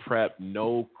give Prep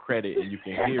no credit, and you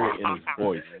can hear it in his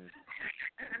voice.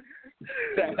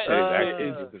 That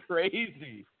is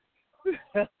crazy.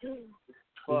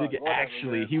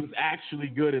 He was actually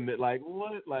good in it. Like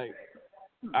what? Like,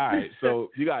 all right. So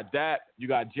you got that. You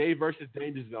got Jay versus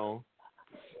Danger Zone.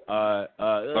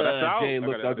 Jay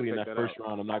looked ugly in that first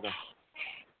round. I'm not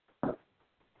gonna.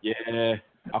 Yeah,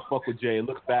 I fuck with Jay. It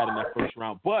looks bad in that first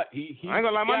round, but he I ain't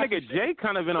gonna lie, my nigga Jay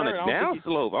kind of been on a down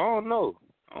slope. I don't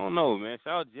know, man.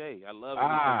 Shout out Jay. I love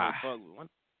it.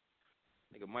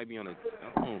 Nigga might be on a.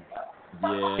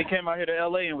 Yeah. He came out here to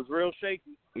L.A. and was real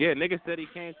shaky. Yeah, nigga said he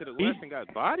came to the West and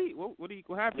got bodied.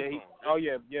 What happened?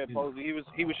 Yeah, Posey.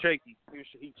 He was shaky.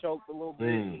 He choked a little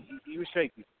bit. He was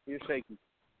shaky.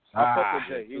 I fuck with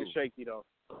Jay. He was shaky though.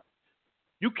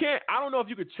 You can't. I don't know if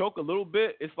you could choke a little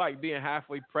bit. It's like being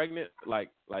halfway pregnant.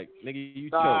 Like nigga, you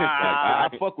choke. I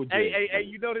fuck with Jay. Hey,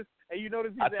 you notice?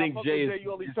 I think Jay is.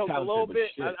 You only choke a little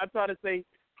bit. I try to say.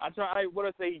 You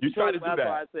try to do that.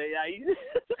 I say,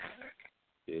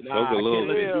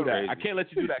 I can't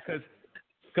let you do that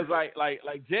because like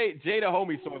Jay the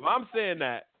homie. So if I'm saying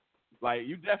that, like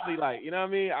you definitely like, you know what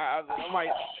I mean? I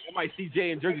might see Jay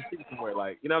in Jersey City somewhere.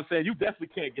 Like, you know what I'm saying? You definitely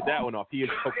can't get that one off. He is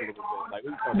choked a little bit. Like,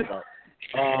 what are you talking about?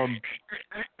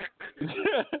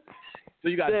 So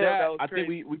you got that. I think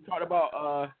we talked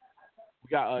about we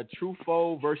got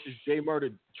Truffaut versus Jay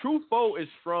Murder. Truffaut is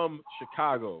from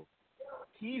Chicago.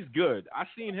 He's good. I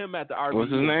seen him at the RBE.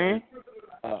 What's his name?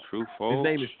 Truffaut. His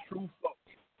name is Truffaut.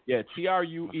 Yeah,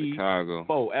 True.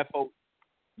 Chicago. F-O.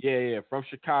 Yeah, from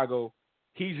Chicago.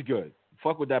 He's good.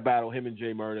 Fuck with that battle, him and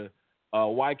Jay Murder.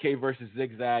 YK versus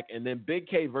Zigzag, and then Big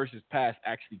K versus Pass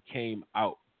actually came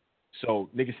out. So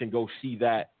niggas can go see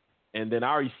that. And then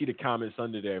I already see the comments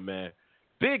under there, man.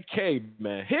 Big K,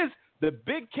 man. The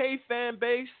Big K fan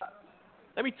base,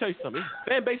 let me tell you something.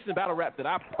 Fan base in battle rap that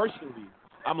I personally,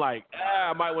 I'm like,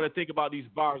 I might want to think about these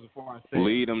bars before I say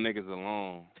leave them niggas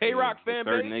alone. Tay-Rock fan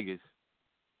base. Niggas.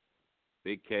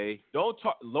 Big K. Don't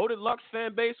talk. Loaded Lux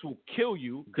fan base will kill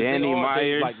you. Danny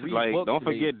Myers. Like don't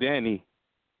forget Danny.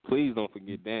 Please don't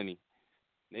forget Danny.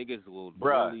 Niggas will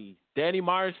really. Danny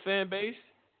Myers fan base.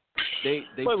 They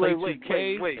play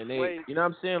 2K and they, you know what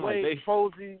I'm saying? Like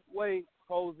Posey.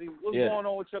 What's going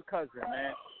on with your cousin,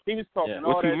 man? He was talking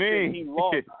all what that you mean?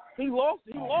 Shit. He lost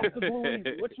the Blue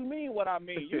Easy. What you mean? What I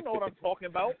mean? You know what I'm talking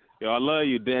about. Yo, I love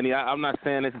you, Danny. I'm not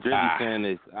saying this. Jersey saying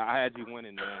this. I had you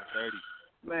winning, man. 30.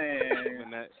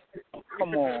 Man,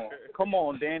 come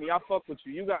on, Danny. I fuck with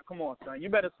you. Come on, son. You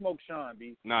better smoke Sean,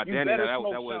 B. Nah, you Danny, that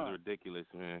was ridiculous,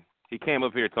 man. He came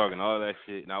up here talking all that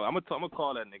shit. Now I'm gonna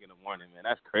call that nigga in the morning, man.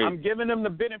 That's crazy. I'm giving him the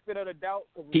benefit of the doubt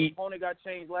because his opponent got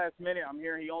changed last minute. I'm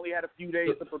hearing he only had a few days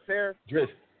to prepare,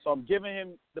 so I'm giving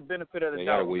him the benefit of the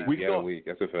doubt. He got a week.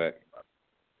 That's a fact.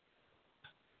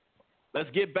 Let's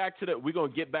get back to we're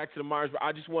gonna get back to the Myers, but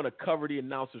I just want to cover the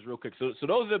announcers real quick. So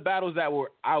those are the battles that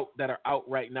are out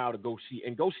right now to go see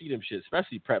them shit,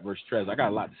 especially Prep versus Trez. I got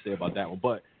a lot to say about that one,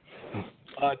 but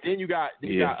then you got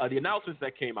the announcements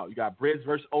that came out. You got Briz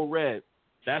versus O-Red,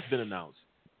 that's been announced.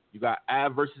 You got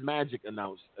Av versus Magic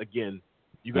announced again.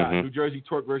 You got New Jersey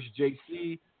Torque versus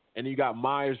JC, and then you got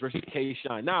Myers versus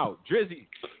K-Shine. Now, Drizzy,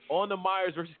 on the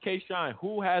Myers versus K-Shine,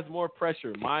 who has more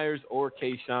pressure, Myers or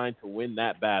K-Shine, to win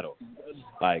that battle?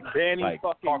 Danny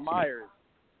fucking Myers.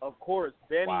 Of course.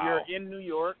 Danny, you're in New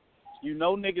York. You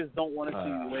know niggas don't want to see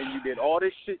you win. You did all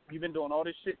this shit. You've been doing all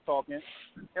this shit talking.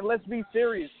 And let's be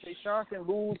serious. K-Shine can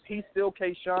lose. He's still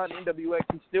K-Shine. NWX,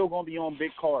 he's still going to be on big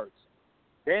cards.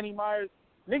 Danny Myers,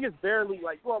 niggas barely,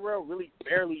 URL really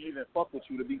barely even fuck with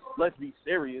you let's be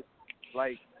serious.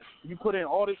 Like, you put in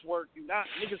all this work,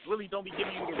 niggas really don't be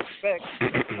giving you the respect.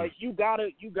 Like, you gotta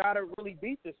really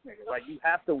beat this nigga. Like, you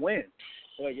have to win.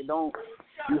 Like, you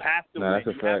have to win.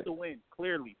 You have to win,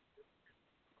 clearly.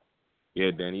 Yeah,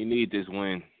 Danny, you need this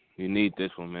win. You need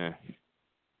this one, man.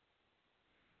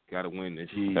 Gotta win this.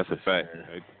 Jesus, that's a fact.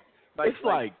 It's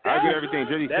like I agree with everything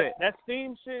Drizzy said. That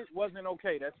steam shit wasn't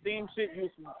okay. That steam shit,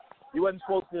 you wasn't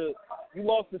supposed to. You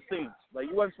lost the steams. Like,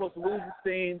 you wasn't supposed to lose the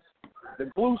steams.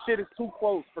 The blue shit is too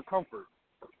close for comfort.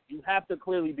 You have to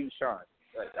clearly beat Sean.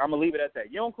 Like, I'm gonna leave it at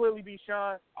that. You don't clearly beat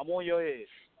Sean, I'm on your head.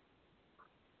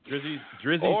 Drizzy's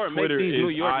Twitter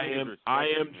is I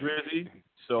am Drizzy.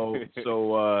 So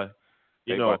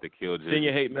you know, about to kill Drizzy. send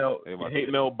your hate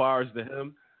mail bars to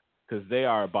him, because they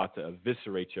are about to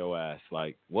eviscerate your ass.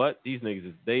 Like, what? These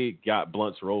niggas, they got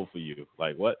blunts rolled for you.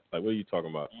 Like, what? Like, what are you talking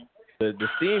about? The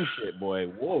Steam shit, boy.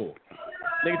 Whoa.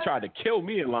 Nigga tried to kill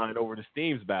me in line over the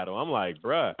Steams battle. I'm like,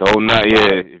 bruh.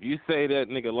 If you say that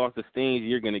nigga lost the Steams,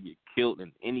 you're going to get killed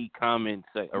in any comment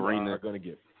arena. You're going to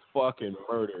get fucking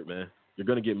murdered, man. You're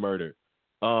going to get murdered.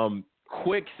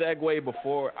 Quick segue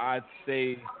before I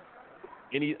say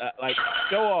any,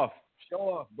 show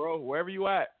off, bro. Wherever you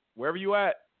at.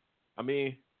 I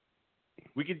mean,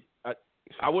 we could.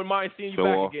 I wouldn't mind seeing you show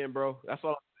back off. again, bro. That's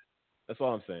all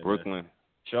I'm saying. Brooklyn. Man.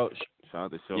 Shout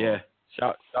out to show. Yeah.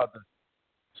 Shout to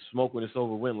Smoke when it's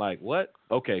over. Went like what?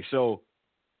 Okay, so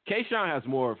K-Shine has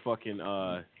more fucking.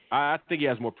 I think he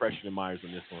has more pressure than Myers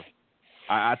on this one.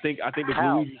 I think the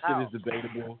Luigi shit is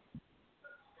debatable.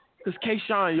 Because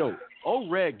K-Shine,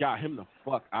 O-Red got him the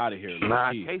fuck out of here.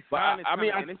 Nah, K-Shine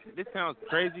is this sounds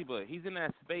crazy, but he's in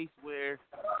that space where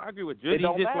I agree with Drizzy.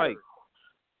 He's just like,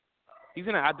 he's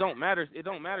in that it don't matter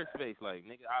space. Like,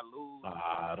 nigga, I lose.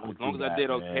 As long as I did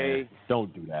okay. Man.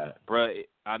 Don't do that. Bruh,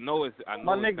 I know it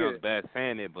sounds bad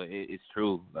saying it, but it's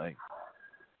true. Like,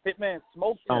 Hitman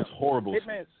smoked sounds horrible.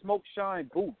 Hitman smoked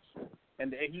Shine boots,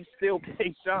 and he still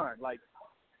K-Shine. Like,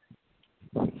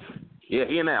 yeah,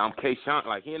 he in that K-Shine,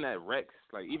 like, he in that Rex.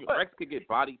 Like, even Rex could get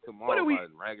bodied tomorrow by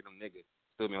ragging them niggas.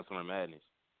 Still be on some madness.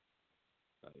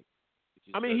 Like,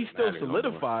 I mean, he's still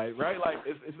solidified, right? Like,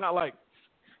 it's not like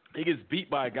he gets beat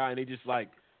by a guy and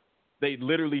they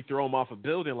literally throw him off a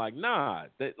building. Like, nah,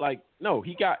 no,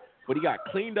 he got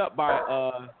cleaned up by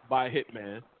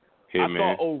Hitman. I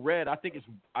saw O-Red. I think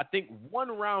one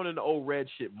round in the O-Red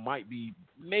shit might be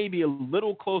maybe a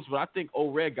little close, but I think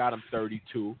O-Red got him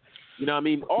 32. You know what I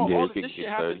mean? All this shit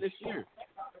happened this year.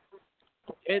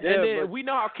 And then we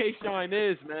know how K-Shine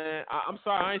is, man. I'm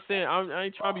sorry, I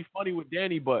ain't trying to be funny with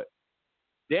Danny, but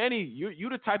Danny, you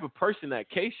the type of person that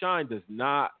K-Shine does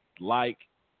not like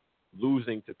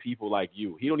losing to people like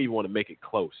you. He don't even want to make it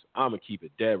close. I'm gonna keep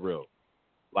it dead real.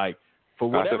 Like, for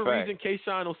whatever reason,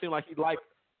 K-Shine don't seem like he like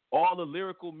all the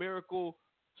lyrical, miracle,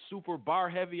 super bar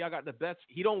heavy. I got the best.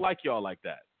 He don't like y'all like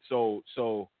that. So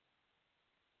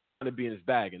trying to be in his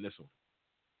bag in this one.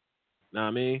 Know what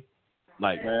I mean?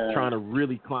 Like, trying to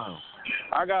really clown.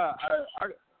 I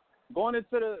going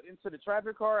into the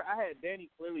traffic car. I had Danny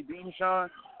clearly beating Sean.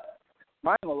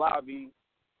 I ain't gonna lie, B.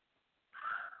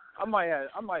 I might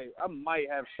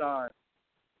have Sean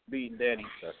beating Danny.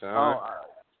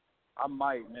 I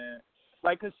might, man.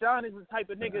 Like, cause Sean is the type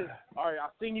of nigga. All right, I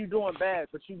seen you doing bad,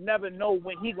 but you never know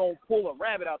when he gonna pull a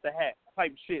rabbit out the hat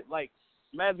type shit, like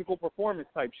magical performance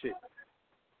type shit.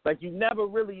 Like, you never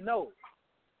really know.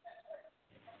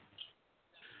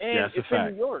 And yeah, that's it's a fact.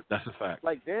 in New York. That's a fact.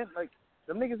 Like,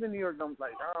 them niggas in New York don't I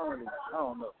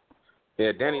don't know.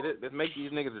 Yeah, Danny, this make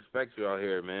these niggas respect you out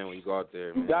here, man. When you go out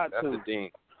there, man. That's the thing.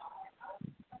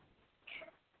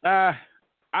 I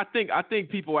think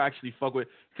people actually fuck with,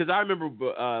 because I remember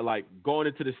like going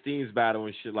into the Steams battle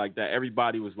and shit like that.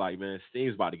 Everybody was like, man,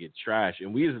 Steams about to get trash,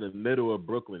 and we was in the middle of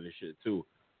Brooklyn and shit too.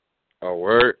 Oh,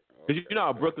 word. Because you know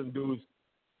how Brooklyn dudes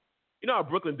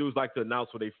like to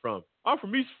announce where they from. I'm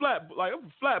from East I'm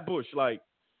from Flatbush. Like,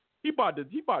 he about to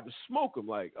smoke them.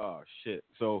 Like, oh shit.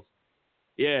 So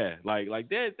yeah, like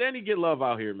Danny get love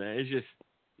out here, man. It's just,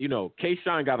 you know,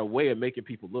 K-Shine got a way of making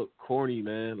people look corny,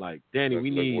 man. Like, Danny, we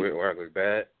need look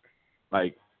bad.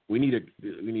 Like, we need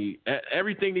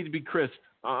everything needs to be crisp.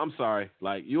 I'm sorry.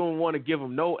 Like, you don't want to give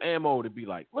them no ammo to be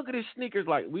like, look at his sneakers.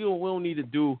 Like, we don't need to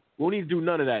do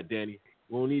none of that, Danny.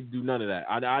 We don't need to do none of that.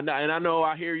 I know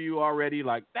I hear you already.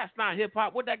 Like, that's not hip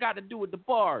hop. What that got to do with the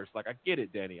bars? Like, I get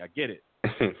it, Danny. I get it.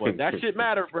 But that shit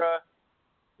matter, bruh.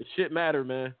 The shit matter,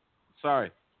 man.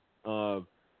 Sorry. Fuck.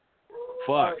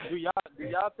 Do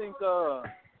y'all think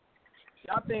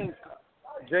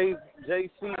JC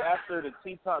after the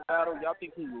T-Top battle, y'all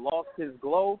think he lost his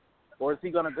glow, or is he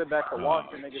gonna go back to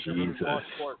Washington niggas and really launch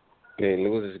court? Yeah,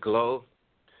 lose his glow.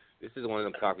 This is one of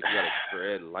them topics you gotta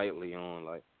tread lightly on,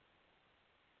 like.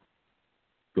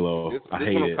 Glow. This I hate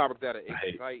hate one of it. them topics that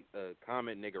excite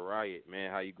comment nigga riot,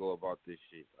 man. How you go about this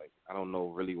shit? Like, I don't know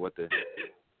really what the.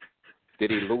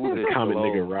 Did he lose his comment glow?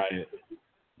 nigga riot.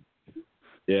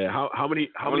 Yeah, how many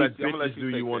bitches do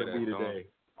you want to be today?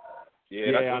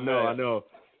 Yeah, I know.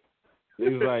 He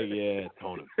was like, yeah,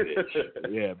 Tony, bitch.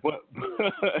 Yeah, but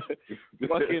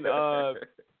fucking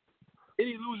did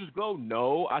he lose his glow?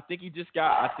 No. I think he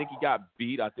got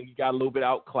beat. I think he got a little bit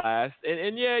outclassed.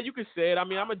 And yeah, you could say it. I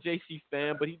mean, I'm a JC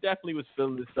fan, but he definitely was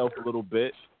feeling himself a little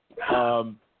bit.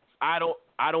 I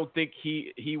don't think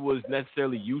he was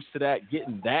necessarily used to that,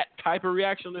 getting that type of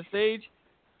reaction on the stage.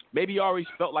 Maybe he always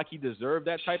felt like he deserved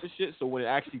that type of shit. So when it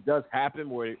actually does happen,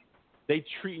 where they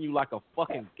treating you like a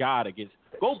fucking god against,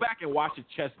 go back and watch a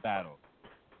chess battle.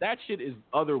 That shit is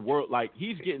otherworld. Like,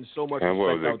 he's getting so much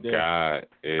respect out there. God,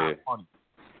 yeah.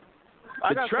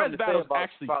 The Trez battle's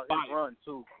actually about fire. his run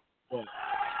too.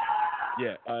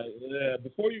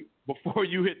 Before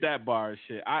you hit that bar and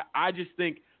shit, I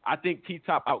think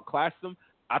T-Top outclassed him.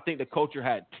 I think the culture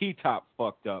had T-Top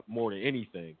fucked up more than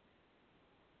anything.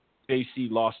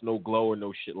 JC lost no glow or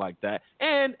no shit like that.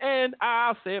 And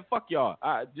I'll say it, fuck y'all.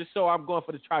 Just so I'm going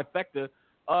for the trifecta.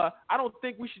 I don't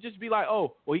think we should just be like,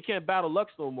 oh, well, he can't battle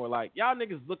Lux no more. Like, y'all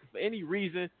niggas looking for any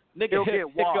reason, He'll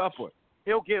get washed.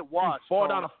 He'll get washed. Fall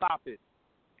down and stop it.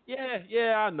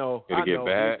 Yeah, I know. It'll get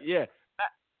bad. Yeah.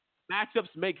 Matchups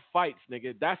make fights,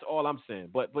 nigga. That's all I'm saying.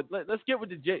 But let's get with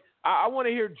the J. I want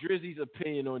to hear Drizzy's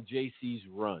opinion on JC's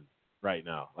run right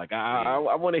now. Like, I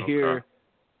want to hear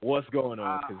what's going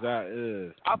on, because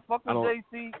I fuck with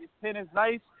JC. His pen is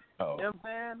nice. Oh. You know what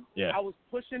I'm saying? Yeah. I was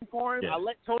pushing for him. Yeah. I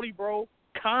let Tony Bro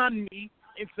con me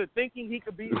into thinking he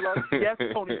could beat Lux. Yes,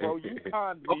 Tony Bro, you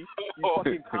conned me. You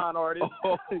fucking con artist.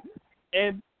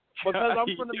 And because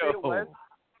I'm from the Midwest,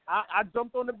 I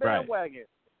jumped on the bandwagon. Right.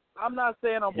 I'm not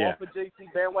saying I'm off the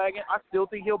JC bandwagon. I still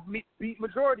think he'll beat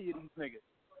majority of these niggas.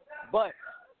 But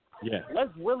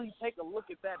let's really take a look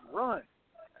at that run.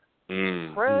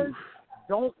 Trez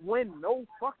don't win no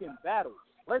fucking battles.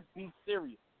 Let's be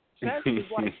serious. Chess is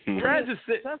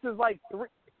like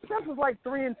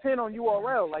 3-10 on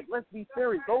URL. Like, let's be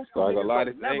serious. Those two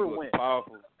niggas never win.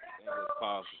 Powerful.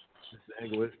 This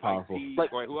angle is powerful.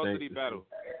 Like, who else did he battle?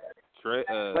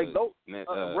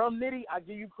 Rum Nitty, I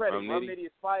give you credit. Rum Nitty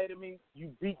is fire to me.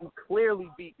 You clearly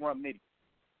beat Rum Nitty.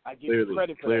 I give you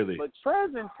credit for that. But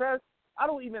Trez, that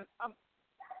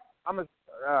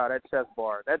chess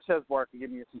bar. That chess bar can give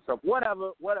me some stuff.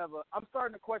 Whatever. I'm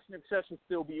starting to question if chess should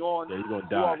still be on. Yeah, you're gonna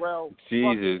die. URL.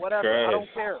 Jesus whatever. Christ.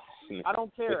 I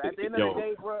don't care. At the end of the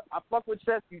day, bro, I fuck with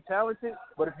chess. You talented,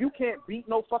 but if you can't beat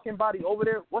no fucking body over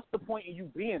there, what's the point in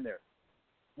you being there?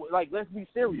 Like, let's be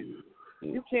serious.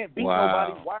 You can't beat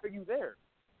nobody. Why are you there?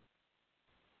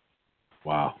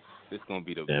 Wow. This is gonna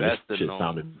be the Damn, best this of shit known.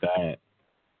 sounding bad.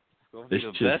 This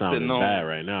shit sounding bad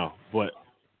right now. But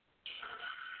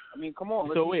I mean, come on.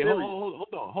 So wait,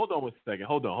 hold on one second.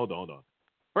 Hold on.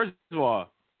 First of all,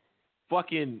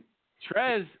 fucking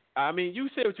Trez. I mean, you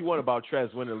say what you want about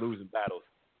Trez winning and losing battles.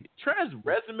 Trez's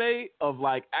resume of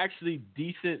like actually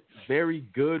decent, very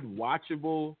good,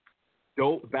 watchable,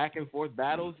 dope back and forth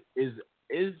battles is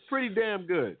pretty damn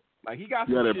good. Like, he got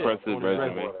some shit impressive on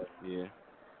resume.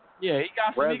 Yeah, he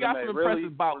got some impressive really?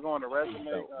 bouts. We're going to resume.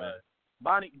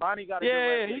 Bonnie got a good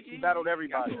resume. He battled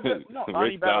everybody. Bonnie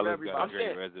Rich battled Dollar's everybody. got a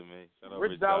great resume. Shout out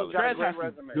Rich Dollar's got a great has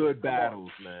resume. Good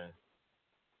battles, man.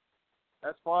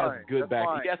 That's fine. That's good back.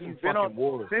 He got some fucking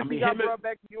wars. Since he got brought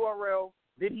back to URL,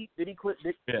 did he quit?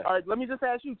 All right, let me just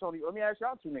ask you, Tony. Let me ask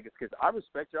y'all two niggas, because I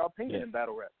respect y'all opinion in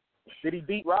battle rap. Did he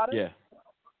beat Ryder? Yeah.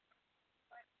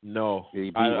 No. Did he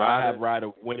beat I have Ryder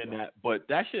winning that, but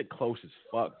that shit close as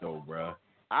fuck though, bro.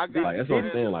 That's what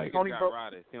I'm saying. Like, Tony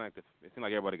it seemed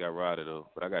like everybody got Ryder though,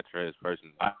 but I got Trez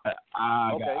personally. I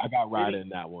got Ryder in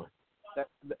that one.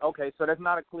 Okay, so that's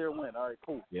not a clear win. All right,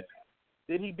 cool. Yeah.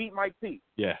 Did he beat Mike P?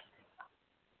 Yeah.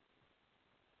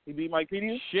 He beat Mike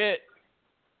P? Shit.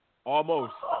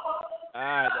 Almost.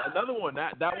 Another one.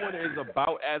 That one is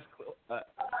about as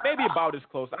maybe about as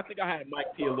close. I think I had Mike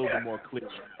P a little bit more clear.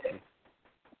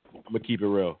 I'm gonna keep it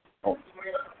real.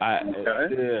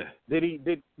 Did he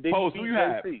Pose, beat who you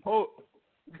have? JC?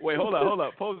 Wait, hold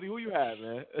up. Posey, who you have,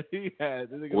 man? He had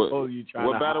this nigga Posey. You trying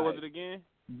what to battle hide. Was it again?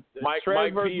 Mike P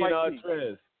and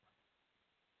Trez.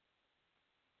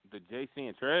 The JC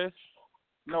and Trez?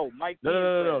 No, Mike P.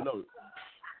 No.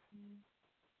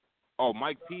 Oh,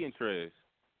 Mike P and Trez.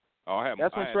 Oh,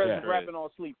 that's when Trez was rapping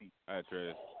all sleepy. I had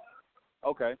Trez.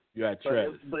 Okay. You had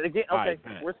Trez. But again, okay,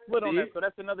 we're split on that. So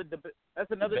that's another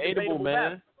debatable man.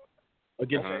 Battle.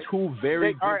 Against two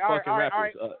very good fucking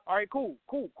rappers. All right, cool.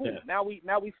 Yeah. Now we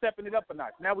stepping it up a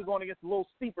notch. Now we're going against a little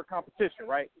steeper competition,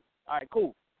 right? All right,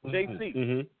 cool.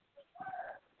 JC.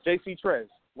 JC Trez.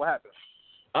 What happened?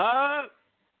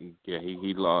 Yeah,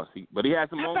 he lost. But he had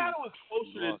some that moments. Battle was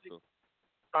closer than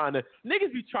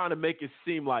be trying to make it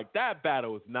seem like that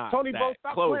battle is not Tony, that bro,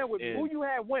 stop close. playing with me. Who you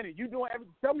had winning? You doing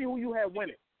everything. Tell me who you had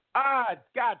winning.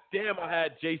 Goddamn, I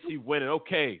had JC winning.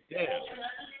 Okay, damn.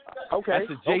 Okay.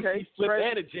 That's a JC flip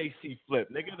and a JC flip,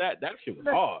 nigga. That shit was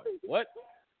hard. What?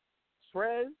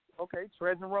 Trez. Okay,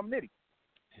 Trez and Rum Nitty.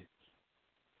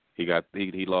 He lost.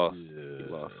 He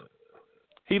lost.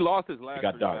 He lost his last. He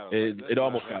got dark. It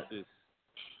almost got this.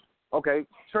 Okay,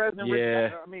 Trez and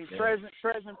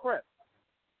Trez and Prep.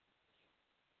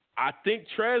 I think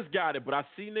Trez got it, but I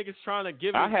see niggas trying to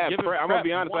give it. I'm gonna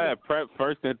be honest. I had Prep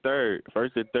first and third.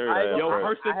 First and third.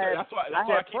 First and third. That's why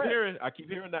I keep hearing. I keep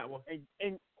hearing that one.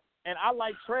 And I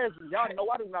like Trez. Y'all know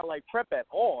I do not like Prep at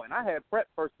all. And I had Prep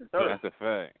first and third. That's a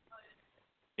fact.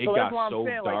 It got so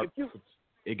dark.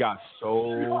 It got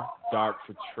so dark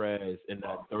for Trez in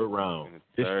that third round.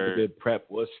 This nigga Prep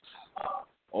was.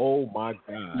 Oh my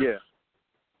God.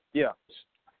 Yeah.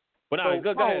 But so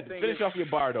go ahead. Finish off your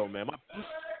bar though, man.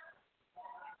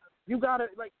 You gotta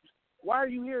why are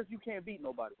you here if you can't beat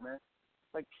nobody, man?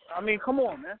 Like, I mean, come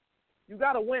on, man. You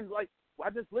gotta win. Like, I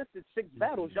just listed 6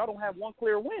 battles. Y'all don't have one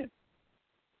clear win.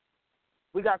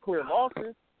 We got clear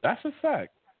losses. That's a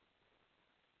fact.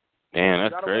 Man,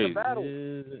 that's crazy. Win a battle.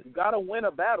 You gotta win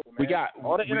a battle, man. We got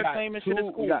all the entertainment shit is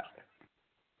cool. We got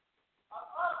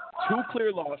 2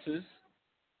 clear losses.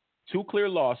 2 clear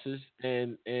losses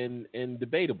and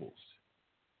debatables.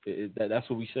 That's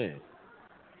what we saying.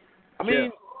 I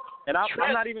mean, and I'm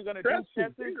not even gonna do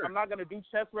Chess's. I'm not gonna do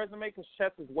Chess resume because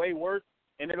Chess is way worse,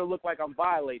 and it'll look like I'm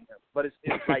violating him. But it's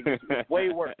like it's way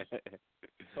worse.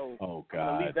 So oh God, I'm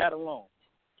gonna leave that alone.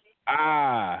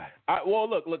 Well,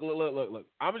 look.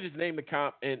 I'm gonna just name the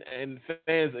comp and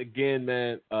fans again,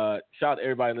 man. Shout out to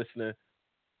everybody listening.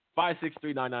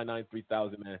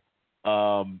 563-999-3000,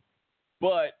 man.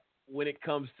 But when it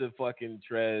comes to fucking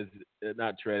Chess,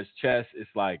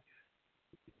 it's like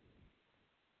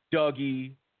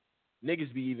Dougie,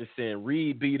 niggas be even saying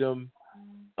Reed beat him,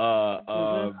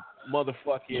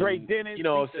 motherfucking Dre Dennis, you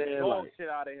know what I'm saying? Like, shit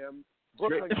out of him.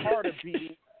 Brooklyn Carter beat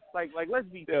him. Like let's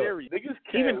be serious. Niggas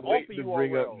can't even wait offer to URL.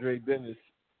 bring up Dre Dennis.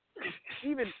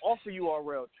 Even offer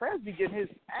URL. Trez be getting his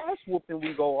ass whooped and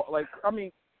we go like, I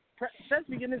mean, Trez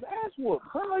be getting his ass whooped.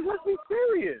 Huh? Like, let's be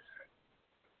serious.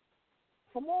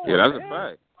 Come on. Yeah, that's man. a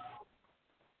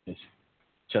fact.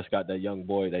 Just got that young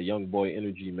boy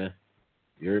energy, man.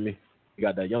 You hear me? You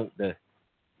got that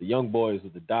the young boys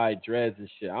with the dyed dreads and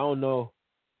shit. I don't know.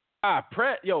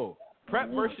 Prep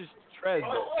versus Trez.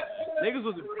 Niggas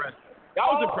was impressed.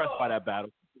 Y'all was impressed by that battle.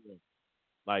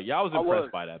 Like y'all was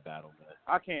impressed by that battle, man.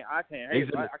 I can't hate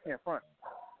it. I can't front.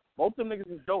 Both them niggas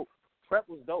was dope. Prep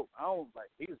was dope.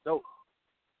 He was dope.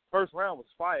 First round was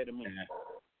fire to me. Yeah.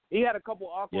 He had a couple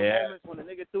awkward moments when the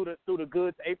nigga threw the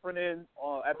goods apron in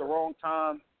at the wrong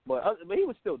time, but he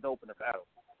was still dope in the battle.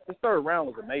 His third round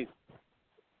was amazing.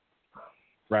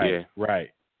 Right.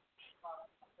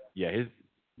 Yeah,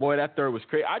 that third was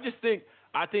crazy.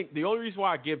 I think the only reason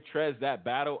why I give Trez that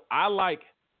battle,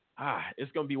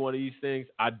 it's gonna be one of these things.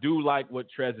 I do like what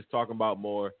Trez is talking about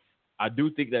more. I do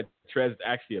think that Trez is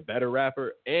actually a better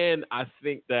rapper, and I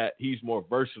think that he's more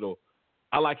versatile.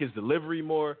 I like his delivery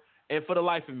more. And for the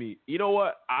life of me, you know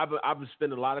what? I've been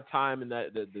spending a lot of time in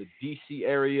the DC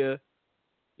area.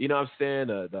 You know what I'm saying?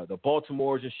 The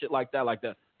Baltimores and shit like that,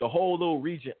 the whole little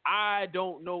region. I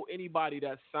don't know anybody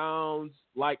that sounds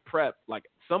like Prep. Like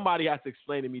somebody has to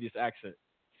explain to me this accent,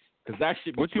 because that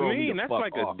shit. What you mean? That's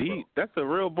like off, a deep. Bro. That's a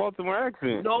real Baltimore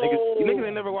accent. No, niggas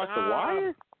ain't never watched The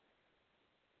Wire.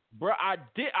 Bro, I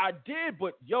did,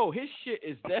 but yo, his shit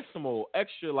is decimal,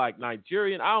 extra like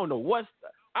Nigerian. I don't know what's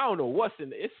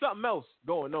in it. It's something else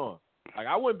going on. Like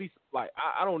I wouldn't be like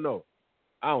I don't know.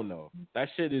 That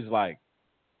shit is like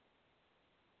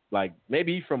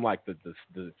maybe he from like the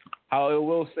how it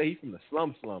will say he from the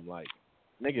slum like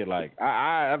nigga, like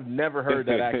I've never heard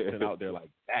that accent out there like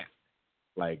that.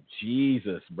 Like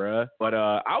Jesus, bruh. But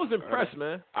I was impressed,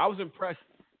 man. I was impressed.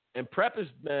 And Prep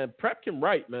can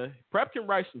write, man. Prep can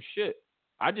write some shit.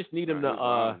 I just need him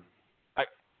to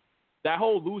that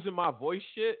whole losing my voice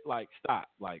shit, like stop.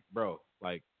 Like, bro,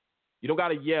 like you don't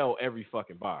gotta yell every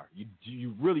fucking bar.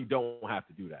 You really don't have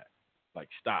to do that. Like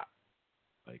stop.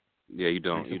 Like yeah, you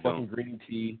don't. You fucking don't. Green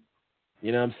tea.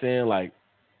 You know what I'm saying? Like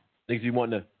niggas you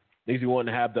want to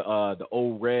have the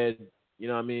old red, you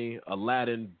know what I mean?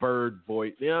 Aladdin bird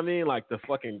voice. You know what I mean? Like the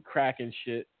fucking cracking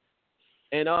shit.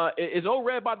 And is Old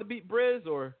Red about to beat Briz,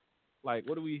 or like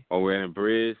what do we? Old Red and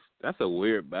Briz. That's a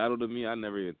weird battle to me. I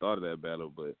never even thought of that battle,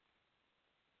 but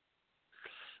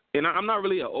and I'm not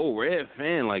really an Old Red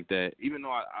fan like that. Even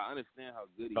though I understand how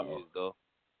good he is, though.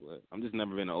 But I'm just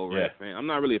never been an O-Red fan. I'm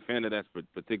not really a fan of that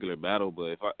particular battle,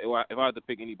 but if I had to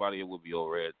pick anybody, it would be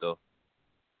O-Red though.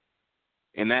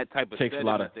 And that type of setting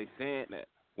that they saying that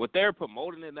what they're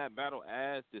promoting in that battle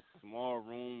as this small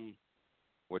room,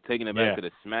 we're taking it back to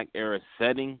the Smack era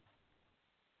setting.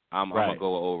 I'm gonna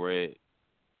go with O-Red.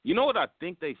 You know what I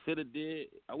think they should have did?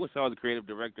 I wish I was the creative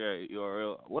director at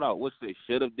URL. What I wish they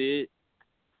should have did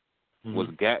was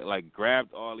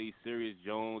grabbed all these Serious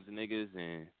Jones niggas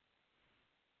and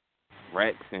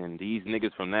Rex and these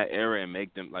niggas from that era and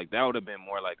make them like that would have been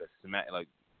more like a smack like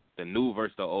the new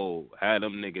versus the old. Had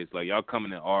them niggas like y'all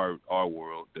coming in our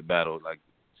world to battle. Like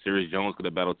Serious Jones could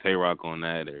have battled Tay-Rock on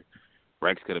that, or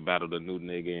Rex could have battled a new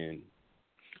nigga, and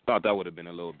thought that would have been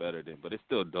a little better then. But it's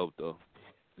still dope though.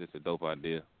 It's a dope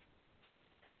idea.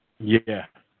 Yeah.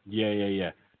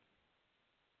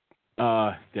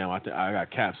 Damn, I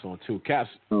got Caps on too. Caps,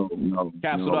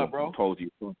 Caps, what up, bro?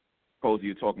 Posey,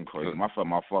 you're talking crazy. My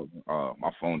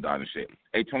phone died and shit.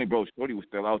 Hey, Tony, bro, Shorty was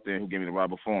still out there who gave me the ride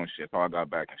before and shit. That's how I got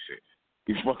back and shit.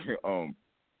 He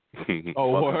fucking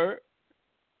word?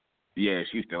 Yeah,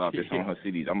 she's still out there on her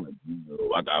CDs. I'm like,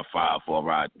 I got 5 for a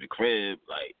ride to the crib.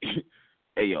 Like,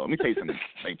 hey, yo, let me tell you something.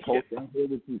 Like, Posey, I hear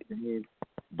what you're saying,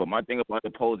 but my thing about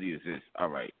the Posey is this. All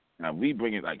right, now we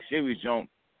bring it like Serious Jones.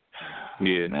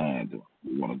 Yeah, man,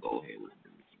 we want to go ahead with it.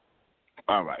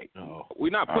 All right. We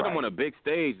not putting them on a big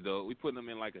stage though. We putting them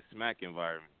in like a Smack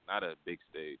environment, not a big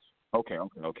stage. Okay.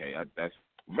 That's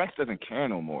Rex doesn't care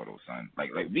no more though, son.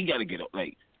 Like we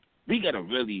we gotta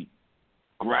really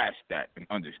grasp that and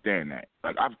understand that.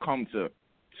 Like I've come to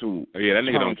yeah, that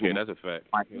nigga don't care. That's a fact.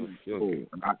 I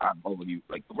believe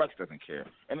like Rex doesn't care.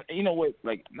 And you know what?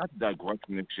 Like not to digress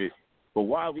from this shit, but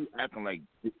why are we acting like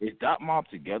is Dot Mob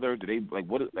together? Do they like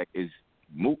what? Like is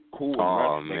Mook cool?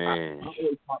 Oh Rex? man,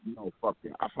 fuck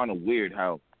that. I find it weird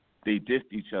how they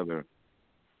dissed each other.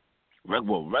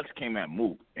 Rex came at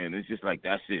Mook, and it's just like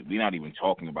that's it. We're not even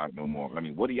talking about it no more. I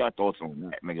mean, what are y'all thoughts on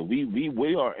that? Like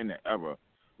we are in the era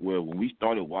where when we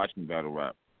started watching battle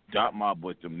rap, Dot Mob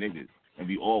was them niggas, and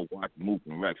we all watched Mook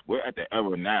and Rex. We're at the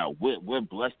era now. We're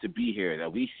blessed to be here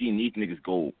that we seen these niggas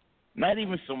go. Not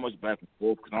even so much back and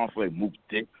forth because I don't feel like Mook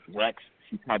did Rex.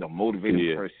 He tried to motivate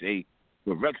him per se.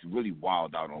 But Rex really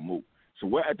wilded out on Mook. So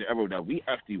we're at the era that we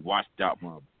actually watched Dot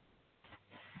Mob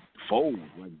fold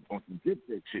like on some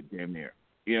dipset shit damn near.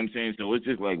 You know what I'm saying? So it's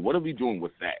just like, what are we doing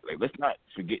with that? Like, let's not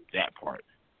forget that part.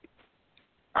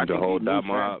 The whole Dot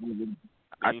Mob.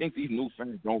 I think these new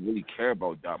fans don't really care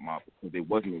about Dot Mob because they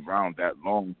wasn't around that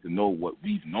long to know what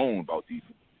we've known about these.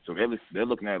 So they're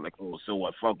looking at it like, oh, so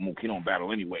what? Fuck Mook, he don't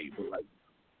battle anyway. But like,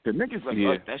 the niggas like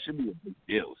us, that should be a big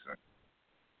deal, son.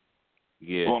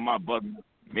 Yeah. Or my bug.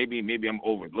 Maybe I'm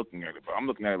overlooking at it, but I'm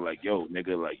looking at it like, yo,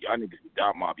 nigga, like y'all niggas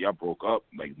Dot Mob, y'all broke up.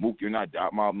 Like Mook, you're not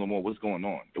Dot Mob no more. What's going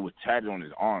on? It was tatted on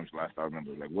his arms last I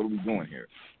remember. Like, what are we doing here?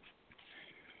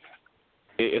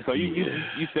 So you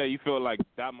said you feel like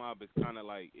Dot Mob is kind of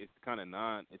like it's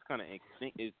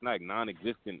like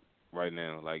non-existent right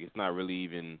now. Like it's not really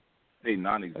even say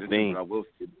non-existent. But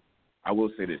I will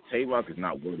say this: Tay-Rock is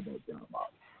not worried about Dot Mob.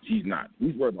 He's not.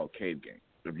 He's worried about Cave Gang.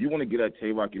 If you want to get at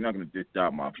Tay-Rock, you're not going to diss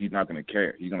Dot Mob. He's not going to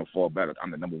care. He's going to fall back.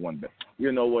 I'm the number one bet.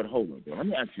 You know what? Hold on, bro. Let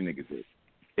me ask you niggas this: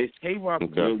 is Tay-Rock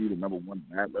really the number one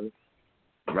battler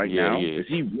right now? Yeah. Is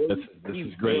he really? This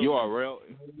is great. URL,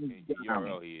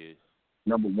 he is.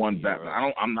 Number one battler.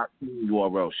 I'm not saying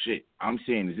URL shit. I'm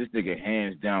saying is this nigga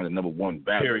hands down the number one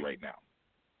battler right now?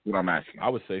 What I'm asking. I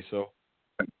would say so.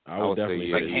 I would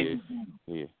definitely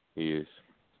say he is.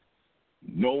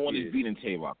 No one is beating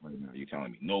Tay-Rock right now. You're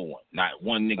telling me no one, not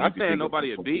one nigga. I'm saying nobody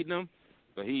is beating him,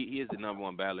 but he is the number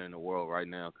one battler in the world right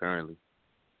now, currently.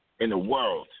 In the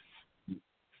world.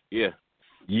 Yeah.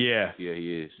 Yeah. Yeah,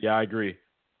 he is. Yeah, I agree.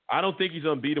 I don't think he's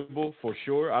unbeatable for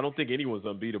sure. I don't think anyone's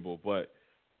unbeatable, but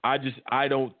I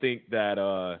don't think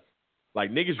that like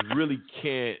niggas really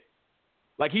can't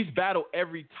like he's battled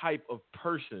every type of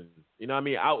person, you know what I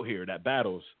mean, out here that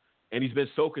battles. And he's been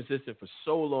so consistent for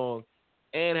so long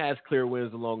and has clear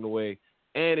wins along the way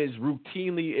and is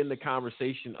routinely in the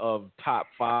conversation of top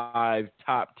 5,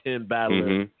 top 10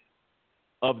 battler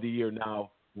of the year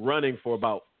now, running for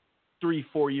about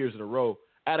 3-4 years in a row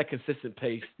at a consistent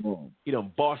pace. He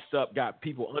done bossed up, got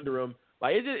people under him.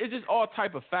 Like, it's just all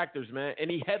type of factors, man.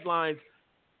 And he headlines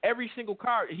every single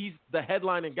card. He's the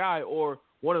headlining guy or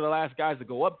one of the last guys to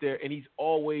go up there, and he's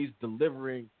always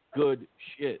delivering good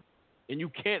shit. And you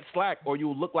can't slack or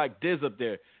you'll look like Diz up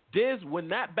there. Diz, when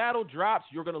that battle drops,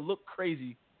 you're going to look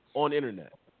crazy on the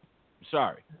internet. I'm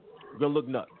sorry. You're going to look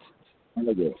nuts.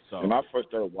 So. When I first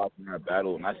started watching that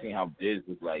battle and I seen how Diz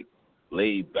was, like,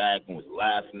 laid back and was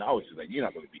laughing, I was just like, you're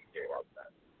not going to beat Tay-Rock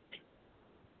that.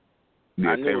 Yeah,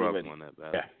 I knew Tay-Rock already. won that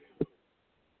battle. Yeah.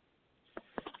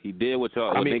 He did what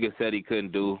niggas said he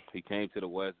couldn't do. He came to the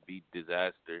West, beat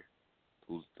Disaster,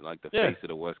 who's like the face of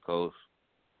the West Coast.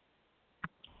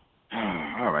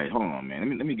 All right, hold on,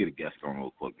 man. Let me get a guest on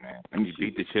real quick, man. He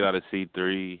beat the shit out of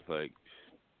C3, like.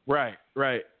 Right.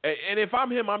 And if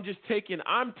I'm him, I'm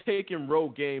taking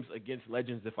road games against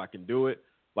legends if I can do it.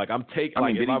 Like I'm taking,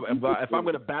 if I'm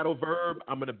gonna battle Verb,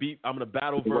 I'm gonna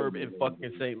battle Verb in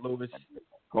fucking St. Louis.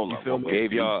 Hold on,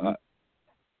 gave y'all.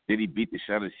 Did he beat the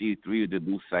shot of C3 or did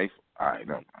Lou Cypher? All right,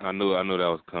 no. I knew that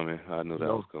was coming.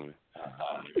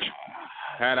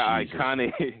 Had an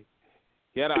iconic.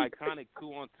 He had an iconic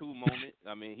 2-on-2 moment.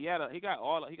 I mean, he got a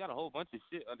whole bunch of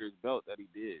shit under his belt that he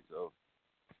did. So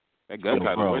that gun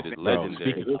title is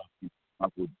legendary.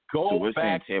 Go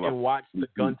back and watch the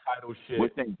gun title shit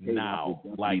now.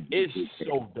 Like it's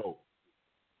so dope.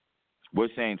 We're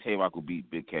saying Tay-Rock will beat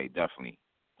Big K definitely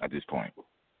at this point.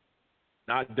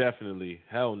 Not definitely.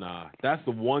 Hell nah. That's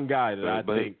the one guy that I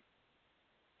think.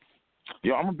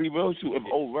 Yo, I'm gonna be real with you. If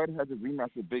O'Red has a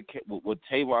rematch with Big K with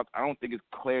Tay-Rock, I don't think it's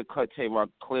clear cut. Tay-Rock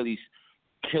clearly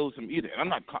kills him either.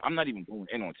 And I'm not even going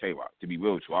in on Tay-Rock, to be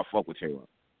real with you. I fuck with Tay-Rock.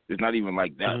 It's not even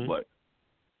like that, but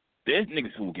there's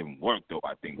niggas who will give him work though.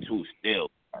 I think too. Still,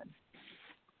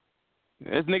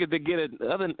 there's niggas that get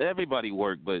everybody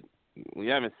work, but we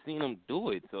haven't seen him do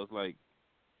it. So it's like.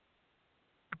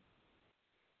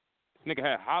 This nigga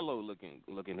had Hollow looking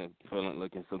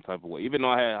some type of way. Even though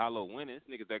I had Hollow winning, this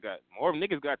niggas that got more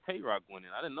niggas got Tay-Rock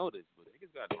winning. I didn't know this, but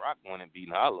niggas got Rock winning,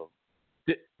 beating Hollow.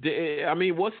 I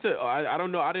mean, what's the? I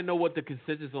don't know. I didn't know what the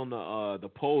consensus on the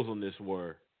polls on this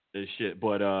were and shit.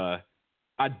 But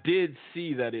I did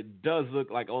see that it does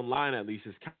look like online at least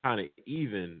it's kind of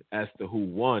even as to who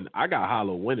won. I got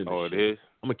Hollow winning. Oh, it is.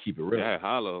 I'm gonna keep it real. Yeah,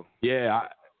 Hollow. Yeah.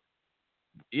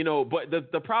 But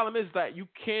the problem is that you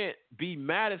can't be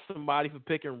mad at somebody for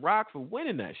picking Rock for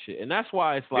winning that shit, and that's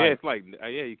why it's like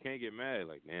you can't get mad.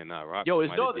 Like, man, Rock did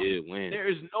win. There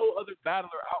is no other battler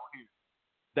out here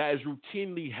that is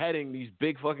routinely heading these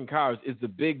big fucking cars. Is the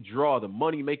big draw, the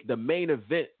money making, the main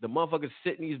event, the motherfuckers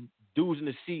sitting these dudes in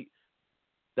the seat.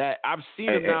 That I've seen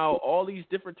him now all these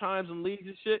different times in leagues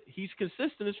and shit. He's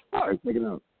consistent as fuck. Check it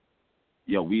out.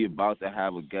 Yo, we about to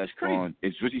have a guest on.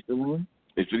 Is Drizzy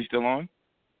still on?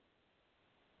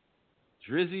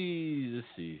 Drizzy, let's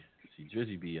see.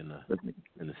 Drizzy be in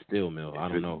the steel mill. I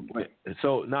don't know.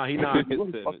 So he not.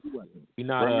 He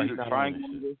not.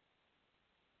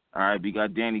 All right, we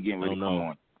got Danny getting ready to come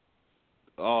on.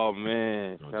 Oh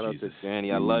man, shout out to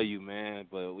Danny. I love you, man,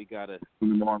 but we gotta.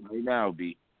 Come on right now,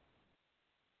 B.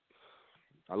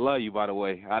 I love you, by the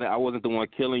way. I wasn't the one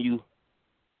killing you.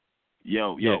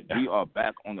 Yo, we are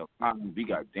back on the line. We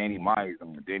got Danny Myers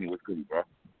on. Danny, what's good, bro?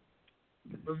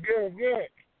 What's good?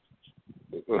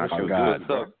 What's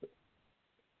up?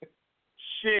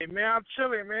 Shit, man, I'm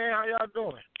chilling, man. How y'all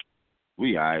doing?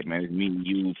 We all right, man. It's me,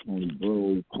 you, Tony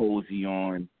Bro, Cozy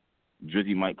on.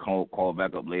 Drizzy might call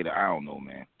back up later. I don't know,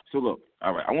 man. So, look,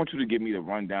 all right, I want you to give me the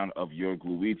rundown of your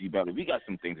Gluezy battle. We got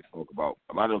some things to talk about.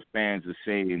 A lot of fans are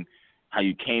saying how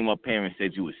you came up here and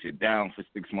said you would sit down for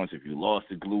 6 months if you lost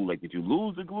the glue. Like, did you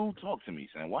lose the glue? Talk to me,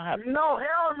 son. What happened? No,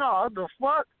 hell no. The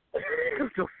fuck?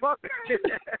 The fuck?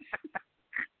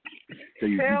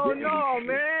 Hell no,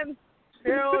 man.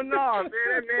 Hell no, man.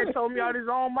 That man told me out his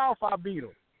own mouth I beat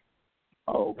him.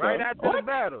 Oh, okay. Right after the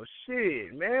battle.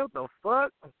 Shit, man. What the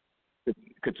fuck?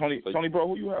 Could Tony Bro,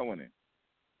 who you had winning?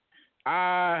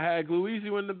 I had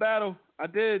Gluezy win the battle. I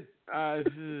did. I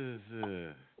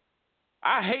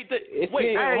hate that.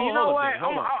 Wait, hey, you know what?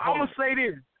 I'm going to say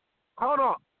this. Hold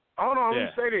on. Let me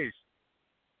say this.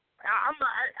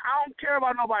 I don't care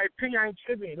about nobody's opinion. I ain't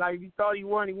tripping. Like, if he thought he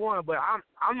won, he won. But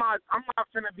I'm not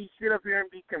finna be sit up here and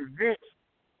be convinced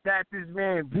that this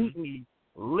man beat me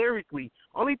lyrically.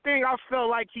 Only thing I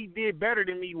felt like he did better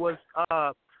than me was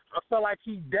I felt like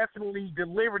he definitely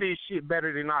delivered his shit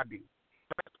better than I did.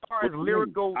 As far as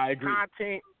lyrical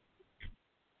content,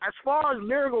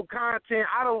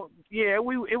 it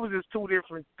was just two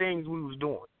different things we was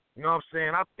doing. You know what I'm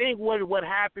saying? I think what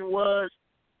happened was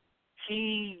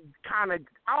he kind of,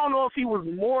 I don't know if he was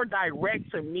more direct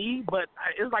to me, but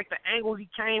it's like the angles he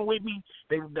came with me,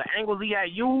 the angles he had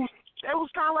used, that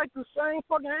was kind of like the same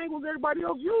fucking angles everybody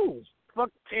else used. Fuck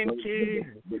 10 kids.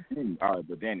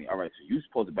 But Danny, all right, so you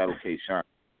supposed to battle K-Shine.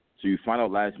 So you find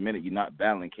out last minute you're not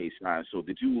battling K-Shine. So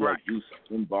did you use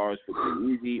some bars for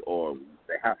Gluezy, or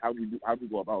how do you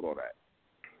go about all that?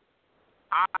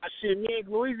 Shit, me and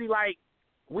Gluezy, like,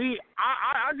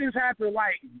 I just had to,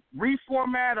 like,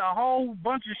 reformat a whole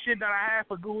bunch of shit that I had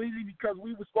for Gluezy because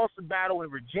we were supposed to battle in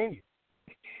Virginia.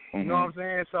 You know what I'm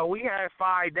saying? So we had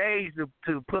 5 days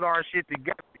to put our shit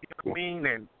together. You know what I mean?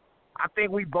 And I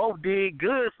think we both did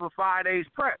good for 5 days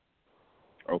prep.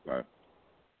 Okay.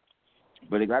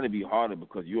 But it got to be harder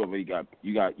because you already got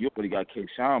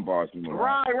K-Shine bars.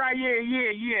 Right,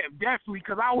 yeah, definitely.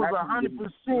 Because I was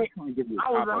 100%. I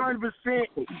was 100%.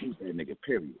 That nigga,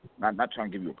 period. Not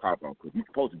trying to give you a cop out because you're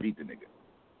supposed to beat the nigga.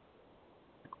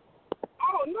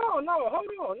 Oh no, hold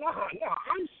on, no.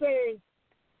 I'm saying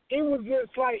it was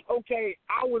just like, okay,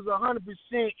 I was 100%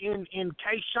 in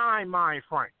K-Shine mind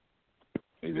frame.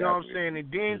 Exactly. You know what I'm saying?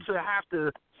 And then to have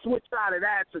to switch out of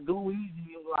that to Glue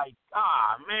Easy, like,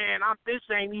 man, this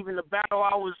ain't even the battle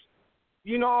I was,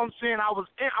 you know what I'm saying? I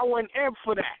wasn't in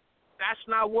for that. That's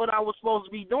not what I was supposed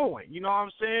to be doing. You know what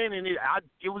I'm saying? And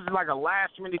it was like a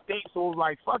last minute thing, so it was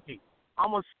like, fuck it.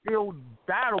 I'm going to still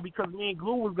battle because me and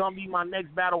Glue was going to be my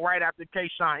next battle right after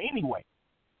K-Shine anyway.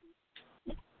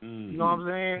 You know what I'm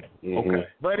saying? Okay.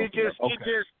 But it just,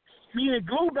 me and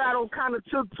Glue battle kind of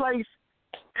took place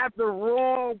at the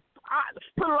wrong.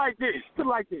 Put it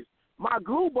like this. My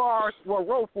Glue bars were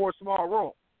wrote for a small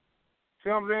room. See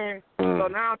what I'm saying? So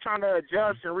now I'm trying to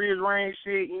adjust and rearrange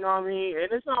shit. You know what I mean?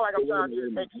 And it's not like I'm trying to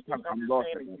make you think I'm just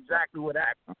saying exactly what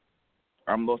happened.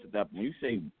 I'm lost at that. When you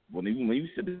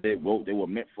said that they were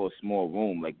meant for a small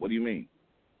room, like what do you mean?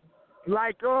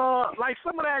 Like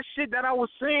some of that shit that I was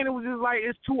saying, it was just like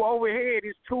it's too overhead.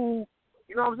 It's too,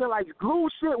 you know what I'm saying? Like Glue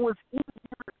shit was easier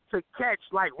to catch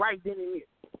like right then and there.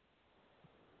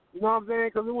 You know what I'm saying?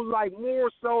 Because it was like more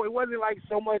so, it wasn't like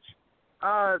so much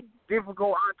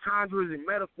difficult entendres and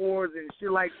metaphors and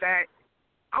shit like that.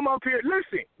 I'm up here,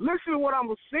 listen to what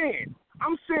I'm saying.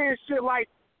 I'm saying shit like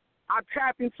I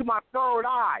tapped into my third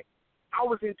eye. I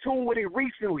was in tune with it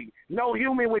recently. No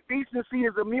human with decency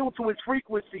is immune to its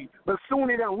frequency, but soon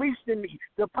it unleashed in me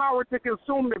the power to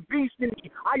consume the beast in me.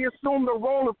 I assume the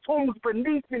role of tombs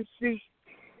beneath and see.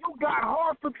 You got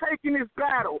hard for taking this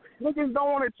battle. Niggas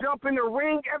don't want to jump in the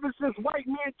ring. Ever since white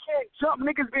men can't jump,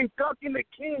 niggas been ducking the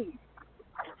king.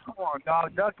 Come on,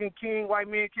 dog. Ducking king, white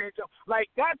men can't jump. Like,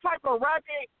 that type of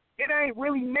rapping, it ain't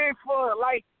really meant for,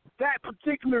 like, that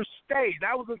particular stage.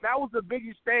 That was the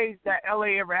biggest stage that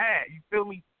LA ever had. You feel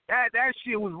me? That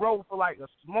shit was wrote for, like, a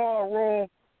small room.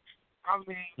 I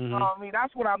mean, you know what I mean?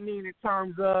 That's what I mean in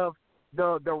terms of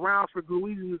the rounds for Glue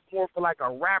Easy is more for, like, a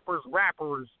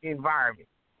rapper's environment.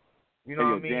 You know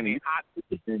what I mean? Danny,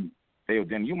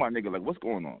 you my nigga. Like, what's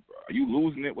going on, bro? Are you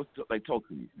losing it? Like, talk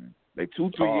to me, man. Like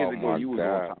 2-3 years ago, you was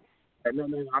on top. No,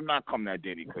 I'm not coming at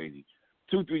Danny crazy.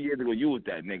 2-3 years ago, you was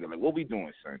that nigga. Like, what we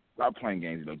doing, son? Stop playing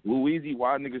games. Like, Glue Easy,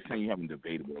 why niggas saying you haven't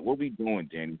debatable? Like, what we doing,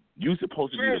 Danny? You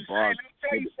supposed to be the boss.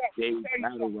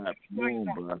 Battle rap room,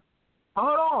 bro.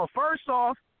 Hold on. First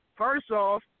off,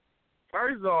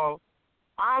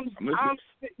 I'm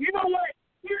you know what?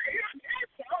 Here's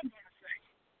what I'm gonna say.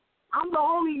 I'm the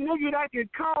only nigga that can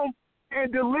come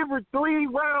and deliver 3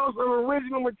 rounds of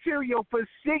original material for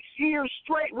 6 years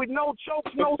straight with no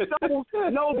chokes, no stumbles,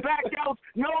 no backouts,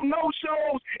 no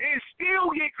shows, and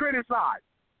still get criticized.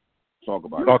 Talk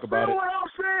about it. You know what I'm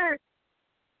saying?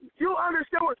 You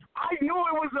understand what I knew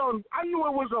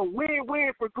it was a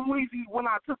win-win for Glue Easy when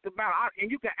I took the battle.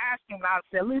 And you can ask him, and I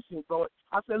said, listen, bro.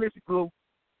 Listen, Glue,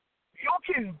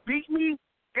 you can beat me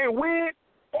and win,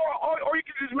 or you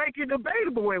can just make it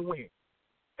debatable and win.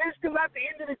 It's because at the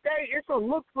end of the day, it's a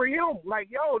look for him. Like,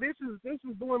 yo, this is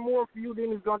doing more for you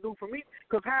than it's going to do for me.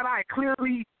 Because had I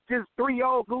clearly just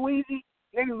 3-0 Glue Easy,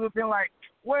 niggas would have been like,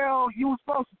 well, you were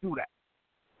supposed to do that.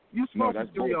 You supposed to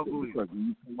 3-0 Glue Easy. Because when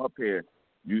you come up here,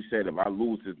 you said if I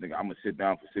lose this nigga, I'm going to sit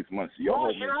down for 6 months. So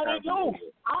I didn't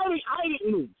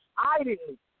lose. I didn't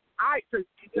lose.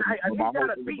 You got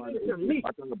to beat me to me.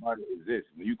 My thing about it is this.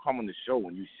 When you come on the show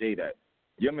and you say that,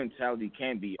 your mentality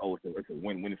can be, it's a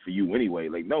win-win for you anyway.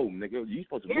 Like, no, nigga, you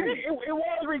supposed to lose. It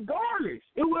was regardless.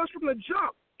 It was from the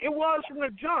jump.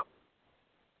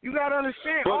 You got to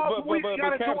understand. All we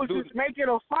got to do is just make it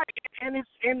a fight, and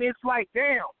it's like,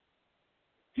 damn.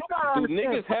 You got to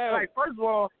understand. Like, first of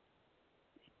all,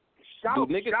 shout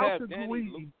to Glue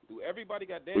Easy. Do everybody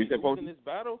got Danny losing this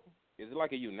battle? Is it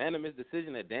like a unanimous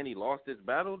decision that Danny lost this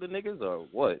battle to niggas, or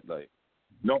what? Like,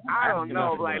 no, I don't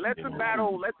know. Like, let the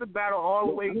battle all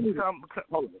the way come.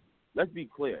 Hold on. Let's be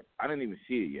clear. I didn't even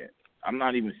see it yet. I'm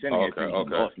not even sitting here thinking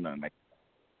he lost nothing. Like,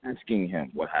 asking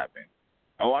him what happened.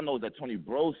 All I know is that Tony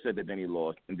Bro said that Danny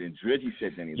lost, and then Drizzy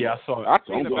said Danny lost. Yeah, I saw it. I've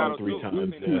seen the battle 3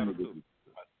 times.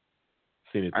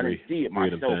 Seen it 3. I didn't see it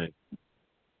myself.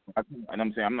 And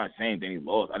I'm saying, I'm not saying Danny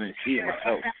lost. I didn't see it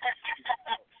myself.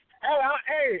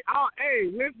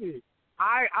 Hey, listen.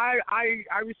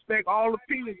 I respect all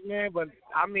opinions, man, but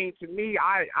I mean, to me,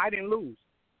 I didn't lose.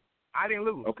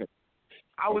 Okay.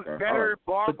 I was better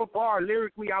bar for bar.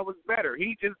 Lyrically, I was better.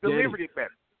 He just delivered it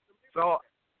better. So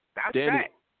that's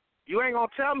that. You ain't gonna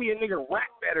tell me a nigga rap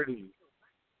better than you.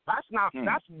 That's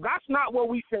not what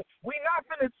we said. We not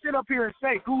gonna sit up here and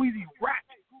say Gleezy rap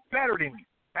better than you.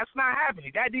 That's not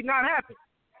happening. That did not happen.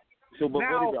 So, but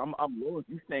now, I'm lost.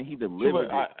 You saying he delivered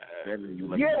it better than you?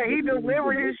 Like, yeah, he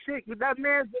delivered his shit, but that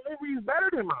man's delivery is better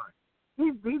than mine.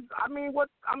 He's. I mean, what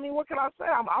can I say?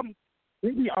 I'm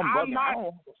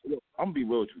gonna be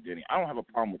real with you, Denny. I don't have a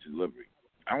problem with your delivery.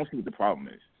 I don't see what the problem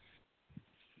is.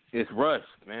 It's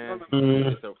rushed, man. It's a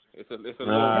little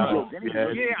rushed.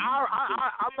 Yeah,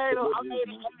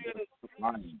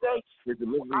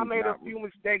 I made a few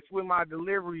mistakes with my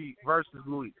delivery versus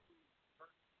Louis.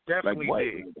 Definitely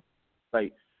did.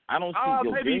 Like, I don't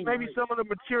see maybe some of the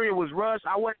material was rushed.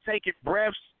 I wasn't taking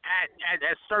breaths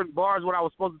at certain bars when I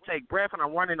was supposed to take breath, and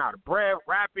I'm running out of breath,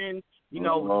 rapping. You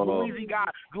know,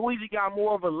 Gleezy got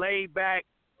more of a laid back.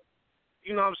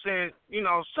 You know what I'm saying? You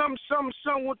know, some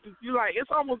with the, like,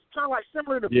 it's almost kind of like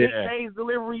similar to Big K's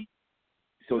delivery.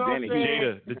 So you know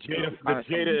Danny, the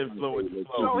Jada influence.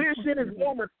 So his shit is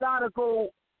more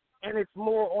methodical, and it's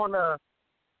more on a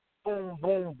boom,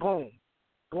 boom, boom,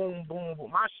 boom, boom,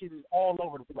 boom. My shit is all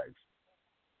over the place.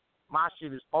 My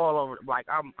shit is all over. Like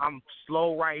I'm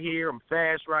slow right here, I'm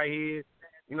fast right here.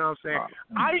 You know what I'm saying?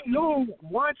 I knew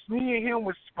once me and him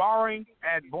was sparring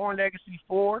at Born Legacy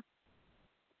 4.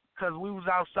 Because we was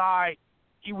outside,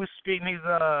 he was spitting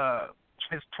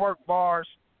his twerk bars,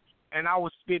 and I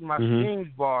was spitting my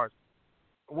schemes bars.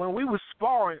 When we was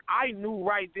sparring, I knew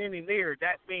right then and there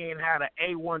that man had an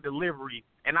A1 delivery,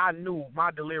 and I knew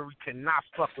my delivery could not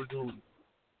fuck with dude.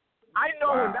 I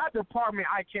know in that department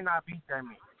I cannot beat that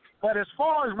man. But as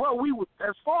far as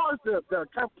the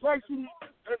complexity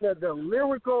and the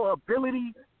lyrical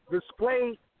ability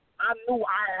displayed, I knew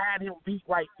I had him beat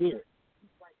right there.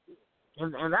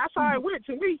 And that's how it went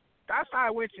to me.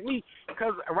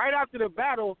 Because right after the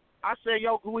battle, I said,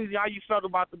 yo, Gleezy, how you felt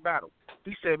about the battle?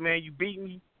 He said, man, you beat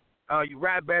me. You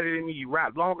rap better than me. You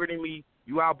rap longer than me.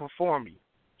 You outperform me.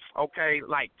 Okay,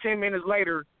 like 10 minutes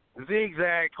later,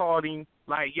 Zigzag called him,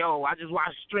 like, yo, I just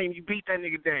watched the stream. You beat that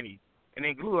nigga Danny. And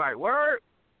then Glue like, word?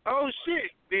 Oh,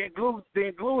 shit. Then Glue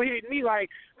hit me like,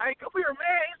 hey, come here,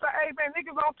 man. He's like, hey, man,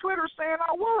 niggas on Twitter saying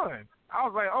I won. I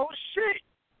was like, oh, shit.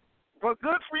 But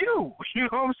good for you. You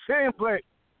know what I'm saying? But,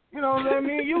 you know what I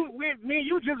mean?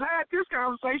 You just had this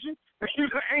conversation, and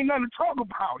ain't nothing to talk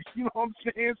about. You know what I'm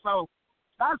saying? So,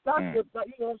 that's you know what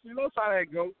I'm saying? That's how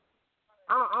that goes.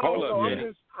 I don't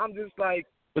know. I'm just like.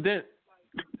 But then,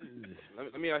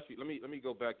 let me ask you. Let me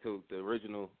go back to the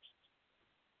original.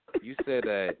 You said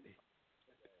that,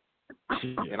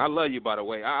 and I love you, by the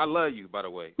way. I love you, by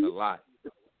the way, a lot.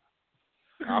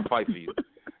 I'll fight for you.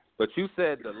 But you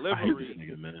said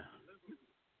delivery.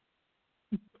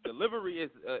 Delivery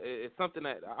is something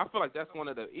that I feel like that's one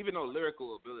of the, even though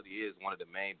lyrical ability is one of the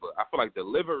main, but I feel like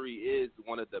delivery is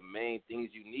one of the main things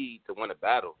you need to win a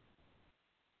battle.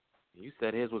 You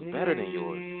said his was better than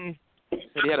yours. You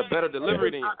said he had a better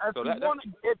delivery than you.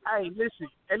 Hey, listen.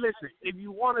 If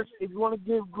you want to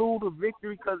give Glue the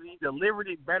victory because he delivered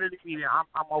it better than me, then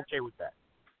I'm okay with that.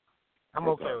 I'm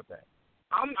okay with that.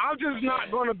 I'm just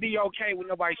not going to be okay with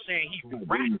nobody saying he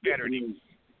rapped better than me.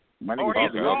 Or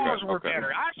his bars were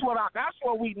better. That's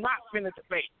what we not finna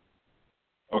debate.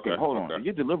 Okay, hold on.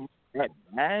 Your delivery that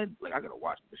bad? Like, I gotta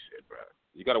watch this shit, bro.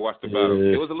 You gotta watch the battle.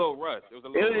 It was a little rushed. I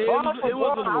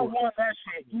won that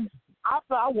shit easy. I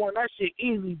thought I won that shit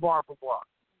easily, bar for bar.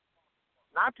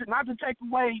 Not to take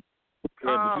away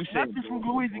nothing from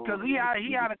Gleezy, because he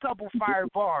had a couple fire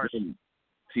bars.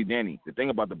 See, Danny, the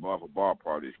thing about the bar for bar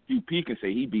part is QP can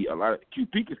say he beat a lot of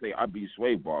QP can say I beat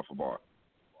Sway bar for bar.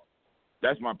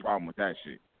 That's my problem with that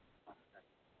shit.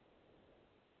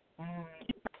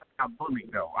 I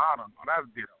bullied though. I don't know. That's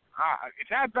different.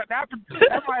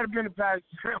 That might have been a bad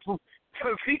example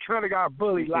because he kind of got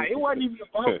bullied. Like, it wasn't even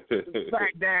about the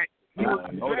fact that he was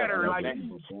better.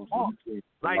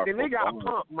 Like, the nigga got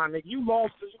punked, my nigga. You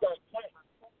lost because you got punked.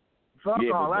 Fuck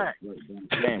all that.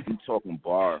 Man, we talking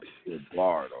bar to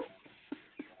bar though.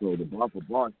 So the bar for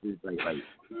bar shit, like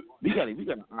we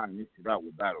gotta iron this shit out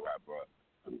with battle rap, bro.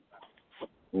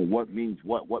 Or what means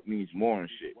more and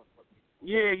shit.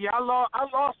 Yeah, I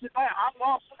lost it. I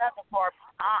lost in that department.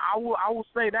 I will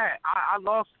say that I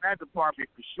lost in that department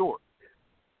for sure.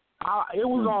 It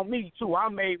was on me too. I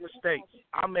made mistakes.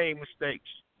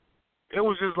 It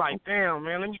was just like, damn,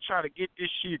 man, let me try to get this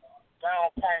shit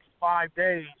down past 5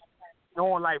 days,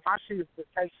 knowing like my shit is to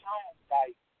take songs.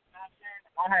 Like, you know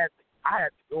what I'm saying? I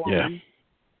had to go and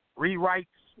rewrite.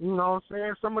 You know what I'm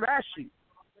saying? Some of that shit.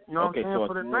 You know what I'm saying,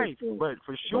 for the night. But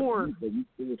for sure. But you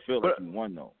still feel like you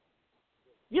won, though.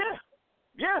 Yeah.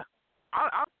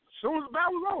 I as soon as the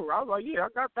battle was over, I was like, yeah, I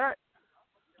got that.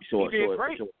 So, he did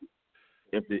great. So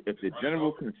if the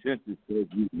general consensus says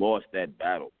you lost that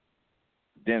battle,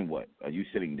 then what? Are you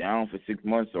sitting down for 6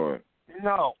 months or?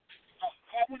 No.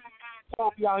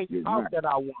 Told me out that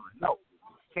I won. No,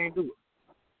 can't do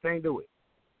it.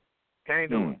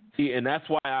 See, and that's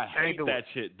why I hate that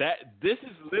shit. This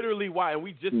is literally why, and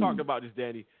we just talked about this,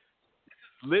 Danny. This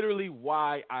is literally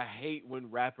why I hate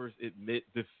when rappers admit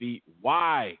defeat.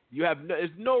 Why? There's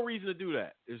no reason to do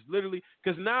that. It's literally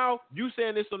because now you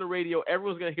saying this on the radio,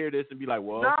 everyone's gonna hear this and be like,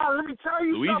 "Well, nah." Let me tell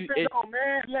you something, though,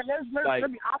 man. Let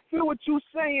me. I feel what you're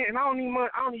saying, and I don't even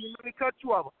let me cut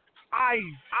you off. I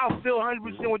feel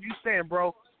 100% what you're saying,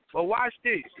 bro. But watch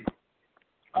this.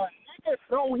 A nigga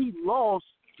know he lost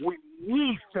when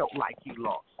he felt like he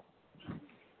lost.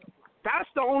 That's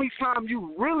the only time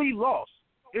you really lost,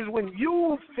 is when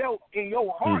you felt in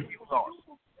your heart you lost.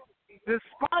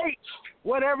 Despite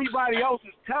what everybody else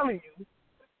is telling you,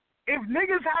 if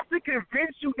niggas have to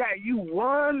convince you that you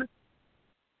won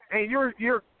and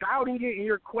you're doubting it and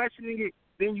you're questioning it,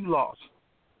 then you lost.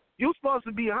 You're supposed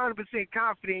to be 100%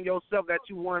 confident in yourself that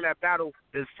you won that battle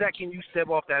the second you step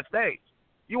off that stage.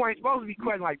 You ain't supposed to be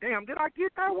questioning like, damn, did I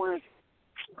get that one?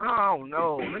 I don't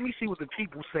know. Let me see what the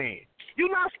people saying.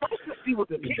 You're not supposed to see what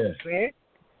the people saying.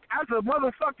 As a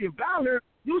motherfucking battler,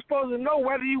 you're supposed to know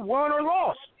whether you won or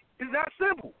lost. It's that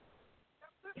simple.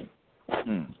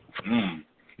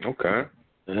 Okay.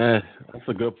 That's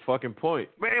a good fucking point.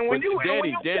 Man, when you tell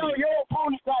your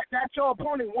opponent that your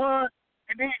opponent won,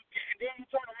 and then you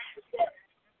turn around and start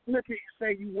looking and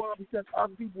say you won because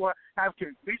other people have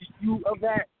convinced you of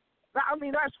that. I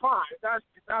mean, that's fine. That's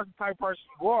the type of person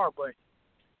you are, but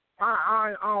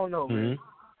I don't know, man.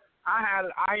 I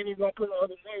ain't even gonna put no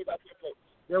other names out there, but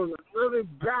there was another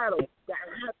battle that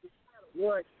happened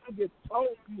where nigga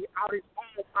told me out his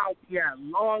own mouth he had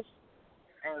lost,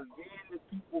 and then the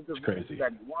people convinced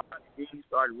that he won, and then he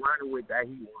started running with that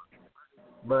he won.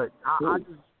 But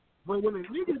but when a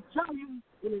nigga tell you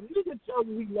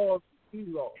he lost, he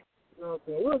lost. You know what I'm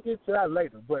saying? We'll get to that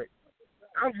later, but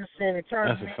I'm just saying in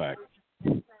terms that's a fact.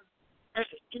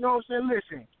 You know what I'm saying?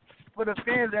 Listen, for the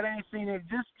fans that ain't seen it,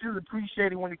 just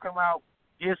appreciate it when it come out.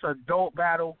 It's a dope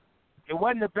battle. It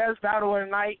wasn't the best battle of the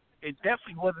night. It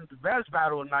definitely wasn't the best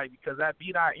battle of the night because that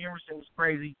beat-out Emerson was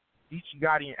crazy.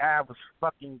 Ichigati and Ab was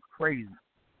fucking crazy.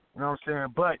 You know what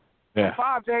I'm saying? But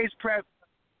 5 days prep,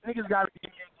 niggas got to be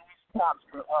in these props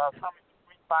for coming to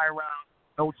 3 fire rounds,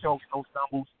 no chokes, no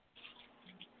stumbles.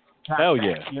 Hell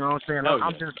yeah! You know what I'm saying?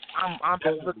 I'm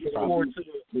just looking forward to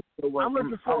this. I'm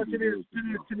looking forward to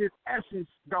this Essence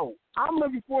though. I'm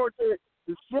looking forward to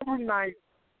December 9th.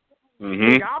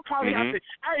 I'll probably have to.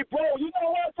 Hey, bro, you know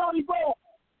what, Tony, bro?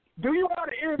 Do you want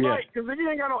an invite? Because if you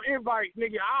ain't got no invite,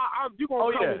 nigga, you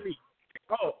gonna come with me.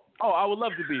 I would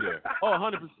love to be there.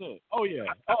 100%. Oh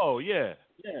yeah.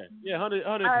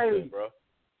 100%, bro.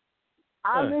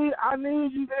 I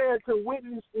need you there to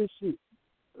witness this shit.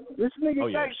 This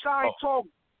nigga Shine talk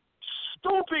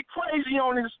stupid crazy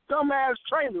on his dumbass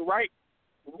trailer, right?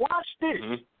 Watch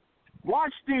this.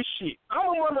 Watch this shit. I'm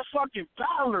a motherfucking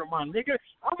battler, my nigga.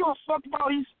 I'm gonna fuck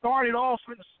about he started off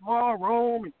in a small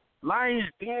room and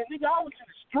Lions Den. Nigga, I was in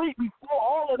the street before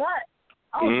all of that.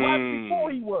 I was right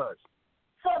before he was.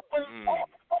 Fuck with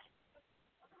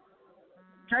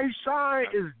K-Shine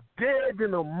is dead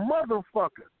than a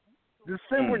motherfucker.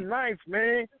 December 9th,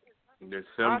 man.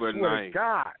 December 9th.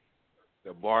 God.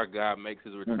 The bar guy makes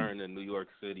his return to New York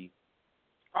City.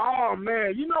 Oh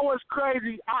man, you know what's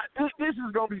crazy? This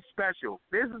is gonna be special.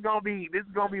 This is gonna be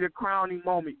the crowning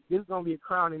moment. This is gonna be a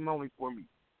crowning moment for me.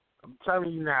 I'm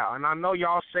telling you now, and I know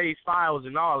y'all save files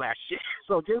and all that shit.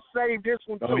 So just save this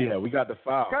one too. Oh yeah, we got the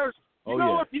file. Because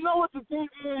you know what the thing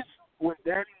is when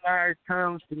Danny Myers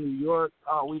comes to New York,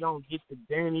 we don't get the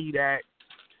Danny that.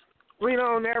 We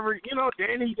don't ever,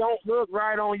 Danny don't look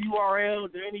right on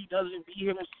URL. Danny doesn't be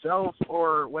himself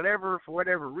or whatever for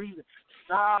whatever reason.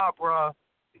 Nah, bro.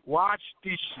 Watch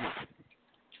this shit.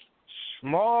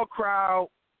 Small crowd,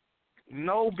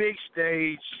 no big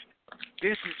stage.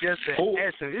 This is just an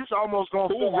essence. This almost going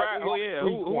to feel like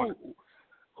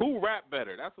who rap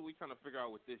better? That's what we trying to figure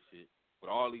out with this shit.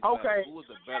 With all these okay. Who is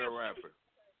a better rapper?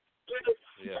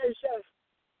 Yeah. I just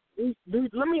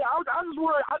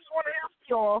want to ask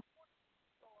y'all.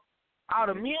 Out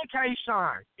of me and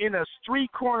K-Shine in a street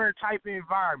corner type of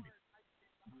environment,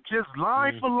 just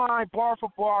line for line, bar for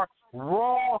bar,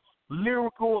 raw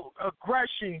lyrical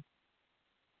aggression.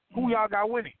 Who y'all got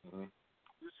winning?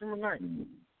 December 9th.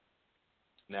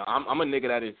 Now I'm a nigga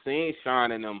that has seen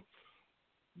Shine and them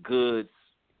goods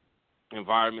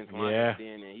environments around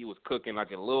then, and he was cooking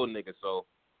like a little nigga. So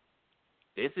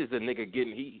this is a nigga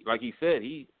getting like he said,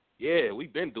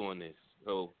 we've been doing this.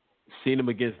 So seen him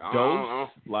against Dose,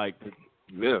 like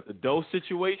the Dose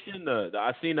situation.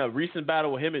 I seen a recent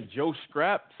battle with him and Joe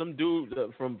Scrap, some dude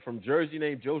from Jersey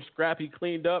named Joe Scrap. He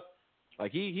cleaned up.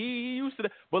 Like he used to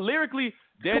that. But lyrically,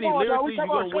 Danny, you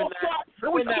gonna win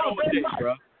that. Win that all day,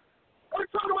 bro. We're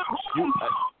talking about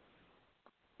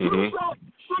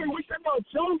we talking about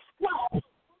Joe Scrap.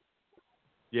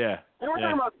 Yeah. And we're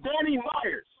talking about Danny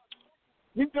Myers.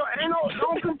 You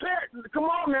don't compare. Come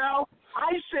on now.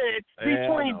 I said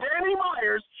between Danny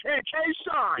Myers and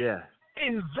K-Shine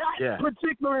in that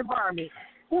particular environment,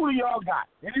 who do y'all got?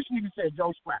 And this nigga said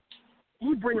Joe Scrap.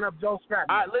 You bringing up Joe Scrap.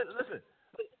 Listen.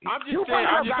 I'm just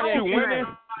saying winning.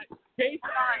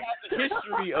 K-Shine has a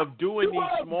history of doing these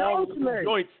small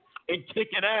joints and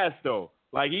kicking ass, though.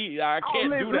 Like I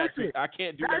can't do that. I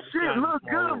can't do that. That shit look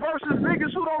good versus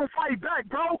niggas who don't fight back,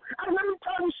 bro. And let me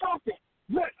tell you something.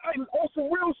 On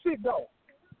some real shit though.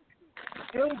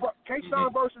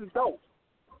 K-Shine versus Dope.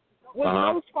 Was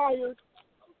Dose fired?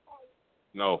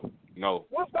 No.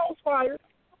 Was Dose fired?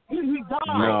 He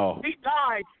died. No. He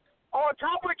died. On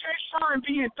top of K-Shine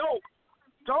being Dope,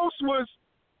 Dose was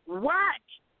whack.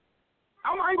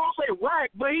 I'm not even gonna say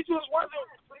whack, but he just wasn't.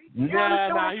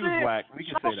 Nah, he was whack. We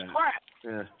can say that.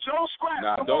 Yeah. Joe Scrap.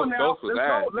 Nah, Come Dose on now. was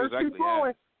ass. Let's keep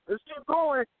going. Let's keep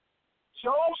going.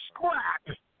 Joe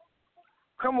Scrap.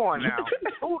 Come on now.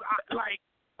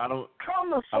 I don't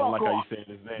like how you say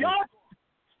his name. Y'all,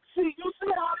 you see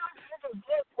how these niggas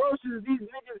get versus these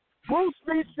niggas. Bruce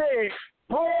Lee said,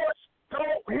 boys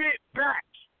don't hit back.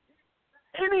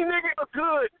 Any nigga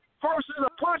good versus a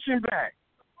punching bag.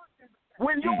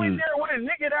 When you in there with a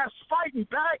nigga that's fighting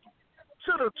back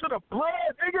to the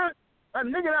blood, nigga, a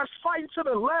nigga that's fighting to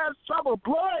the last drop of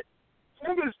blood,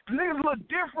 niggas look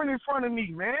different in front of me,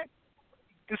 man.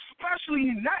 Especially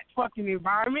in that fucking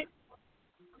environment.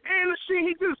 And see,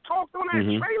 he just talked on that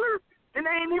trailer, and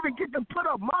they ain't even get to put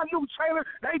up my new trailer.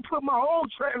 They put my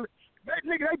old trailer. They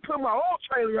put my old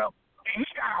trailer up, and he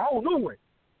got a whole new one.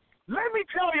 Let me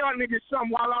tell y'all niggas something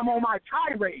while I'm on my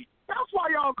tirade. That's why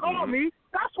y'all call me.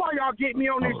 That's why y'all get me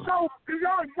on this show, because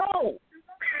y'all know.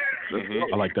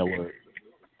 I like that word.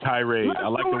 Tirade. I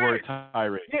like the word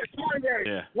tirade. Yeah, tirade.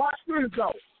 Yeah. Watch this,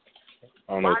 though.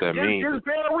 I don't know what that means. Just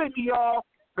bear with me, y'all.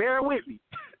 Bear with me.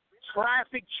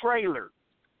 Traffic trailer.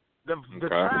 The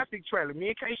traffic trailer. Me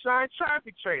and K-Shine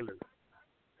traffic trailer.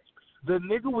 The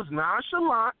nigga was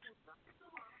nonchalant.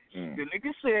 The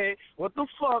nigga said, what the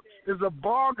fuck is a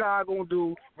bar guy gonna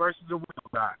do versus a real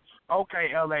guy? Okay,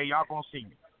 LA, y'all gonna see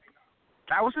me.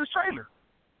 That was his trailer.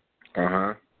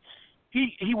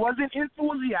 He wasn't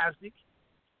enthusiastic.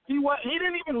 He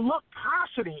didn't even look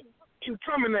confident in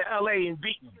coming to LA and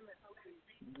beating.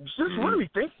 Just really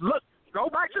think. Look, go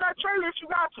back to that trailer if you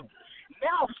got to.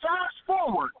 Now fast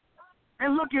forward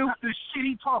and look at the shit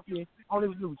he talking on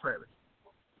his new trailer.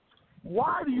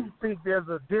 Why do you think there's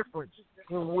a difference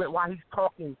in why he's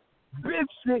talking big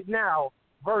shit now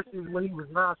versus when he was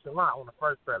nonchalant on the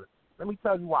first trailer? Let me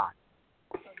tell you why.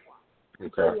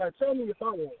 Okay. Tell me if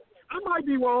I'm wrong. I might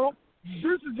be wrong.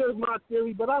 This is just my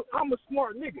theory, but I'm a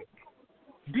smart nigga.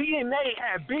 DNA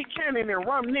had Big Cannon and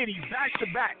Rum Nitty back to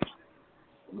back.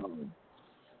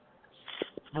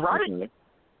 Right?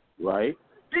 Right.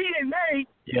 DNA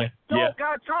don't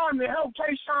got time to help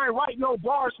K-Shine write no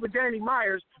bars for Danny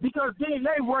Myers because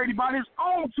DNA worried about his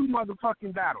own two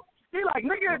motherfucking battles. He like,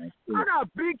 nigga, I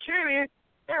got Big Cannon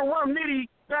and Rum Nitty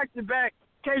back to back.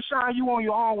 K-Shine, you on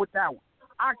your own with that one.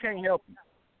 I can't help you.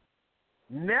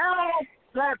 Now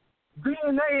that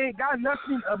DNA ain't got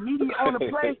nothing immediate on the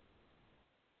plate,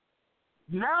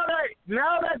 now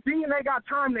that DNA got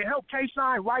time to help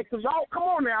K-Shine write, because y'all, come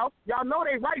on now, y'all know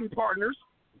they writing partners.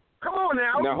 Come on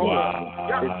now. Now hold on.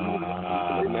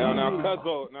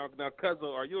 Now,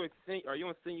 Cuzzo, are you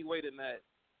insinuating that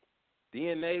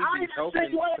DNA? I ain't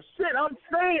insinuating shit. I'm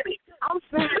saying it.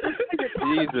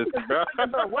 Jesus Christ.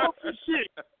 Wrote some shit.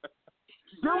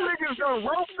 Them niggas done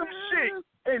wrote some shit,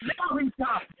 and now he's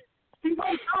confident. He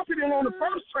was confident on the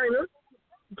first trailer.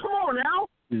 Come on now.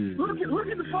 Look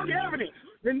at the fucking evidence.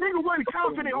 The nigga wasn't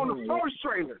confident on the first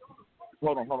trailer.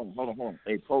 Hold on.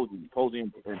 Hey, Posey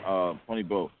and Tony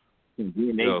Bo. Can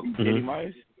DNA beat Danny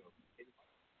Myers?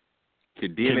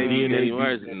 Could DNA beat Danny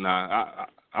Myers? Nah,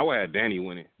 I would have Danny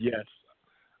winning. Yes.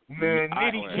 Man,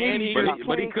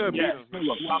 but he could. Yeah.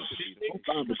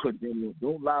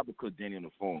 Don't lie because Danny on the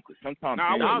phone. Because sometimes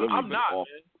I'm not.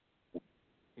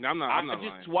 No, I'm not.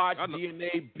 I just watched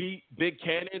DNA beat Big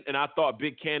Cannon, and I thought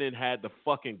Big Cannon had the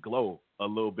fucking glow a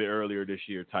little bit earlier this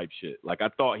year type shit. Like, I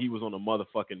thought he was on a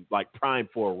motherfucking, like, prime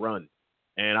for a run.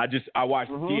 And I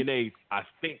watched DNA, I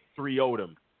think 3-0'd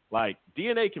him. Like,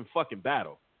 DNA can fucking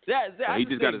battle. He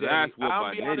just got his ass whooped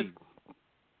by Nitty.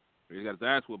 He got his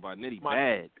ass whooped by Nitty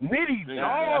bad. Nitty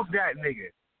dogged that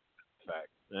nigga. Fact.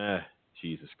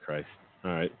 Jesus Christ.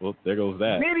 All right, well, there goes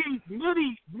that.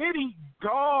 Nitty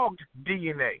dogged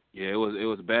DNA. Yeah, it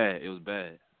was bad. It was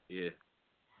bad. Yeah.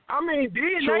 I mean,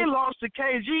 DNA lost to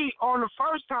KG on the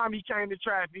first time he came to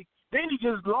traffic. Then he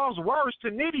just lost worse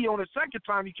to Nitty on the second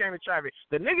time he came to traffic.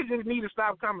 The nigga just need to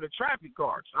stop coming to traffic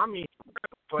cars. I mean,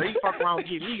 but he fuck around and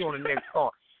get me on the next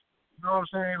car. You know what I'm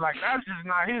saying? Like, that's just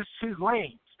not his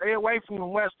lane. Stay away from the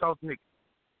West Coast niggas.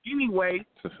 Anyway,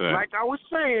 like I was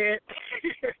saying,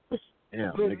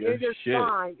 the nigga's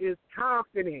sign is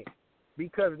confident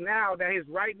because now that his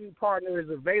writing partner is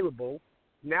available,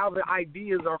 now the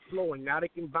ideas are flowing. Now they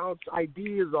can bounce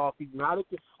ideas off you. Now they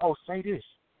can, say this.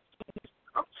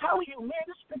 I'm telling you, man,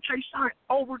 this nigga sign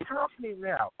overconfident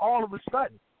now. All of a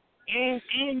sudden, and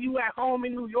you at home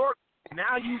in New York.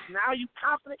 Now you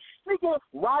confident. Nigga,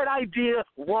 right idea,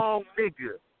 wrong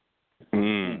nigga.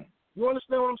 You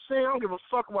understand what I'm saying? I don't give a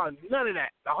fuck about none of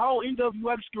that. The whole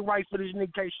NWX can write for this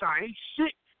nigga K-Shine. Ain't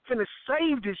shit finna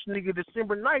save this nigga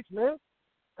December 9th, man.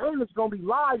 And it's gonna be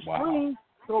live streamed,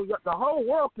 so the whole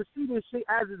world can see this shit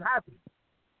as it's happening.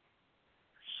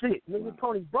 Shit, nigga,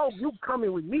 Tony Bro, you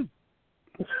coming with me.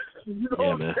 You know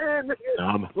what I'm saying?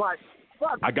 Nigga? Like,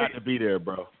 fuck I got to be there,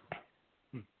 bro.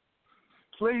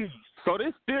 Please. So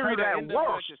this theory that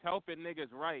NWX is helping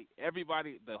niggas write,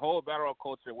 everybody, the whole battle rap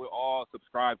culture, we're all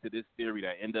subscribed to this theory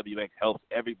that NWX helps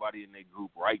everybody in their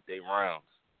group write their rounds.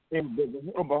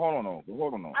 But hold on.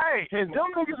 Hey,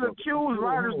 them niggas accused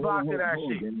writers block of that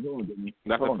shit.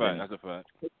 That's a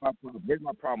fact. Here's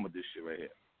my problem with this shit right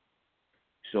here.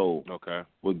 So,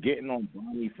 we're getting on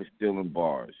Bonnie for stealing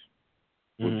bars.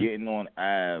 We're getting on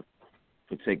Av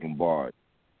for taking bars.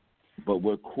 But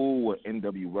we're cool with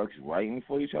NWX writing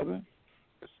for each other?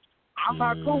 I'm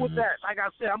not cool with that. Like I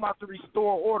said, I'm about to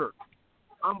restore order.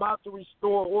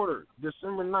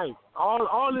 December 9th.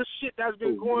 All this shit that's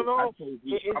been going on,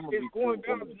 it's going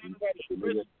down.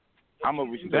 I'm going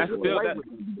to restore order.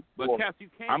 But, Cass, you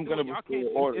can't I'm going to restore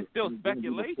order. It's still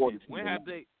speculation.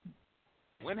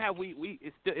 When have we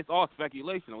it's all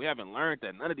speculation. We haven't learned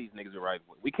that none of these niggas are right.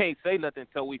 We can't say nothing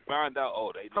until we find out,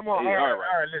 they are right. All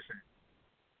right,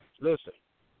 listen.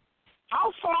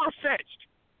 How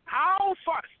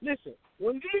far? Listen,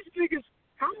 when these niggas,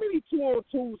 how many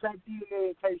 2-on-2s have DNA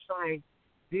and K-Shine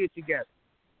did together?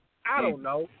 I don't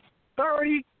know.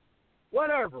 30,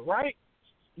 whatever, right?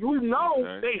 You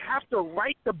know they have to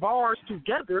write the bars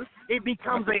together. It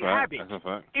becomes a habit.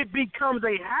 It becomes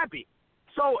a habit.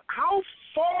 So how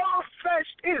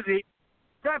far-fetched is it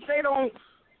that they don't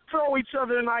throw each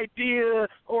other an idea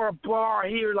or a bar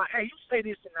here like, hey, you say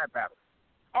this in that battle.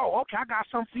 Oh, okay, I got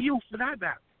something for you for that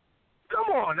battle.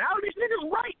 Come on now, these niggas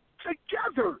write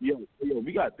together. Yo,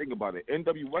 we got to think about it.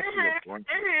 NWX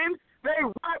and they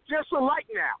rap just alike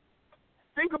now.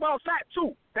 Think about that,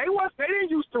 too. They didn't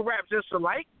used to rap just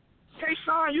alike.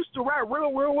 K-Shine used to rap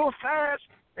real fast,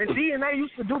 and DNA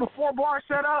used to do the 4-bar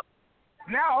setup.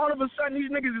 Now, all of a sudden,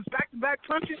 these niggas is back-to-back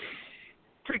punching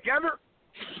together.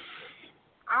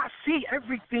 I see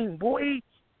everything, boy.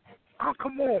 Oh,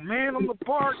 come on, man. I'm the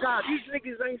bar guy. These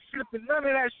niggas ain't slipping none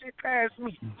of that shit past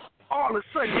me. All of a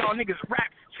sudden, y'all niggas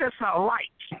rap just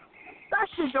alike. That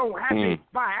shit don't happen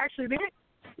by accident.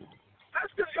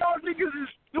 That's because y'all niggas is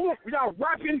y'all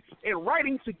rapping and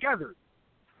writing together.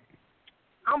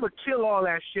 I'm going to kill all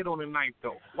that shit on the 9th,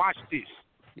 though. Watch this.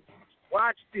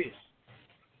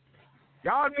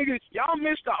 Y'all niggas, y'all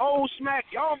miss the old smack.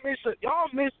 Y'all miss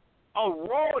a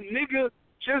raw nigga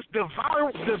just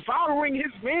devouring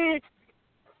his man.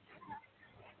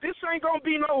 This ain't gonna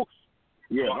be no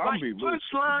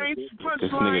punchline,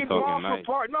 bar for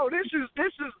part. No, this is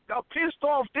a pissed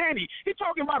off Danny. He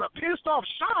talking about a pissed off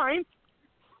Shine.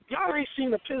 Y'all ain't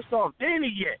seen the pissed off Danny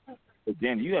yet. But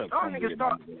Danny, you gotta come with it.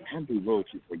 I'm doing road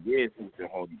shit for years. We've been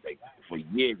holding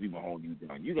you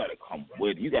down. You gotta come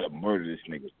with it. You gotta murder this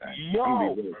nigga thing.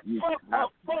 Yo,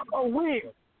 fuck a win.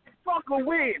 I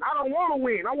don't want to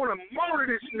win. I want to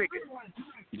murder this nigga.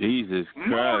 Jesus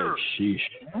Christ.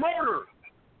 Murder.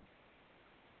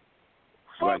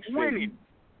 Fuck winning.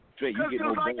 Because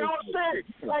like y'all said,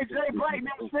 like Jay Black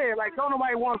never said, like don't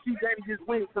nobody want to see Danny just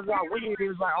win because I win. It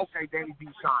was like, okay, Danny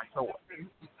beat Shine, so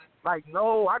like,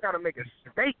 no, I gotta make a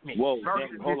statement. Whoa,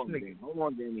 Danny, hold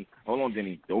on,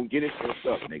 Danny. Don't get it fucked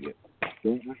up, nigga.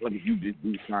 Don't act like you just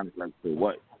beat Shine like for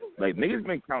what? Like niggas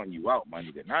been counting you out, my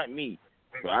nigga, not me.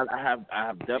 But I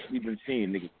have definitely been seeing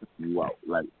niggas counting you out.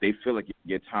 Like they feel like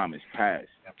your time is past.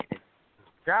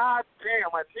 God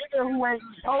damn, a nigga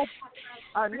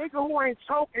who ain't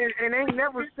choked and ain't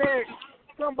never said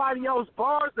somebody else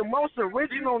bars, the most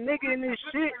original nigga in this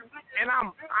shit, and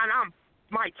I'm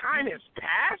my time is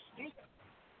past.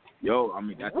 Yo, I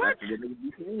mean that's the nigga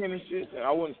be saying and shit.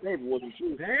 I wouldn't say if it wasn't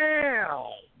true.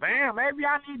 Damn, maybe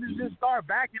I need to just start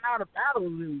backing out of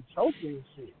battles and choking and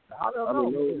shit. I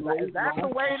don't know. Is that the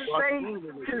way to say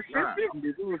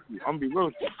consistent? I'm gonna be real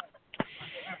with you.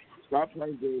 Stop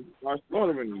playing games. Start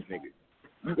slaughtering these niggas.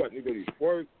 You got niggas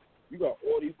twerk. You got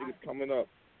all these niggas coming up.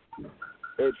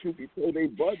 Truth be told, they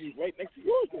buddies right next to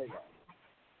yours right now.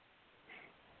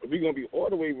 If we gonna be all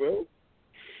the way real.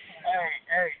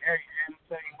 Hey, I'm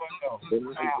telling you what though.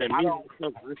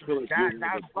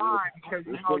 That's fine because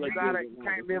you know you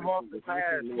can't live off the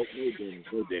past. No,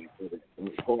 Danny.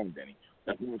 Hold on, Danny.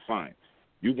 That's not fine.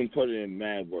 You've been putting in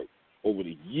mad work over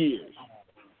the years.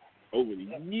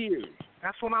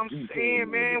 That's what I'm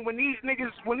saying, man. When these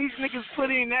niggas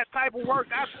put in that type of work,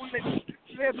 that's when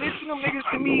listen to them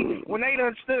niggas to me when they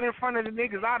done stood in front of the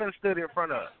niggas I done stood in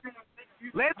front of.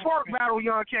 Let twerk battle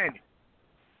Young Candy.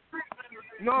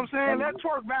 You know what I'm saying? Let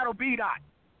twerk battle B-Dot.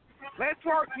 Let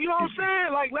twerk, you know what I'm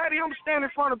saying? Like let him stand in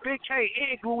front of Big K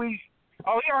and Gouezy.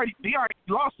 Oh, he already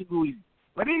lost to Gouezy.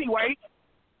 But anyway,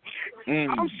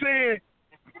 I'm saying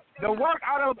the work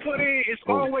I done put in is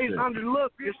always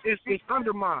underlooked. It's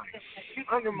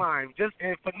undermined. Just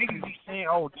and for niggas be saying,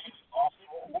 oh, this is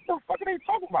awesome. What the fuck are they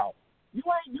talking about? You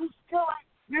still ain't.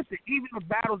 Listen, even the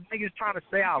battles niggas trying to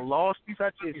say I lost,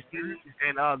 such as Steve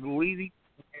and Gouezy,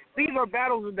 these are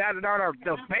battles that are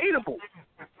debatable.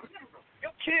 You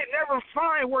can't never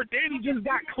find where Danny just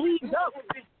got cleaned up,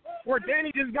 where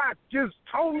Danny just got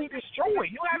totally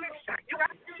destroyed. You haven't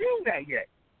seen that yet.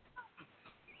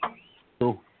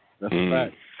 True. That's a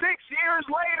fact. 6 years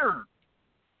later,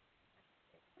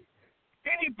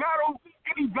 any battle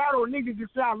a nigga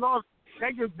just say I lost,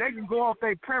 they can go off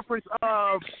their preference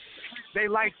of they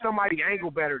like somebody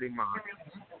angle better than mine.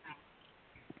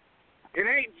 It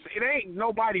ain't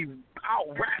nobody out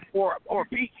rap or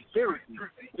beat you, seriously.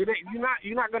 It ain't,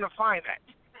 you're not gonna find that.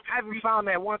 I haven't found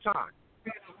that one time.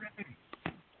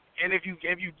 And if you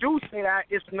do say that,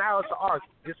 it's an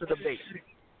argument. It's a debate.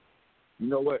 You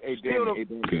know what? Hey, Danny.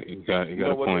 You got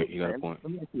a point.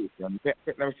 Let me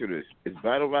ask you this. Is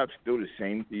battle rap still the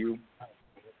same to you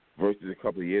versus a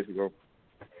couple of years ago?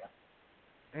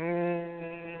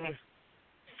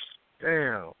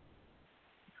 Damn.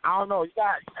 I don't know.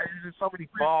 There's so many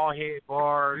bald head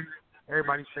bars.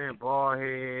 Everybody's saying bald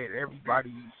head.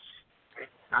 Everybody's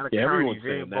not a current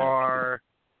event bar.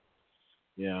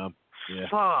 Yeah.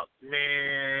 Fuck,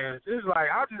 man. It's like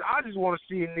I just want to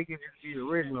see a nigga just be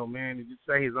original, man, and just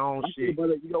say his own shit.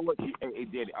 But you know what? Hey,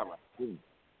 Daddy, all right.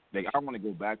 Like, I want to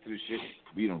go back to the shit.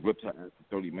 We done ripped her ass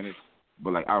for 30 minutes.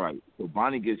 But, like, all right. So,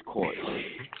 Bonnie gets caught.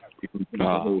 The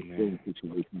whole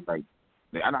situation. Like,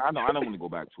 I don't want to go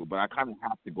back to it, but I kind of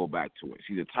have to go back to it.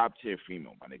 She's a top-tier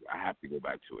female, my nigga. I have to go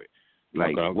back to it.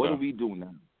 Like, what do we do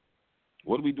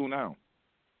now?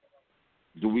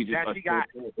 Do we just hold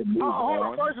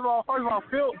on. First of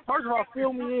all,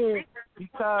 fill me in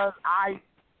because I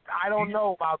don't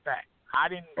know about that. I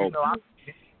didn't know.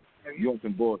 You on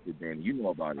some bullshit, Danny. You know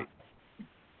about it.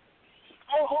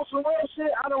 Oh, some real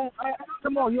shit.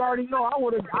 Come on, you already know. I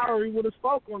already would have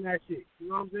spoke on that shit. You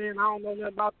know what I'm saying? I don't know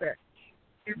nothing about that.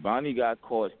 Bonnie got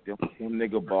caught stealing some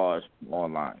nigga bars from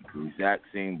online. The exact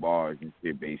same bars and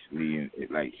shit, basically. And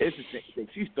it's the same thing.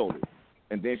 She stole it.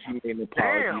 And then she made an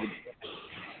apology.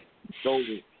 She stole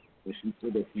it. And she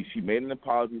said that she made an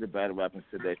apology to Battle Rap and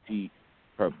said that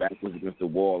her back was against the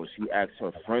wall. And she asked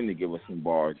her friend to give her some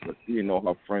bars, but she didn't know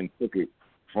her friend took it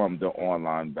from the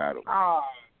online battle. Oh,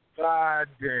 God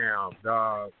damn,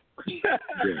 dog.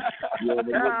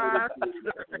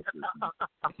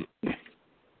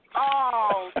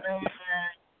 Oh, man.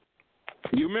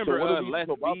 You remember Les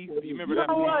Beef? You remember that?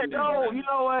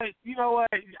 You know what?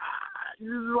 This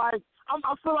is like,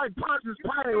 I feel like Pontius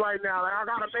Pilate right now. Like, I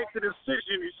got to make the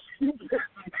decision.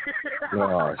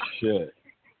 Oh, shit.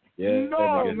 Yeah.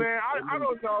 No, man. I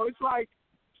don't know. It's like,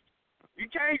 you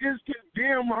can't just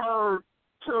condemn her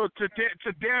to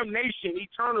damnation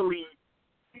eternally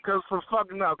for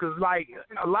fucking up. Because, like,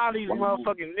 a lot of these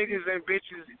motherfucking niggas and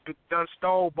bitches done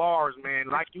stole bars, man.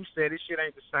 Like you said, this shit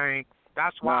ain't the same.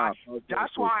 That's why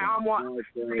I'm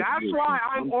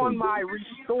on my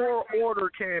Restore Order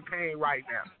campaign right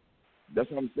now. That's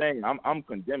what I'm saying. I'm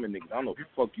condemning niggas. I don't know what the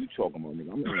fuck you talking about,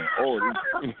 nigga. I'm saying all these.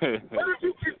 But if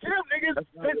you condemn niggas,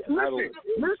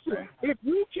 listen. If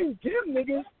you condemn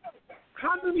niggas,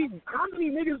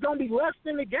 many niggas don't be left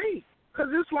in the game. Because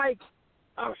it's like,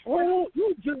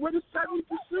 you get rid of 70% of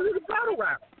the battle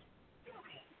rap.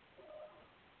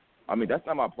 I mean, that's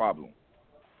not my problem.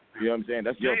 You know what I'm saying?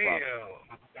 That's your problem.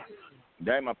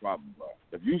 That ain't my problem, bro.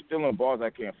 If you still in bars, I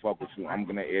can't fuck with you. I'm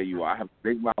gonna air you out. I have a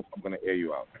big mouth. I'm gonna air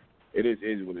you out. It is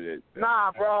what it is.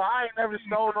 Nah, bro, I ain't never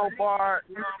stole no bar.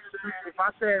 You know what I'm saying? If I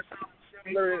said something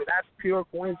similar, that's pure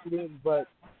coincidence. But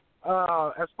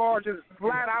as far as just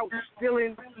flat out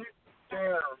stealing,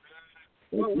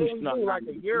 what we do, like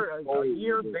a year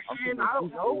ban? I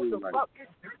don't know what the fuck.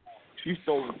 She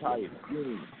stole entire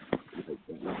team.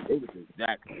 It was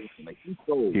exactly like she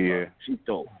stole. Yeah, she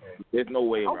stole. There's no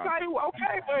way around.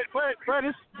 Okay,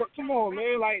 but come on,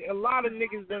 man. Like a lot of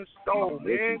niggas done stole,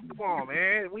 man. Come on,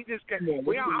 man. We just can't.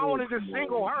 I want to just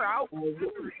single her out.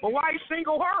 But why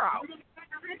single her out?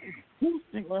 Who's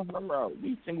singling her out?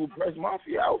 We single Press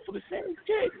Mafia out for the same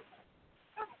shit.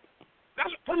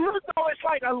 That's for real though. It's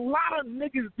like a lot of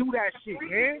niggas do that shit,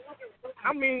 man.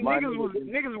 I mean, niggas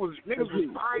was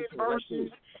buying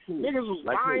verses. Niggas was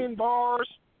like buying bars.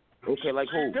 Okay, like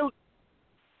who?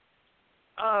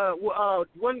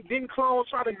 Didn't Clone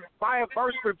try to buy a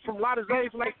verse from Lotta Zay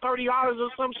for like $30 or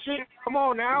some shit? Come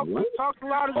on now, talk to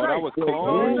Lotta Zay. Oh, that was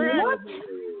Clone.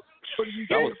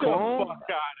 That was Clone. Fuck out of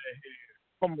here.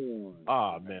 Come on.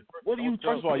 Ah, man. What are you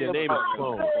talking about? First of all, your name is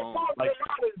Clone. Like,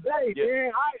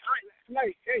 man,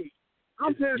 like, hey,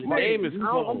 I'm just your name is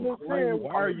Clone. I'm just saying,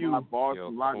 why are you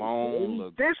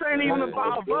Clone? This ain't even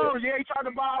about a verse. You ain't trying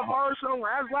to buy a verse on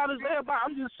as loud as everybody.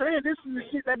 I'm just saying this is the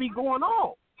shit that be going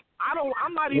on.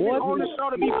 I'm not even on the show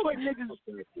to be putting niggas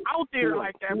out there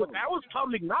like that, but that was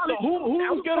public knowledge. So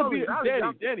who's gonna be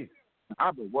Danny?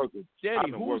 I've been working.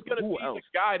 Danny, who's gonna be the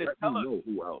guy to tell us?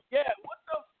 Who else? Yeah, what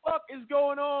the fuck is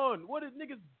going on? What is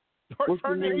niggas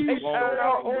turning He's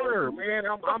out of order, man.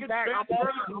 I'm back. I'm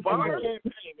on the campaign,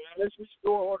 man. Let's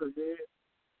restore order, man.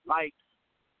 Like,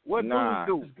 what do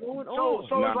we do? So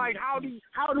it's like, how do you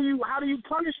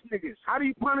punish niggas? How do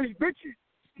you punish bitches?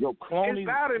 Yo, Clone is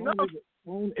bad enough.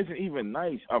 Clone isn't even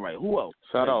nice. All right, who else?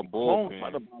 Shout out Bullpen.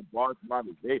 Clone about bars by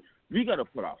the day. We gotta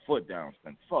put our foot down,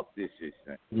 son. Fuck this shit,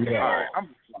 son. Yeah. All right, I'm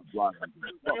just blocking.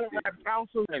 Fuck this.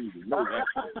 Council. I didn't even know that.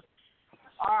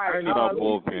 All right. Shout out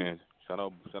Bullpen. Shout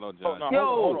out John.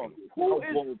 Hold on. Who is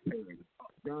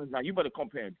Bullpen? Now you better come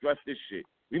here and dress this shit.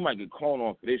 We might get cloned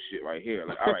on for this shit right here.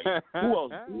 Like, all right,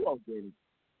 who else, Danny?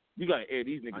 You gotta air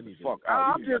these niggas the fuck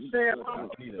out. I'm just saying, over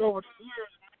the years,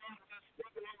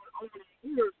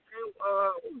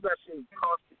 what was that shit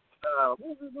cost? What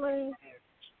was his name?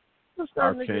 What's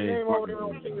that nigga name over there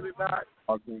on King of the Dot?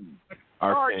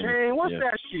 Arcane. What's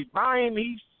that shit? Buying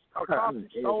these,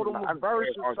 sold them with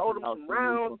verses, sold them some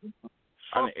rounds.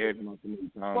 I done aired him out too many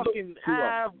times. Fucking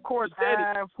Av, of course,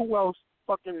 Av. Who else?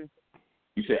 Fucking.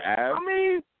 You said Av? I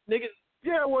mean, niggas.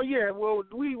 Yeah, well,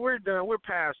 we're done. We're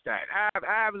past that.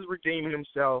 Av is redeeming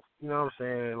himself. You know what I'm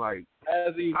saying? Like,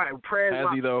 has he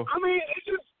though? I mean, it's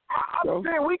just. I'm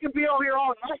saying we can be over here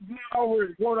all night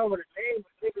going over the name of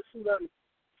niggas who done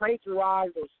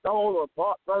plagiarized or stole or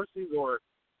bought verses or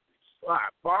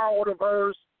borrowed a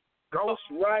verse, ghost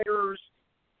writers.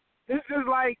 This is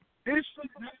like this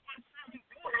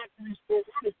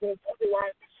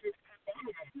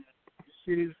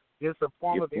shit is just a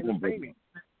form of entertainment.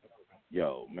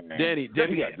 Yo, man. Danny, let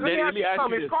me ask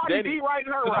you this. Cardi B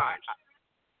writing her rhymes.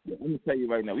 I'm gonna tell you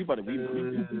right now, we about to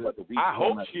I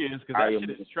hope she is, because that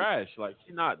shit is trash. Like,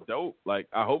 she's not dope. Like,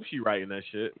 I hope she writing that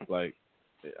shit. Like,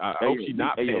 I hope she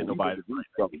not paying nobody.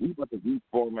 We about to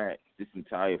reformat this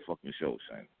entire fucking show,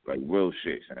 son. Like, real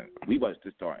shit, son. We about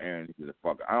to start airing this as a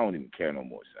fucker. I don't even care no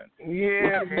more, son.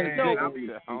 Yeah, man. I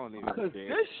don't even care.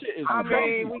 This shit is. I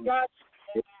mean, we got.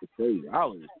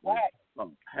 Oh,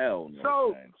 hell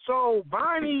no. So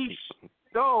Bonnie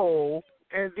stole,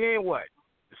 and then what?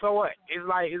 So what? It's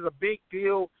like, it's a big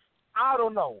deal. I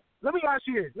don't know. Let me ask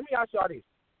you this. Let me ask y'all this.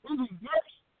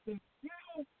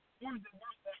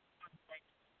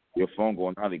 Your phone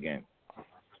going out again.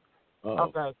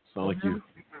 Okay. Sound like you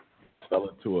fell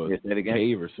into a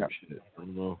cave or some shit. I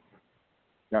don't know.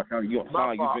 Now, you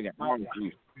sound like you drinking orange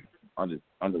juice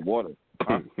underwater.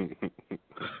 Huh?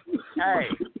 Hey.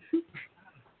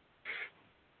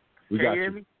 We got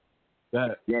you. Go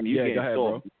ahead,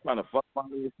 bro. Trying to fuck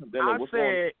something or something. I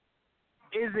said,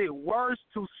 is it worse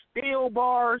to steal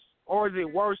bars or is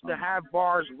it worse to have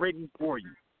bars written for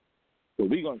you? So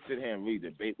we gonna sit here and really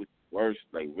debate which is worse?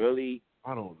 Like, really?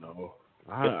 I don't know.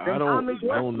 I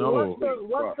don't know.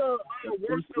 What's the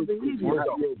worst of the evil?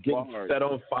 Getting set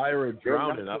on fire or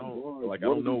drowning. I don't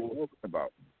know what we're talking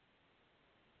about.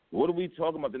 What are we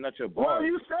talking about? They're not your bars. Well,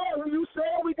 you said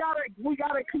we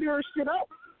gotta clear shit up.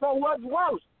 So what's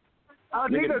worse? A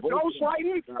nigga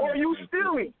ghostwriting or you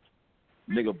stealing?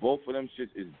 Nigga, both of them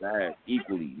shits is bad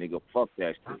equally. Nigga, fuck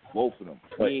that shit. Both of them.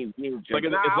 It's like the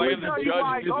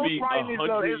judge gives me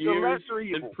 100 years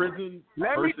in prison.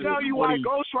 Let me tell you why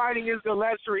ghostwriting is the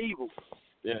lesser evil.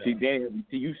 Yeah. See, Danny,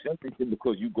 you said this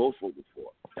because you ghostwrote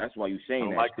before. That's why you saying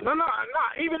that. Like no.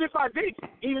 Even if I did,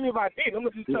 I'm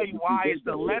gonna just tell you why it's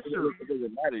the lesser. It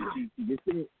doesn't matter.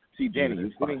 See, Danny,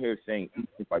 you're sitting here saying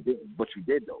if I didn't, but you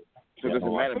did though. So it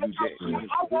doesn't matter if you did.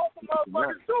 I want the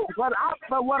motherfuckers too.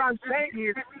 But what I'm saying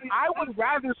is, I would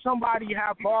rather somebody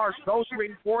have bars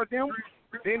ghostwritten for them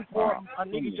than for a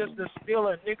nigga just to steal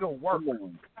a nigga work.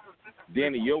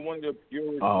 Danny, you're one of the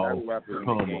purest battle rappers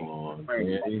in the game. On,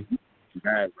 Danny.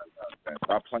 Mad right now.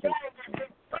 Stop playing.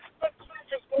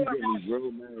 You get me real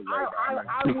mad right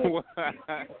now.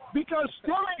 Because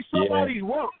stealing somebody's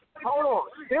work. Hold on.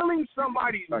 Stealing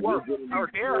somebody's work or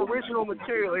their original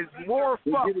material is more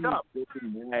fucked up.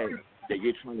 That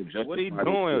you're trying to justify. What are you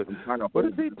doing? What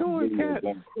is he doing, Cat?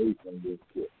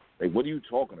 Like, what are you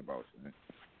talking about, man?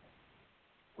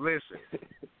 Listen,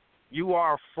 you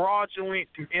are fraudulent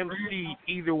MC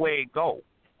either way it go.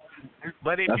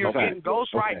 But if you're getting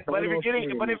ghostwriting, but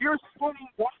if you're splitting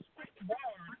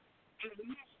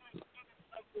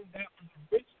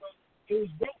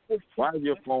why is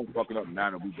your phone fucking up now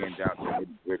that we getting down to the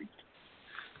nitty-gritty?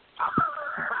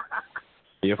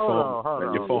 Your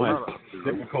phone has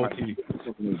difficulty.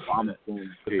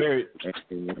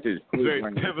 Very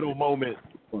pivotal moment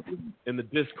in the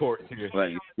discourse here.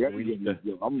 Like, I'm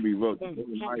gonna be real.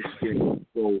 My shit is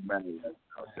so mad.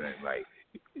 Like,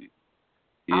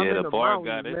 yeah, the bar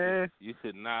got it. Man. You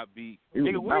should not be.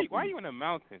 Nigga, why are you in the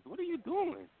mountains? What are you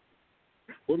doing?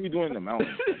 What are you doing in the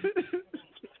mountains?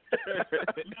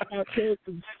 I can't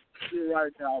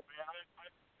right now, man.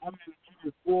 I'm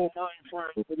in full mind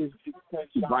frame for this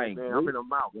buying man. I'm in a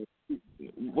mountain.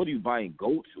 What are you buying?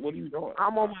 Goats? What are you doing?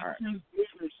 I'm on my business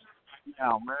right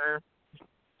now, man.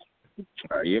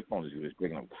 All right, your phone's just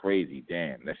breaking up crazy.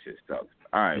 Damn, that shit sucks.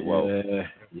 All right, well,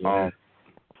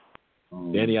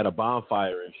 Danny had a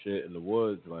bonfire and shit in the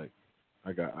woods. Like,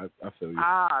 I feel you.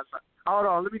 Hold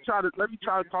on. Let me try to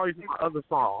call you from my other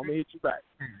phone. I'm gonna hit you back.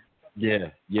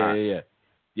 Yeah.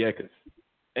 Cause,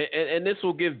 and this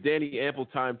will give Danny ample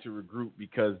time to regroup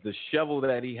because the shovel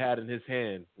that he had in his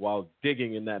hand while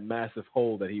digging in that massive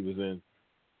hole that he was in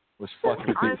was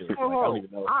fucking ridiculous. I don't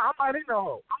even know. I'm not in the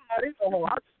hole.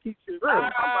 I just keep it real. I'm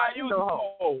not in the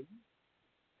hole.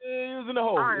 Yeah, he was in the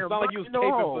hole. It's not like he was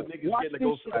caping for niggas getting a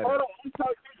ghost rider. Hold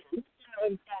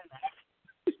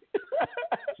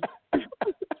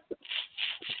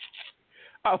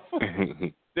on.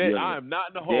 I am not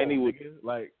in the hole. Danny was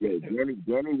like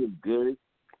Danny was good.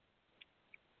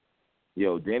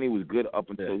 Yo, Danny was good up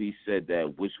until he said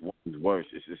that which one is worse.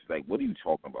 It's just like, what are you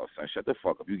talking about, son? Shut the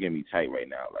fuck up. You getting me tight right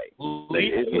now. Like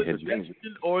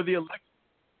or the election.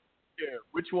 Yeah,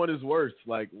 which one is worse?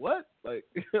 Like what? Like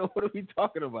what are we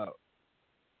talking about?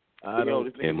 I don't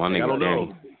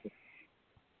know.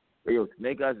 Yo,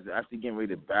 Snake Eyes is actually getting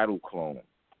ready to battle Clone.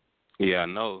 Yeah, I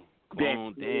know.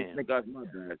 Damn. Snake Eyes, my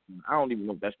bad. I don't even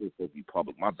know if that's supposed to be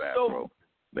public. My bad, bro.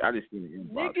 But I just seen the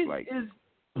inbox. Niggas like is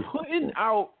putting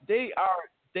out. They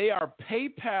are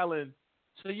PayPaling.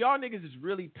 So y'all niggas is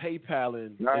really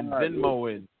PayPaling and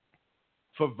Venmoing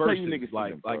for verses.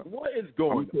 Like what is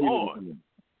going on?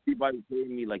 Everybody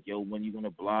telling me like, yo, when you gonna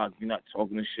blog? You're not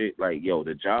talking to shit. Like, yo,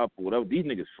 the job or whatever. These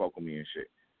niggas fuck with me and shit.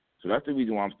 So that's the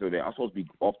reason why I'm still there. I'm supposed to be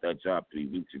off that job 3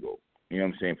 weeks ago. You know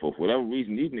what I'm saying? For whatever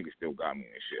reason, these niggas still got me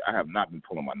and shit. I have not been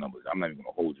pulling my numbers. I'm not even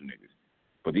gonna hold you niggas.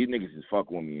 But these niggas is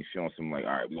fucking with me and showing some like,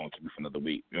 all right, we're gonna keep you for another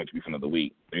week. We're gonna keep you for another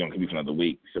week. We're gonna keep you for another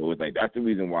week. So it's like that's the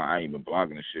reason why I ain't been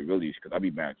blogging and shit really, because I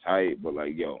be mad tired. But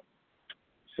like, yo,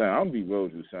 son, I'm gonna be real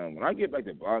with you, son. When I get back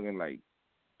to blogging, like,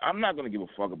 I'm not gonna give a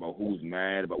fuck about who's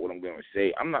mad about what I'm gonna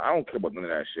say. I don't care about none of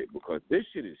that shit because this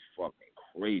shit is fucking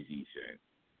crazy, shit.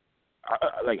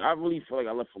 I really feel like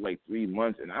I left for like 3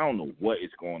 months and I don't know what is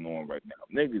going on right now.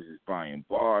 Niggas is buying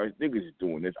bars. Niggas is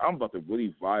doing this. I'm about to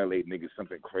really violate niggas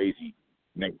something crazy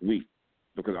next week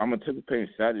because I'm anticipating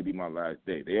Saturday to be my last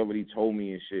day. They already told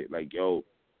me and shit like, yo,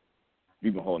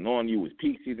 we've been holding on to you. It's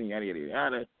peak season, yada, yada,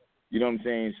 yada. You know what I'm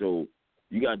saying? So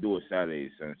you got to do it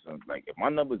Saturday, son. Like, if my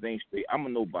numbers ain't straight, I'm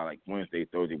going to know by like Wednesday,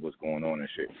 Thursday what's going on and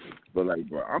shit. But like,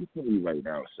 bro, I'm telling you right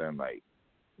now, son, like,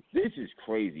 this is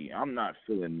crazy. I'm not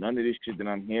feeling none of this shit that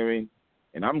I'm hearing,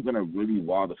 and I'm going to really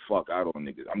wild the fuck out on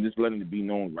niggas. I'm just letting it be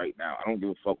known right now. I don't give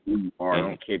a fuck who you are. I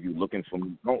don't care if you're looking for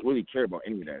me. I don't really care about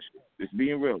any of that shit. Just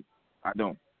being real. I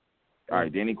don't. All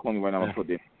right, Danny, call me right now. I'm going to put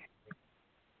this.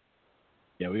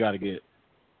 Yeah, we got to get.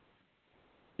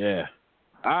 Yeah.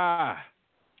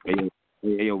 Hey,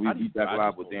 Yeah, we back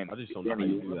live with Danny. I just don't know how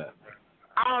you do that.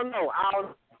 I don't know.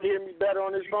 Hear me better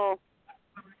on this phone?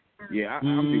 Yeah,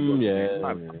 I'm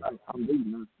really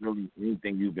not really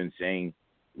anything you've been saying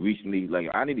recently. Like,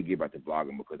 I need to get back to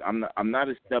blogging because I'm not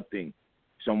accepting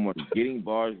someone getting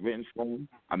bars written for them.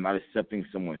 I'm not accepting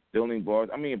someone stealing bars.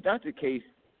 I mean, if that's the case,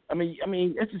 I mean,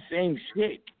 it's the same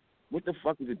shit. What the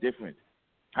fuck is the difference?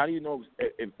 How do you know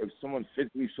if someone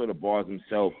physically saw the bars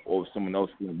themselves or if someone else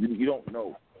did? You don't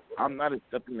know. I'm not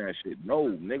accepting that shit. No,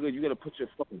 nigga, you gotta put your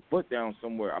fucking foot down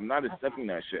somewhere. I'm not accepting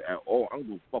that shit at all. I'm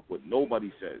gonna fuck what nobody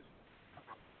says.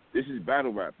 This is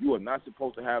battle rap. You are not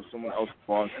supposed to have someone else's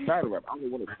bars in battle rap. I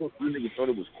don't want to put you niggas thought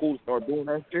it was cool to start doing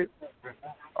that shit.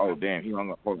 Oh damn, he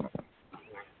hung up. Hold on.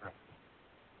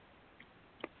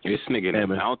 This nigga in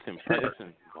the mountain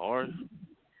pressing bars.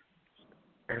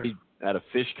 He at a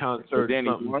fish concert or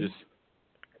something.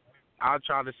 I'll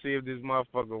try to see if this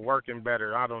motherfucker working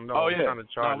better. I don't know. Oh, yeah.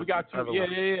 We got two.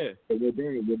 Yeah. We're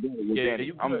Danny.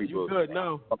 You good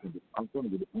now.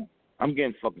 I'm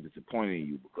getting fucking disappointed in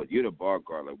you because you're the bar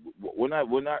guard. Like,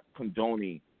 we're not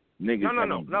condoning niggas.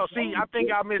 No. See, I think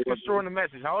y'all misconstruing the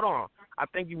message. Hold on. I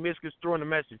think you misconstruing the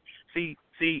message. See,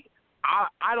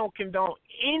 I don't condone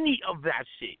any of that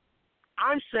shit.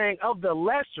 I'm saying of the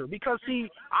lesser because see,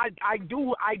 I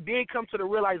did come to the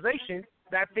realization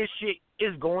that this shit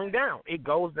is going down. It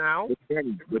goes down.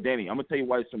 But Danny, I'm gonna tell you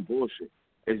why it's some bullshit.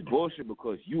 It's bullshit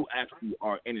because you actually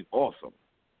are in it also.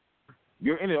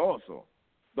 You're in it also.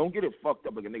 Don't get it fucked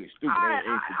up like a nigga stupid.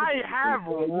 I have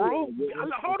wrote.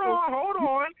 Hold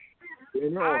on.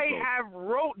 I have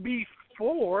wrote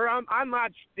before. I'm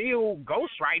not still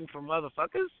ghostwriting for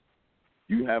motherfuckers.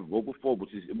 You have wrote before,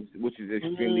 which is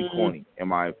extremely corny, in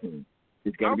my opinion.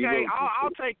 It's gonna be okay.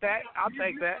 I'll take that. I'll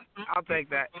take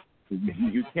that.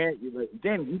 You can't,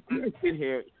 Danny. You can't sit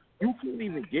here. You can't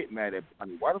even get mad at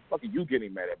Bonnie. Why the fuck are you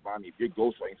getting mad at Bonnie if you're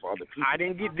ghostwriting for other people?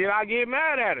 Did I get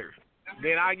mad at her?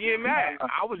 Did I get mad?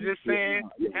 I was just saying,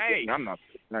 hey. I'm not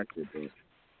shit, bro.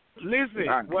 Listen,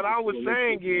 what I was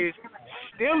saying is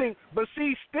stealing. But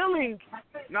see, stealing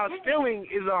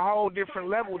is a whole different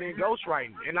level than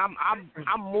ghostwriting, and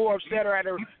I'm more upset at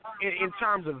her in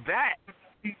terms of that.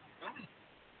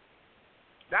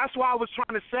 That's why I was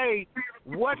trying to say,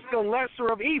 what's the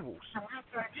lesser of evils?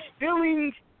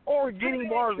 Stealing or getting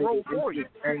bars rolled for you?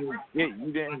 It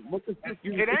ain't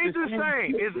the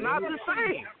same. It's not the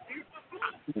same.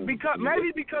 Because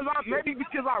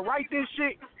I write this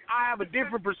shit, I have a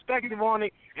different perspective on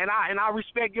it, and I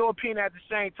respect your opinion at the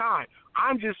same time.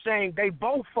 I'm just saying they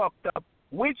both fucked up.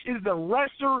 Which is the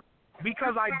lesser?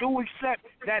 Because I do accept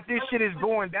that this shit is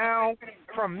going down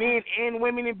from men and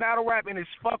women in battle rap, and it's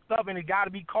fucked up, and it got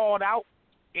to be called out.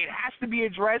 It has to be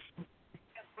addressed.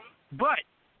 But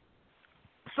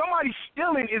somebody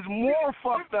stealing is more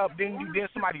fucked up than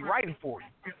somebody writing for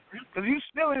you. Because you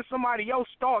stealing somebody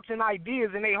else's thoughts and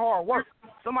ideas and their hard work.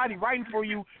 Somebody writing for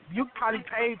you, you probably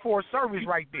paid for a service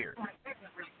right there.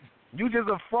 You just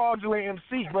a fraudulent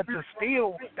MC, but to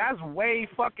steal, that's way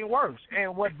fucking worse.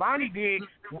 And what Bonnie did,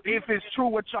 if it's true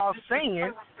what y'all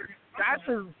saying, that's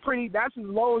as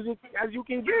low as you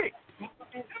can get.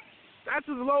 That's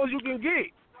as low as you can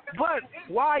get. But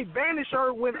why banish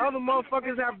her when other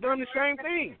motherfuckers have done the same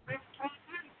thing?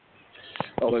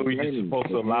 Oh, so we just supposed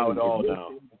to allow it all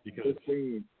now? Because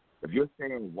if you're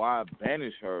saying why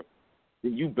banish her,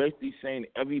 then you basically saying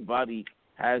everybody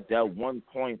has that one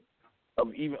point of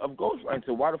ghostwriting.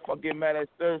 So why the fuck get mad at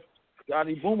Surf?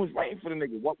 Scotty Boom was writing for the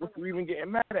nigga. What you even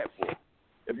getting mad at for?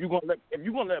 If you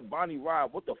gonna let Bonnie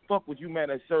ride, what the fuck was you mad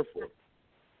at Surf for?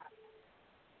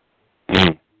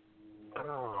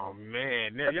 Oh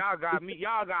man, now, y'all got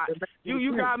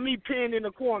me pinned in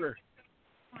the corner.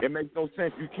 It makes no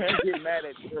sense. You can't get mad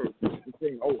at her for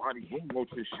saying, "Oh, Adi Boom wrote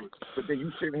this shit," but then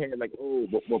you sitting here like, "Oh,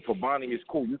 but for Bonnie it's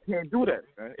cool." You can't do that,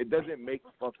 man. It doesn't make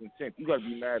fucking sense. You gotta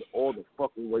be mad all the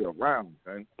fucking way around,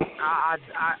 man. I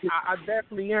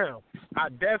definitely am. I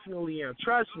definitely am.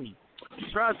 Trust me.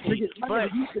 But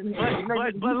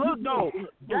look though,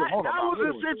 that was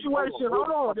a situation. Hold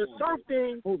on, the Surf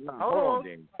thing. Hold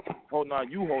on.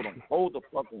 Hold the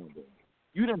fuck on, dude.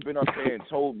 You done been up there and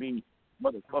told me,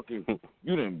 motherfucking,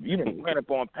 you done ran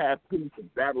up on Pat Peace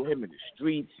and battled him in the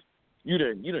streets. You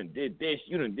done did this.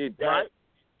 You done did that.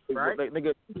 Right. Like,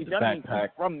 nigga, that means you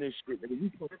from this shit. Nigga,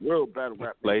 you from real battle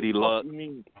rap. Lady Luck. You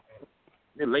mean?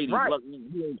 Lady Luck,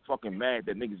 you ain't fucking mad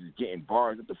that niggas is getting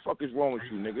bars. What the fuck is wrong with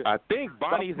you, nigga? I think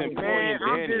Bonnie's employing Danny.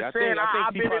 I'm just saying,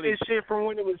 I've been in this shit from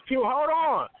when it was pure. Hold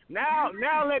on. Now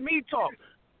let me talk.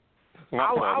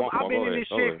 I've been in this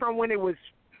shit from when it was.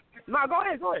 No, go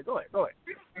ahead.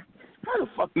 How the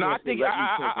fuck? No, I think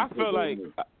I feel like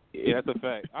Yeah, that's a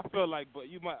fact. I feel like, but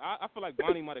you might. I feel like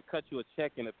Bonnie might have cut you a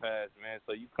check in the past, man.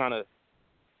 So you kind of,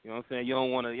 you know what I'm saying. You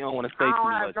don't want to say too much.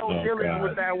 I don't have no dealings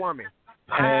with that woman.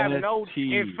 I have no.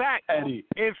 In fact,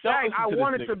 I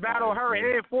wanted to battle her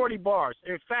in 40 bars.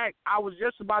 In fact, I was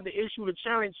just about to issue the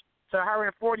challenge to her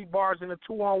in 40 bars in a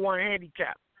 2-on-1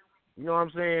 handicap. You know what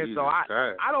I'm saying? Jesus so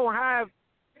I don't have.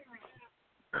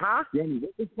 Huh? Danny,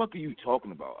 what the fuck are you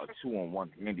talking about? A 2-on-1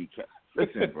 handicap?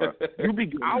 Listen, bro.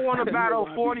 I want to battle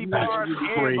 40 bars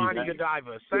and Bonnie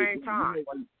Godiva same time.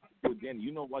 Danny,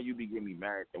 you know why you be getting me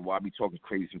mad and why I be talking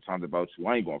crazy sometimes about you?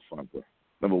 I ain't gonna front, bro.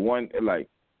 Number one, like,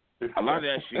 a lot of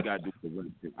that shit got to do with the Rex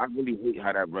shit. I really hate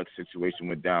how that Rex situation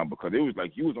went down because it was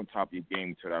like you was on top of your game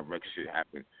until that Rex shit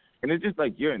happened. And it's just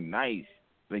like you're nice.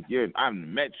 Like I've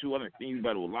met you, I've seen you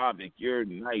battle live. Like you're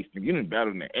nice. Like, you didn't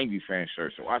battle in the Angry Fan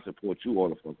shirt, so I support you all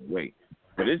the fucking way.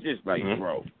 But it's just like,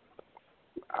 bro.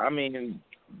 I mean,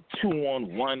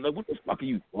 2-on-1. Like, what the fuck are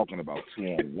you talking about?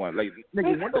 2-on-1. Like,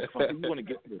 nigga, when the fuck are you gonna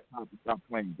get to the top and stop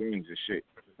playing games and shit?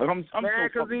 Like, I'm man,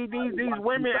 so because these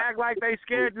women act like they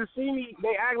scared to see me.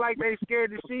 They act like they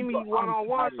scared to see me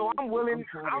 1-on-1. So I'm willing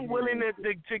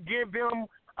to give them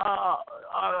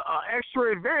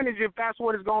extra advantage if that's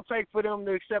what it's gonna take for them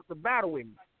to accept the battle with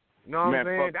me. You know what I'm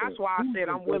saying? That's why I said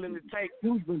I'm willing to take.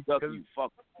 Who's been ducking you?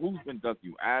 Fuck. Who's been ducking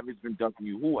you? Av has been ducking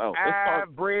you. Who else? Av,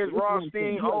 Briz,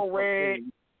 Rothstein, O-Red,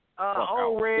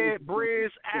 Briz,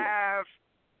 Av,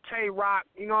 Tay Rock.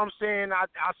 You know what I'm saying? I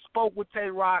spoke with Tay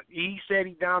Rock. He said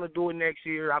he down to do it next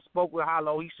year. I spoke with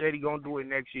Hollow. He said he gonna do it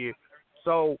next year.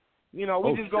 So, you know,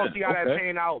 we just gonna see how that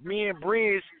pan out. Me and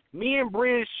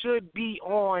Briz should be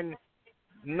on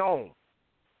known.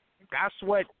 That's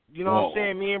what, you know what I'm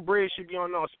saying? Me and Briz should be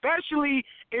on known, especially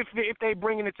if they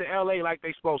bringing it to L.A. like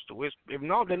they supposed to.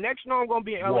 The next known going to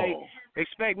be in L.A.,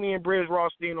 expect me and Briz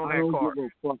Rothstein on that card. I don't give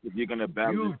a fuck if you're going to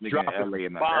battle this nigga in L.A.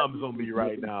 and bombs on me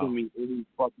right now. Me any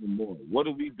fucking more. What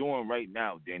are we doing right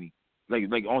now, Danny? Like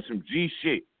on some G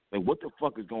shit. Like, what the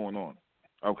fuck is going on?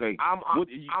 Okay? Are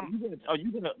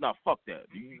you gonna nah, fuck that.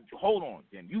 Hold on,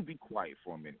 then. You be quiet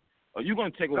for a minute. Are you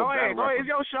going to take over battle rap? It's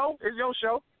your show. It's your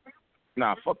show.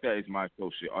 Nah, fuck that. It's my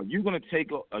show shit. Are you gonna take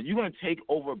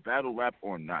over battle rap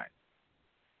or not?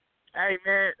 Hey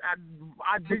man,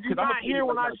 did you not hear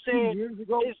when I said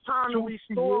it's time to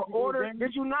restore order?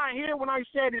 Did you not hear when I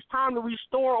said it's time to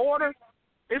restore order?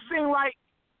 It seemed like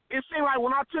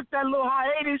when I took that little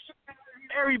hiatus,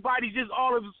 everybody just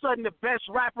all of a sudden the best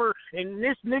rapper and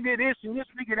this nigga this and this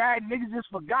nigga that. Niggas just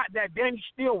forgot that Danny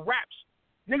still raps.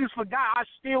 Niggas forgot I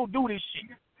still do this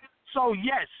shit. So,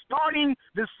 yes, starting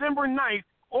December 9th,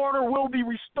 order will be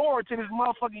restored to this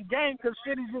motherfucking game because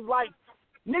shit is just like,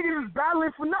 niggas is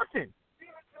battling for nothing.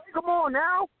 Come on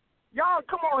now. Y'all,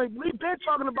 come on. We've been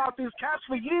talking about this cats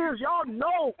for years. Y'all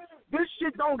know this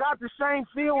shit don't got the same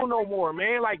feel no more,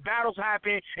 man. Like, battles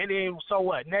happen, and then so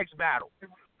what? Next battle.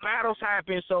 Battles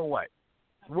happen, so what?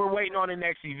 We're waiting on the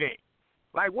next event.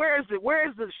 Like, where's the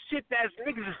shit that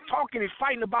niggas is talking and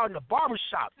fighting about in the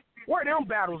barbershop? Where them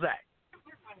battles at?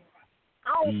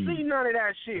 I don't see none of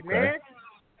that shit, man.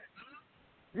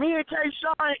 Me and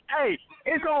K-Shine, hey,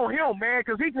 it's on him, man,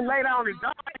 because he can lay down and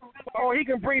die, or he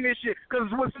can bring this shit. Because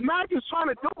what Smack is trying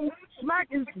to do, Smack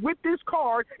is, with this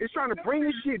card, is trying to bring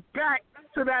this shit back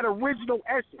to that original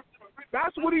essence.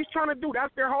 That's what he's trying to do.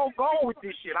 That's their whole goal with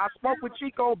this shit. I spoke with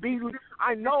Chico Beasley.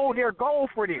 I know their goal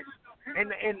for this.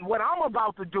 And what I'm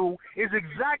about to do is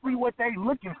exactly what they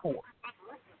looking for.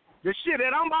 The shit that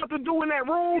I'm about to do in that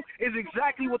room is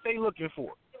exactly what they looking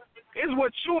for. It's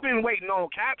what you been waiting on,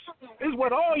 Caps. It's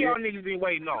what all y'all niggas been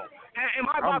waiting on. Am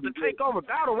I about to take over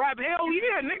battle rap? Hell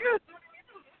yeah, nigga.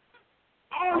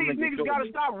 All these niggas got to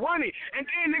stop running. And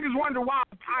then niggas wonder why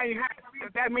I ain't had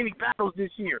that many battles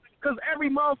this year. Because every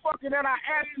motherfucker that I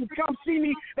asked to come see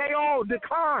me, they all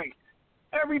declined.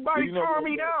 Everybody turned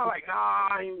me down. Like,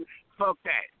 nah, fuck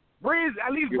that. Briz,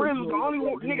 at least Briz was the only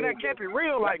nigga that kept it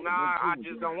real. Like, nah, I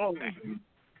just don't want that.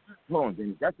 Hold on,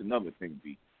 Danny. That's another thing,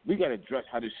 B. We got to address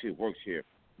how this shit works here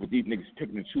with these niggas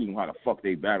picking and choosing how the fuck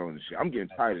they battle and shit. I'm getting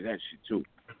tired of that shit, too.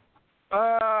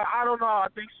 I don't know. I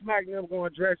think Smack them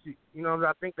going to address it. You know,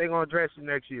 I think they're going to address it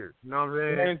next year. You know what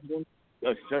I'm saying?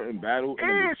 A certain battle in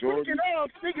the and majority.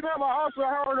 Speaking of, I also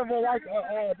heard of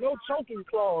a no choking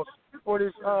clause for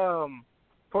this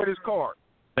card.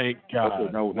 Thank God.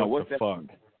 Okay, no, what's the that fuck? Mean?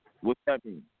 What's that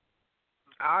mean?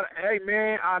 Hey,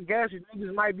 man, I guess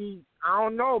niggas might be, I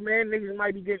don't know, man, niggas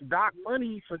might be getting dock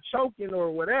money for choking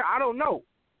or whatever. I don't know.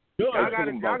 Good. I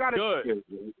gotta, Good.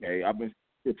 Okay, I've been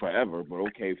shit forever, but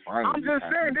okay, fine. I'm just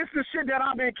saying, this is shit that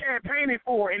I've been campaigning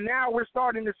for, and now we're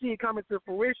starting to see it coming to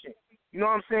fruition. You know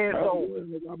what I'm saying? So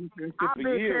I've been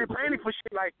campaigning for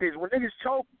shit like this. When niggas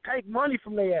choke, take money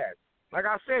from their ass. Like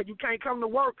I said, you can't come to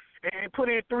work and put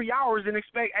in 3 hours and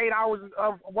expect 8 hours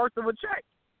of worth of a check.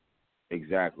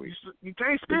 Exactly. You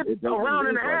can't spend a round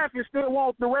and a half and still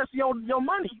want the rest of your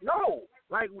money. No.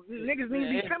 Like, niggas need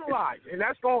to be penalized. And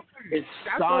that's going to get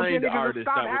niggas to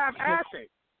stop half-assing.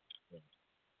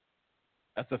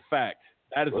 That's a fact.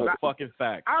 That is a fucking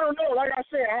fact. I don't know. Like I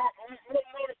said, I don't know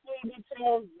the full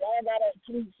details. Y'all got a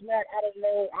tweet smack. I don't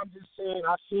know. I'm just saying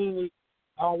I seen it.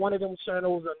 One of them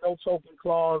channels, a no token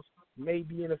clause may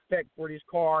be in effect for this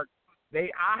card.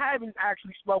 I haven't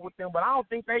actually spoke with them, but I don't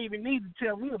think they even need to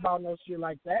tell me about no shit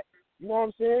like that. You know what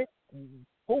I'm saying?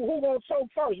 Who gonna choke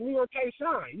first, me or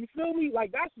K-Shine? You feel me?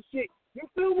 Like, that's the shit. You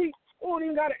feel me? Who don't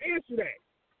even gotta answer that?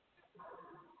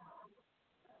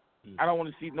 I don't want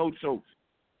to see no chokes.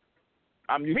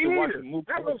 I'm used to watching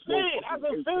movies. As a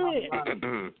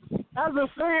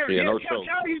fan. Yeah, no tell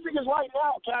these niggas right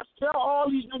now, Cass. Tell all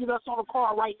these niggas that's on the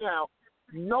card right now,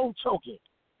 no choking.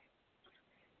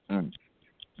 Okay.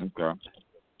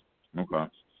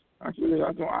 Actually,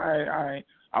 I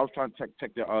was trying to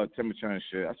check the temperature and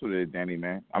shit. That's what it is, Danny,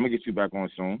 man. I'm going to get you back on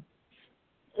soon.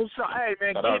 Hey,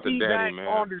 man, get me back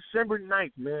on December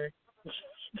 9th, man.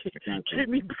 Get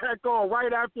me back on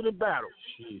right after the battle.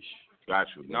 Sheesh. Got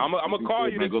you. No, I'm gonna call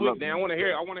you this week, Dan. I want to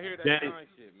hear that Danny. shine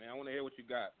shit, man. I want to hear what you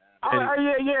got,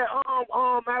 man. Yeah.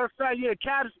 Matter of fact, yeah,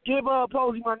 Cass, give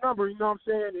Posey my number. You know what I'm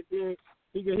saying, and then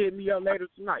he can hit me up later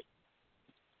tonight.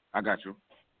 I got you.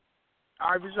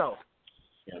 All right, for sure.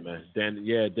 Yeah, man.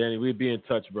 Danny, we'll be in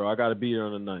touch, bro. I got to be there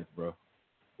on the 9th, bro.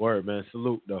 Word, man.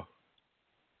 Salute, though.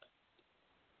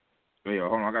 Hey,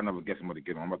 hold on. I got another guest I'm about to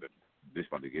get on. This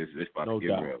about to get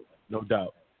real. No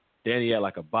doubt. Danny had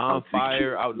like a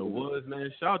bonfire out in the woods,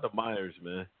 man. Shout out to Myers,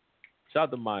 man. I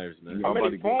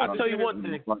tell you one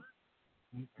thing.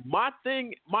 My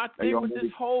thing with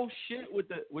this whole shit, with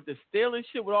the stealing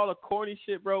shit, with all the corny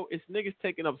shit, bro, it's niggas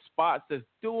taking up spots that's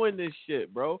doing this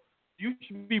shit, bro. You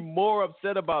should be more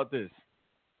upset about this.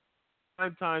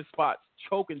 Primetime spots,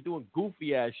 choking, doing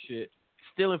goofy ass shit,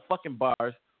 stealing fucking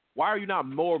bars. Why are you not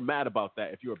more mad about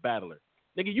that if you're a battler?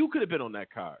 Nigga, you could have been on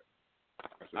that card.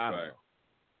 I don't know.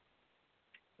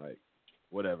 Like,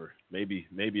 whatever. Maybe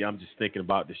I'm just thinking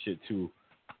about this shit too.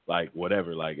 Like,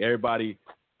 whatever. Like, everybody,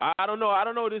 I don't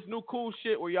know this new cool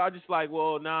shit where y'all just like,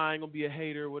 well, nah, I ain't gonna be a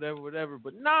hater, whatever.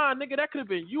 But nah, nigga, that could have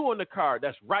been you on the card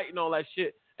that's writing all that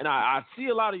shit. And I see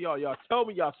a lot of y'all tell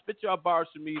me y'all spit y'all bars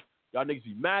to me. Y'all niggas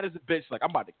be mad as a bitch. Like,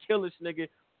 I'm about to kill this nigga.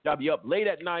 Y'all be up late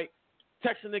at night.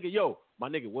 Text a nigga, yo, my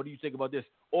nigga, what do you think about this?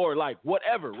 Or like,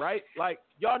 whatever, right? Like,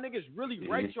 y'all niggas really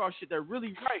write y'all shit that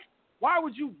really right. Why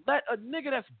would you let a nigga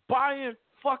that's buying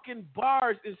fucking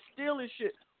bars and stealing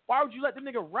shit, why would you let the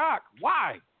nigga rock?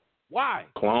 Why?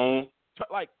 Clone.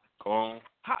 Clone.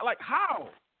 How?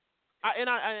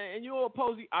 And you know what,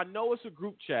 Posey? I know it's a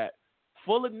group chat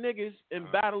full of niggas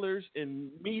and battlers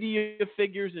and media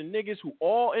figures and niggas who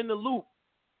all in the loop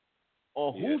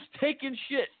on who's taking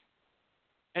shit.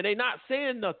 And they not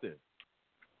saying nothing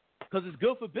because it's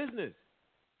good for business.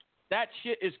 That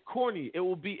shit is corny.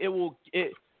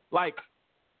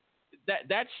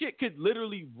 That shit could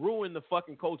literally ruin the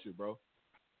fucking culture, bro.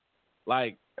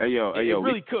 Like, it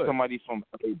really could. Somebody from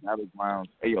LA Battlegrounds.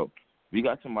 Hey, yo, we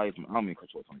got somebody from, I don't mean to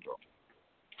cut you off, bro.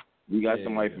 We got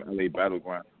somebody from LA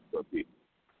Battlegrounds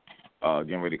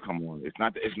getting ready to come on.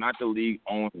 It's not the league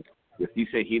owner. If he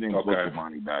said he didn't go to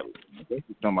Bonnie Battle, I think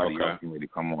it's somebody else getting ready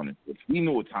to come on. He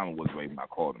knew what time it was right when I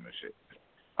called him and shit.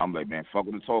 I'm like, man, fuck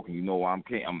with the talking. You know why I'm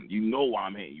hitting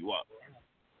you up.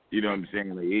 You know what I'm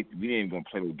saying? Like, we ain't gonna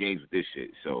play no games with this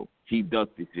shit. So he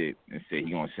ducked the shit and said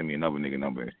he gonna send me another nigga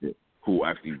number and shit who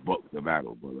actually booked the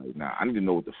battle. But like, nah, I need to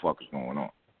know what the fuck is going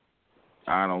on.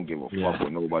 I don't give a fuck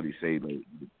what nobody say. Like,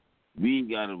 we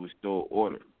gotta restore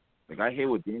order. Like, I hear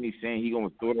what Danny's saying. He gonna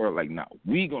restore order. Like, nah,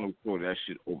 we gonna restore that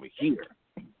shit over here.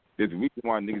 There's a reason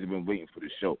why niggas have been waiting for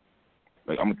this show.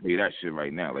 Like, I'm gonna tell you that shit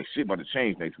right now. Like, shit about to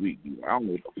change next week. I don't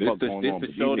know what the fuck going on.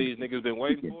 This the show these niggas been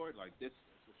waiting for? Like, this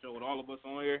show with all of us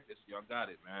on here? Y'all got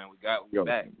it, man. We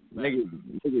back.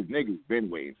 Niggas been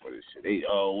waiting for this shit. They,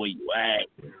 where you at?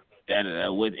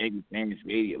 With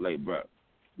AngryFansRadio. Like, bro,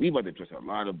 we about to address a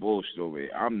lot of bullshit over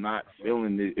here. I'm not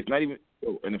feeling this. It's not even,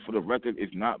 and for the record,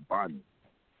 it's not body.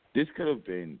 This could have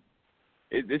been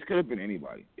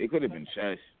anybody. It could have been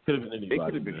Chess. Could have been anybody. It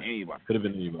could have been anybody. Could have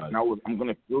been anybody. Now I'm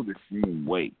gonna feel the same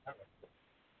way.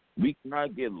 We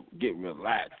cannot get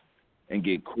relaxed and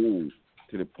get cool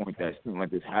to the point that something like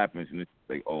this happens and it's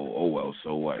like, oh well,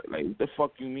 so what? Like, what the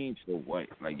fuck you mean, so what?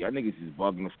 Like, y'all niggas is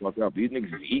bugging the fuck up. These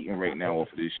niggas is eating right now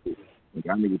off of this shit. Like,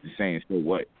 y'all niggas is saying, so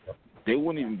what? they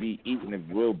wouldn't even be eating if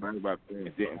real battle rap fans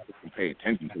didn't pay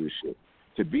attention to this shit.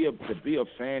 To be a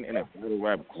fan in a battle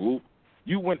rap group,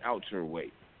 you went out your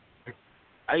way.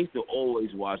 I used to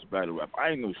always watch battle rap. I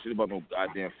ain't know shit about no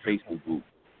goddamn Facebook group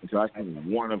until I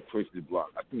seen one of Chris's blogs.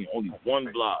 I seen only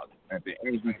one blog. At the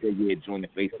end, he said, yeah, join the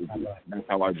Facebook group. And that's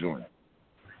how I joined.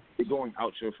 You're going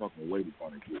out your fucking way to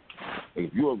find a group. Like,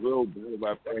 if you're a real battle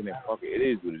rap fan, then fuck it. It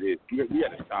is what it is. We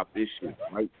got to stop this shit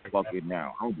right fuck it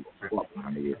now. I don't give a fuck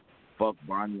behind here. Fuck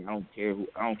Bonnie. I don't care if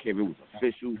it was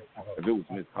official. If it was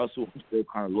Miss Hustle, I'm still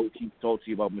kind of low-key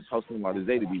salty about Miss Hustle and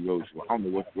today to be real. So I don't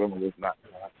know what's real and what's not.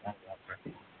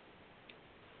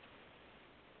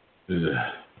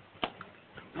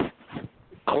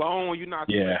 Clone, you not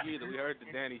yeah. either. We heard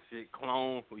the Danny shit.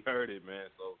 Clone, we heard it, man.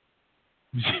 So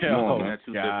that's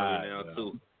too different now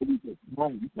too.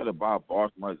 You better buy a bar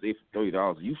from Isaiah for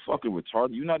 $30. You fucking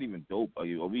retarded. You're not even dope. Are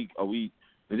you? Are we?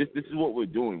 This is what we're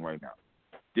doing right now.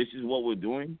 This is what we're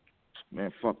doing. Man,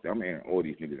 fuck that. I'm airing all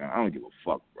these niggas. I don't give a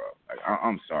fuck, bro. Like,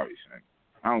 I'm sorry, son.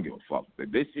 I don't give a fuck.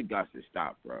 But this shit got to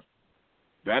stop, bro.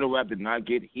 Battle rap did not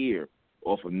get here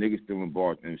off of niggas stealing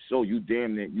bars, and so you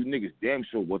niggas damn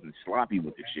sure wasn't sloppy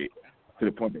with the shit to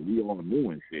the point that we all knew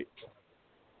and shit.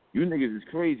 You niggas is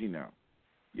crazy now.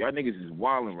 Y'all niggas is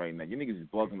wilding right now. You niggas is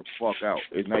bugging the fuck out.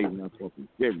 It's not even that fucking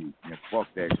serious. Man, fuck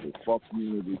that shit. Fuck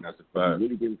community. That's a fact. You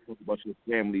really give a fuck about your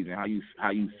families and how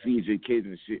you feed your kids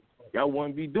and shit. Y'all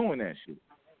wouldn't be doing that shit.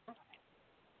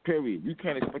 Period. You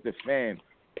can't expect a fan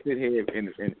to sit here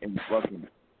and fucking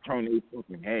turn their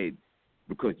fucking head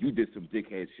because you did some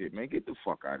dickhead shit, man. Get the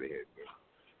fuck out of here, man.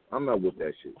 I'm not with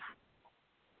that shit.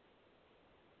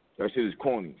 That shit is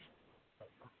corny.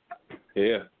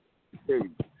 Yeah.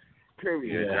 Period.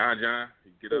 Yeah, John,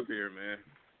 get up here, man.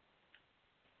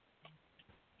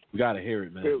 We gotta hear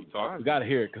it, man. We gotta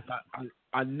hear it because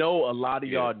I know a lot of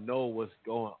y'all know what's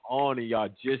going on and y'all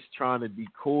just trying to be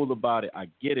cool about it. I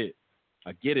get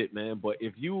it, man. But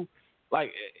if you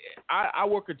like, I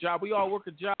work a job. We all work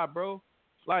a job, bro.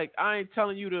 Like, I ain't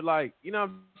telling you to, like, you know what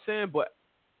I'm saying? But,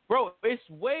 bro, it's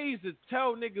ways to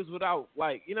tell niggas without,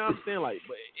 like, you know what I'm saying? Like,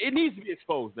 but it needs to be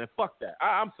exposed, man. Fuck that.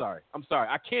 I'm sorry.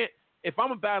 I can't. If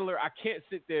I'm a battler, I can't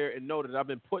sit there and know that I've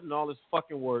been putting all this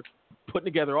fucking work, putting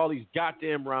together all these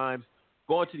goddamn rhymes,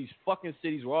 going to these fucking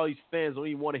cities where all these fans don't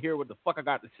even want to hear what the fuck I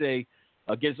got to say,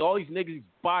 against all these niggas, these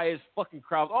biased fucking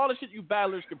crowds, all the shit you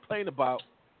battlers complain about,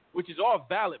 which is all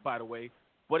valid, by the way.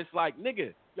 But it's like,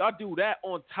 nigga, y'all do that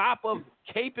on top of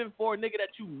caping for a nigga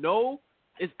that you know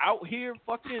is out here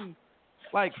fucking,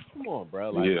 like, come on,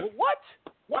 bro. Like,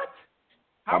 what?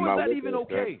 How is that even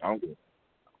okay?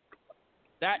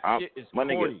 That shit is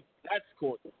corny. Nigga, that's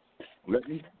corny.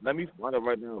 Let me find out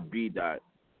right now. B. Dot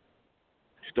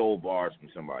stole bars from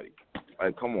somebody.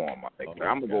 Like, come on, my nigga.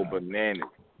 I'm gonna go bananas.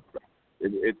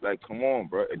 It's like, come on,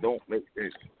 bro. It don't make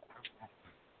sense.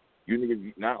 You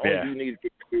niggas, not only you niggas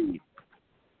get paid.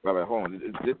 Right, hold on.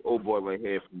 This old boy right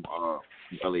here from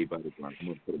LA Battleground. I'm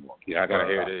gonna put him on. Yeah, I gotta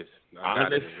hear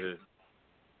this.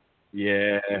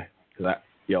 Yeah, cause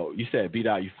yo, you said B.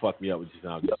 Dot, you fucked me up with you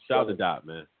now. Shout out to Dot,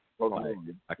 man. Hold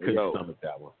on. I couldn't stomach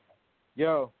that one.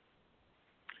 Yo,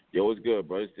 what's good,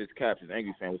 bro? It's Caps. It's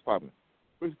Angry Fan. What's poppin'?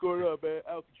 What's going on, man?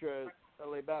 Alcatraz,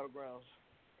 LA Battlegrounds.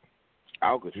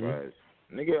 Alcatraz,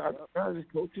 nigga. I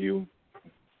just talk to you.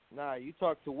 Nah, you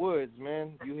talk to Woods,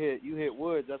 man. You hit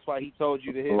Woods. That's why he told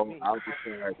you to hit me.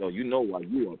 Alcatraz, though. You know why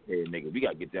you up here, nigga. We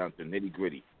gotta get down to the nitty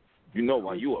gritty. You know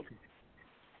why you up here.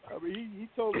 I mean, he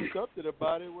told me something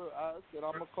about it. Well, I said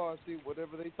I'm gonna call and see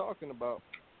whatever they talking about.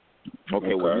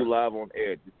 Okay, well, you live on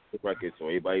air. Just for the record, so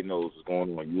everybody knows what's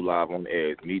going on. You live on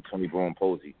air. It's me, Tony Brown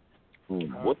Posey.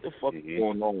 What the fuck is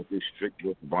going on with this strict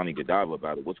with Bonnie Godiva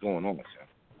about it? What's going on,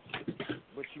 son?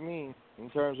 What you mean? In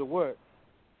terms of what?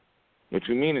 What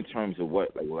you mean in terms of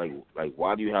what? Like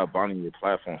why do you have Bonnie on your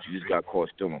platform? She just got caught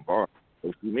stealing bars.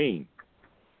 What you mean?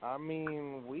 I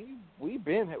mean, we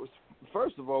been,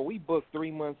 first of all, we booked 3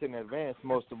 months in advance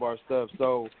most of our stuff,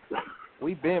 so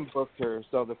we've been booked her.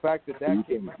 So the fact that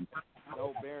came out,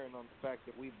 no bearing on the fact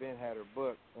that we've been had her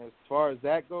booked. As far as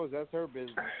that goes, that's her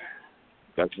business.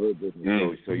 That's her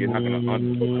business. So you're not going to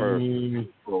unbook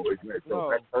her.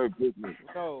 So that's her business.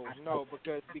 No,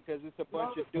 because it's a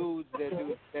bunch of dudes that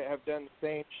have done the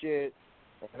same shit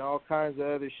and all kinds of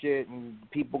other shit, and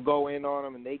people go in on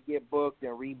them and they get booked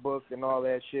and rebooked and all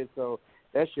that shit. So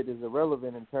that shit is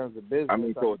irrelevant in terms of business. I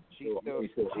mean, so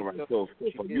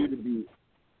for you to be.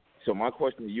 So my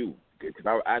question to you, because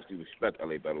I actually respect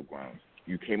LA Battlegrounds.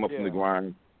 You came up from the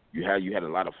grind. You had a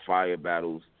lot of fire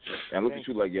battles. And I look at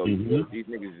you like, yo, these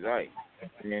niggas is right.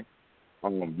 Man.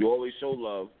 You always show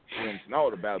love. You know, not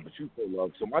all about it, but you show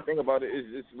love. So my thing about it is,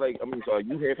 it's like, I mean, so are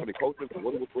you here for the culture? So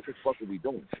what the fuck are we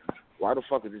doing? Why the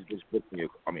fuck is this bitch booking your?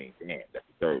 I mean, damn, that's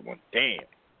the third one. Damn.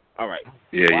 All right.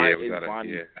 Yeah, Why we got it.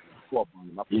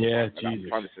 Yeah, Jesus. Jesus. I'm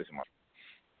trying to say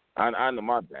something. I know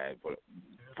my bad, but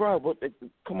bro,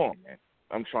 come on, man.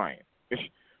 I'm trying.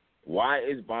 Why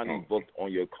is Bonnie booked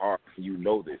on your car? You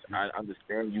know this. I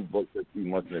understand you booked it 3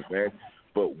 months in advance,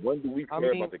 but when do we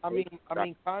care about the? I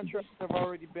mean, contracts have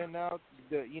already been out.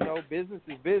 Business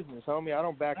is business, homie. I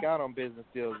don't back out on business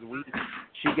deals.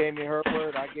 She gave me her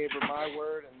word, I gave her my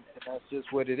word, and that's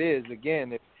just what it is.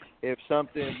 Again, if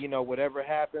something, whatever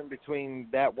happened between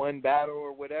that one battle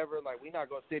or whatever, like, we're not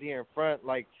gonna sit here in front,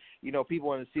 like, people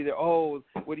want to see that. Oh,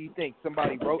 what do you think?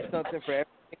 Somebody wrote something for every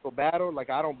single battle? Like,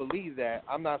 I don't believe that.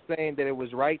 I'm not saying that it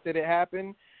was right that it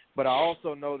happened, but I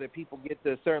also know that people get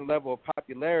to a certain level of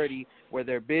popularity where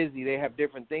they're busy. They have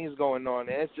different things going on,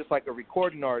 and it's just like a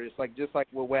recording artist, like just like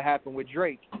what happened with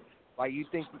Drake. Like, you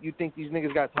think these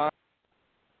niggas got time